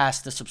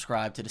 has to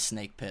subscribe to the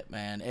Snake Pit,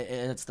 man.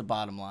 It's the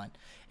bottom line.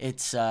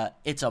 It's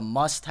a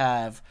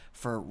must-have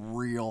for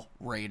real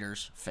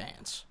Raiders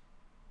fans.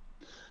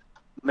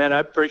 Man, I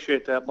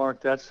appreciate that, Mark.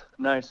 That's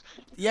nice.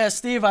 Yeah,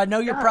 Steve, I know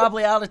you're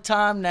probably out of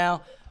time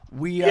now.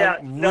 We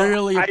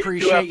really I do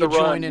appreciate have you to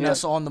run, joining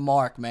us on the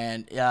Marc,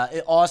 man.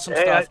 Awesome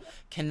stuff.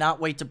 Cannot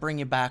wait to bring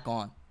you back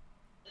on.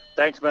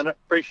 Thanks, man. I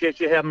appreciate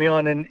you having me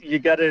on. And I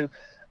got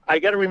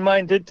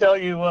to tell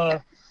you,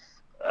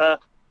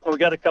 we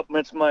got a couple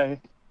minutes, my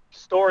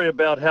story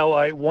about how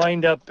I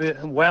wound up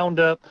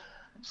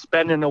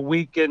spending a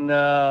week in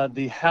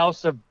the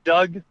house of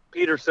Doug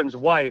Peterson's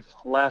wife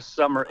last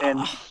summer, and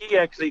he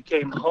actually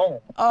came home.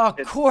 Oh,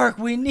 Cork,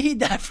 we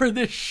need that for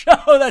this show.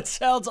 That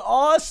sounds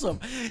awesome.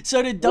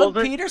 So did Doug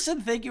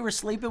Peterson think you were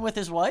sleeping with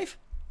his wife?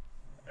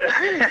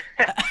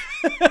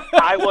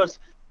 I was.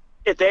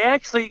 They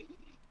actually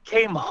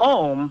came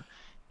home,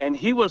 and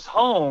he was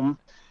home,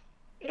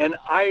 and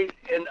I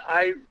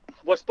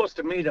was supposed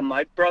to meet him.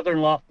 My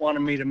brother-in-law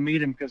wanted me to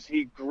meet him because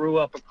he grew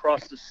up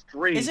across the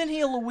street. Isn't he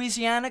a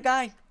Louisiana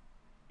guy?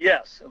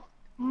 Yes.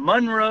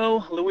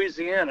 Monroe,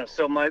 Louisiana.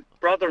 So my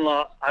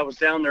brother-in-law, I was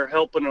down there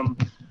helping him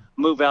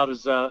move out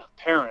his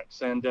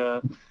parents, and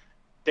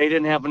they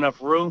didn't have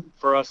enough room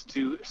for us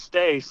to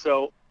stay.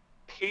 So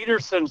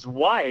Peterson's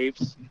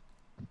wife's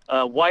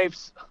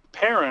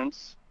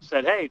parents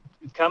said, "Hey,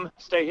 come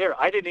stay here."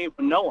 I didn't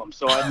even know him,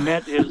 so I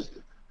met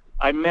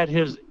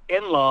his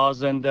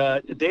in-laws, and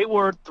they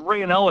were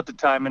 3-0 at the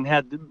time and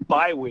had the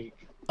bye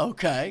week.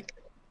 Okay.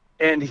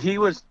 And he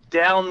was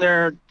down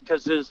there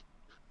because his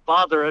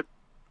father had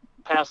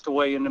passed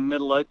away in the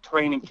middle of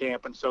training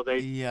camp, and so they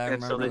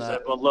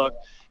said, "Well, look,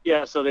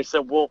 so they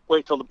said we'll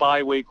wait till the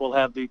bye week. We'll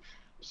have the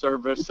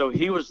service." So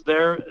he was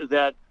there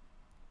that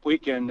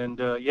weekend, and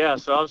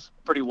so I was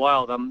pretty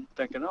wild. I'm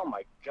thinking, oh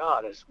my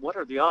God, what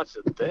are the odds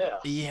of this?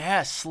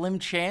 Yeah, slim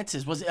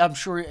chances. I'm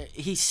sure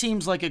he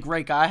seems like a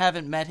great guy. I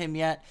haven't met him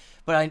yet,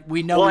 but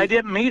we know. Well, I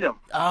didn't meet him.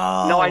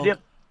 Oh. No, I didn't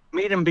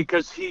meet him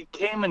because he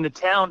came into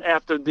town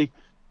after the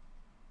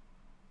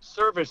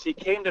service. He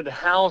came to the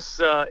house,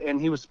 and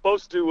he was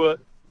supposed to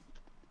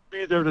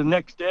be there the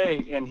next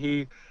day, and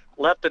he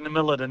left in the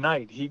middle of the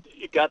night. He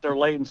got there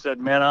late and said,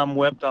 "Man, I'm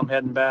whipped. I'm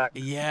heading back."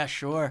 Yeah,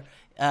 sure.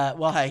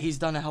 Well, hey, he's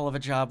done a hell of a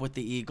job with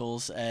the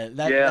Eagles.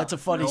 That's a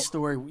funny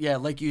story. Yeah,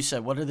 like you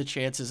said, what are the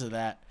chances of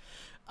that?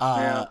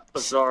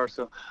 Bizarre.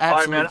 So, absolutely. All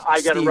right, man,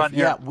 I got to run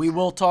here. Yeah, we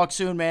will talk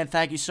soon, man.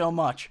 Thank you so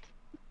much.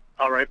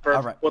 All right, perfect.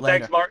 All right, well, later.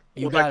 Thanks, Mark.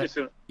 We'll talk to you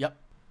soon. Yep.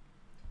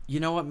 You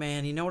know what,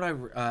 man? You know what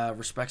I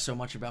respect so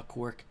much about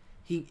Cork?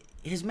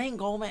 His main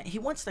goal, man, he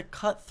wants to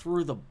cut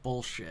through the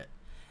bullshit.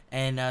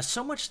 And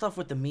so much stuff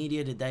with the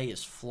media today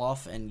is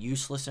fluff and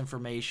useless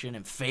information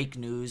and fake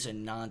news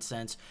and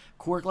nonsense.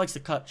 Cork likes to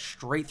cut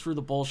straight through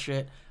the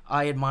bullshit.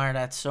 I admire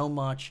that so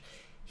much.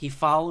 He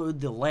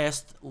followed the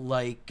last,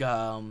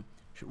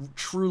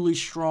 truly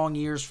strong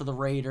years for the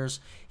Raiders.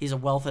 He's a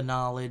wealth of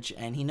knowledge,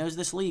 and he knows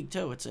this league,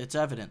 too. It's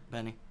evident,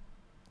 Benny.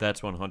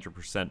 That's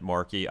 100%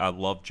 Marky. I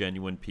love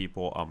genuine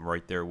people. I'm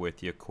right there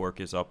with you. Cork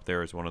is up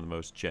there as one of the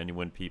most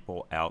genuine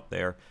people out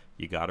there.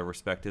 You got to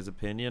respect his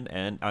opinion.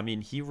 And, I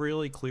mean, he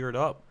really cleared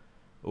up.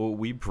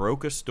 We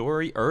broke a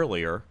story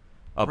earlier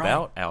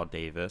about Al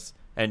Davis,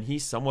 and he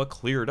somewhat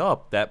cleared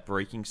up that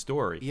breaking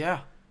story.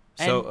 Yeah.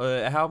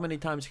 So how many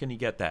times can you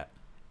get that?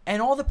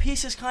 And all the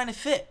pieces kind of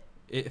fit.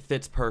 It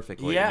fits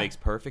perfectly. Yeah. It makes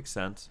perfect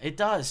sense. It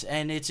does,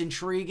 and it's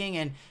intriguing.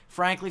 And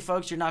frankly,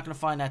 folks, you're not going to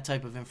find that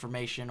type of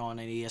information on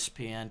an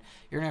ESPN.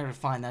 You're not going to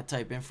find that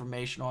type of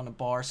information on a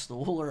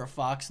Barstool or a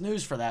Fox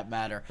News, for that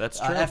matter. That's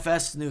true.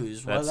 FS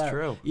News. That's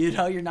whatever. true.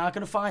 You're not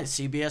going to find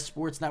CBS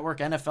Sports Network,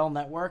 NFL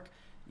Network.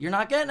 You're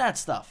not getting that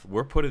stuff.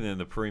 We're putting in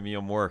the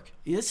premium work.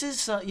 This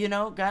is,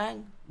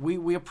 gang,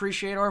 we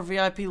appreciate our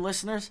VIP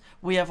listeners.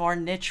 We have our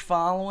niche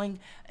following,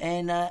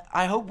 and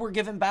I hope we're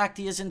giving back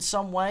to you in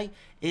some way.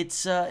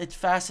 It's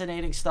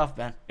fascinating stuff,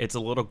 Ben. It's a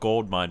little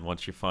gold mine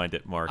once you find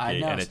it, Marky, I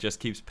know. And it just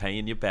keeps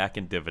paying you back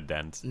in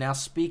dividends. Now,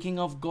 speaking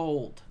of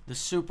gold, the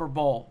Super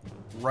Bowl,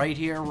 right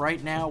here,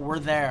 right now, we're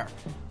there.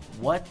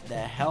 What the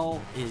hell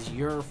is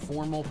your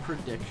formal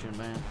prediction,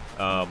 man?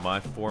 My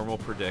formal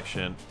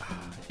prediction,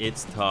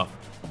 it's tough.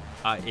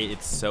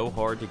 It's so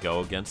hard to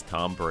go against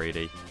Tom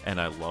Brady, and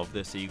I love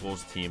this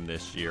Eagles team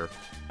this year,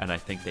 and I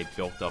think they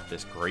built up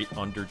this great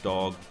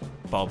underdog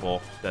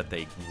bubble that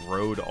they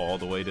rode all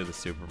the way to the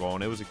Super Bowl,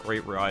 and it was a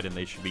great ride, and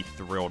they should be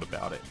thrilled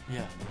about it.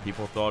 Yeah.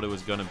 People thought it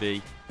was going to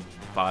be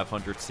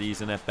 500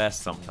 season at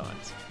best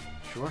sometimes.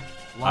 Sure.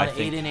 A lot of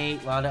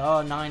 8-8, a lot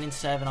of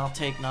 9-7. I'll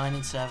take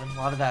 9-7. A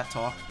lot of that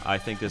talk. I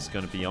think this is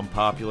going to be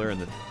unpopular in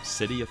the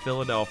city of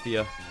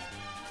Philadelphia.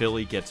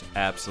 Philly gets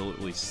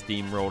absolutely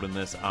steamrolled in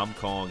this. I'm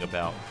calling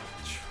about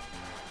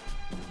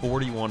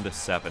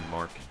 41-7,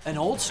 Mark. An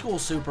old school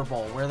Super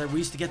Bowl where we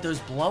used to get those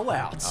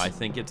blowouts. I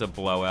think it's a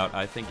blowout.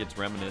 I think it's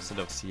reminiscent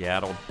of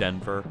Seattle,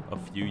 Denver a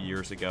few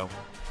years ago.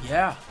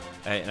 Yeah.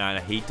 And I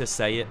hate to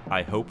say it.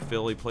 I hope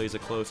Philly plays a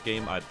close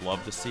game. I'd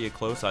love to see it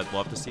close. I'd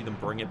love to see them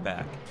bring it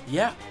back.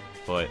 Yeah.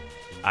 But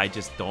I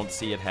just don't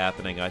see it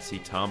happening. I see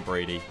Tom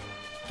Brady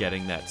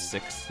getting that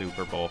 6th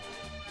Super Bowl.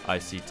 I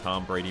see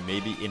Tom Brady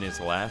maybe in his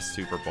last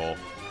Super Bowl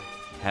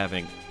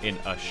having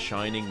a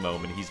shining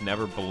moment. He's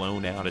never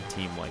blown out a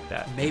team like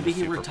that. Maybe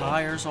he Super Bowl.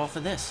 retires off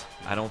of this.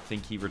 I don't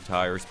think he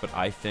retires, but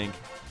I think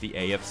the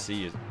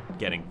AFC is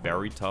getting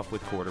very tough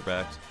with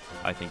quarterbacks.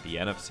 I think the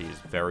NFC is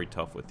very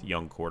tough with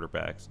young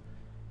quarterbacks.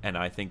 And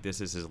I think this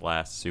is his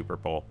last Super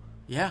Bowl.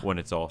 Yeah. When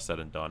it's all said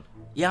and done.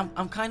 Yeah,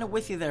 I'm kind of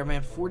with you there,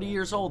 man. 40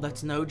 years old,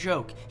 that's no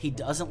joke. He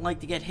doesn't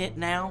like to get hit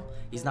now.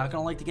 He's not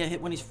going to like to get hit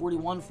when he's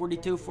 41,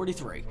 42,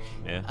 43.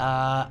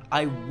 Yeah.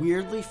 I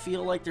weirdly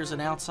feel like there's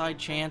an outside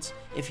chance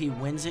if he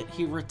wins it,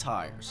 he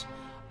retires.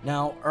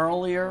 Now,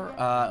 earlier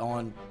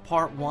on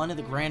part 1 of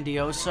the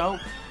Grandioso,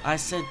 I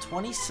said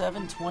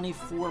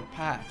 27-24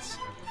 Pats.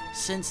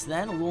 Since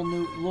then, a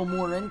little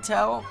more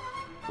intel,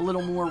 a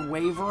little more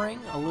wavering,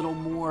 a little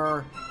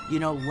more,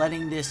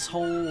 letting this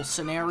whole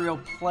scenario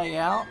play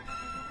out.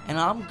 And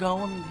I'm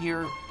going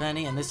here,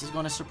 Benny, and this is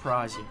going to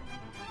surprise you.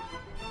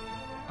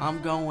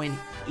 I'm going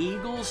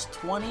Eagles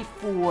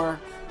 24,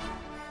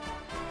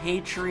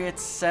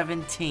 Patriots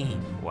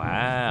 17.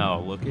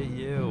 Wow, look at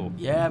you.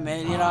 Yeah,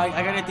 man. I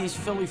got to get these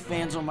Philly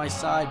fans on my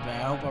side,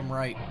 man. I hope I'm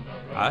right.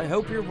 I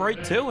hope you're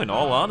right, too. In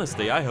all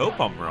honesty, I hope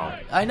I'm wrong.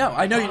 I know,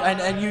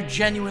 and you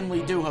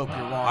genuinely do hope you're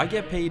wrong. I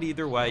get paid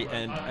either way,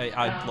 and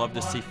I'd love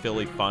to see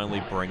Philly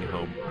finally bring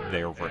home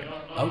their ring.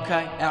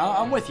 Okay,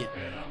 I'm with you.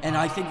 And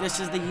I think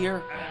this is the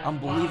year. I'm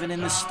believing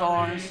in the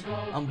stars.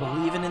 I'm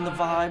believing in the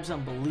vibes.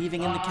 I'm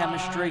believing in the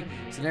chemistry.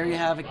 So there you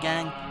have it,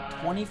 gang.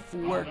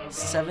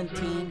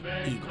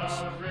 24-17 Eagles.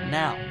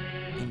 Now,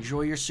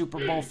 enjoy your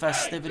Super Bowl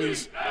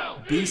festivities.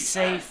 Be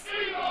safe.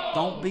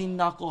 Don't be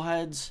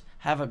knuckleheads.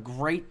 Have a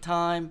great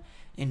time.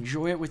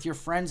 Enjoy it with your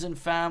friends and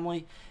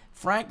family.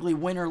 Frankly,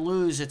 win or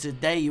lose, it's a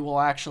day you will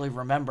actually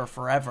remember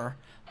forever.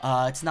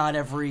 It's not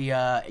every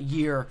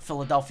year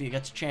Philadelphia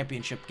gets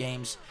championship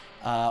games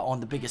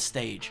on the biggest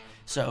stage.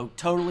 So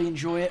totally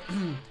enjoy it.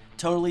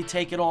 Totally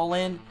take it all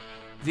in.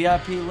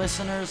 VIP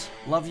listeners,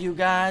 love you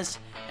guys.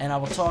 And I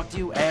will talk to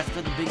you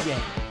after the big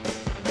game.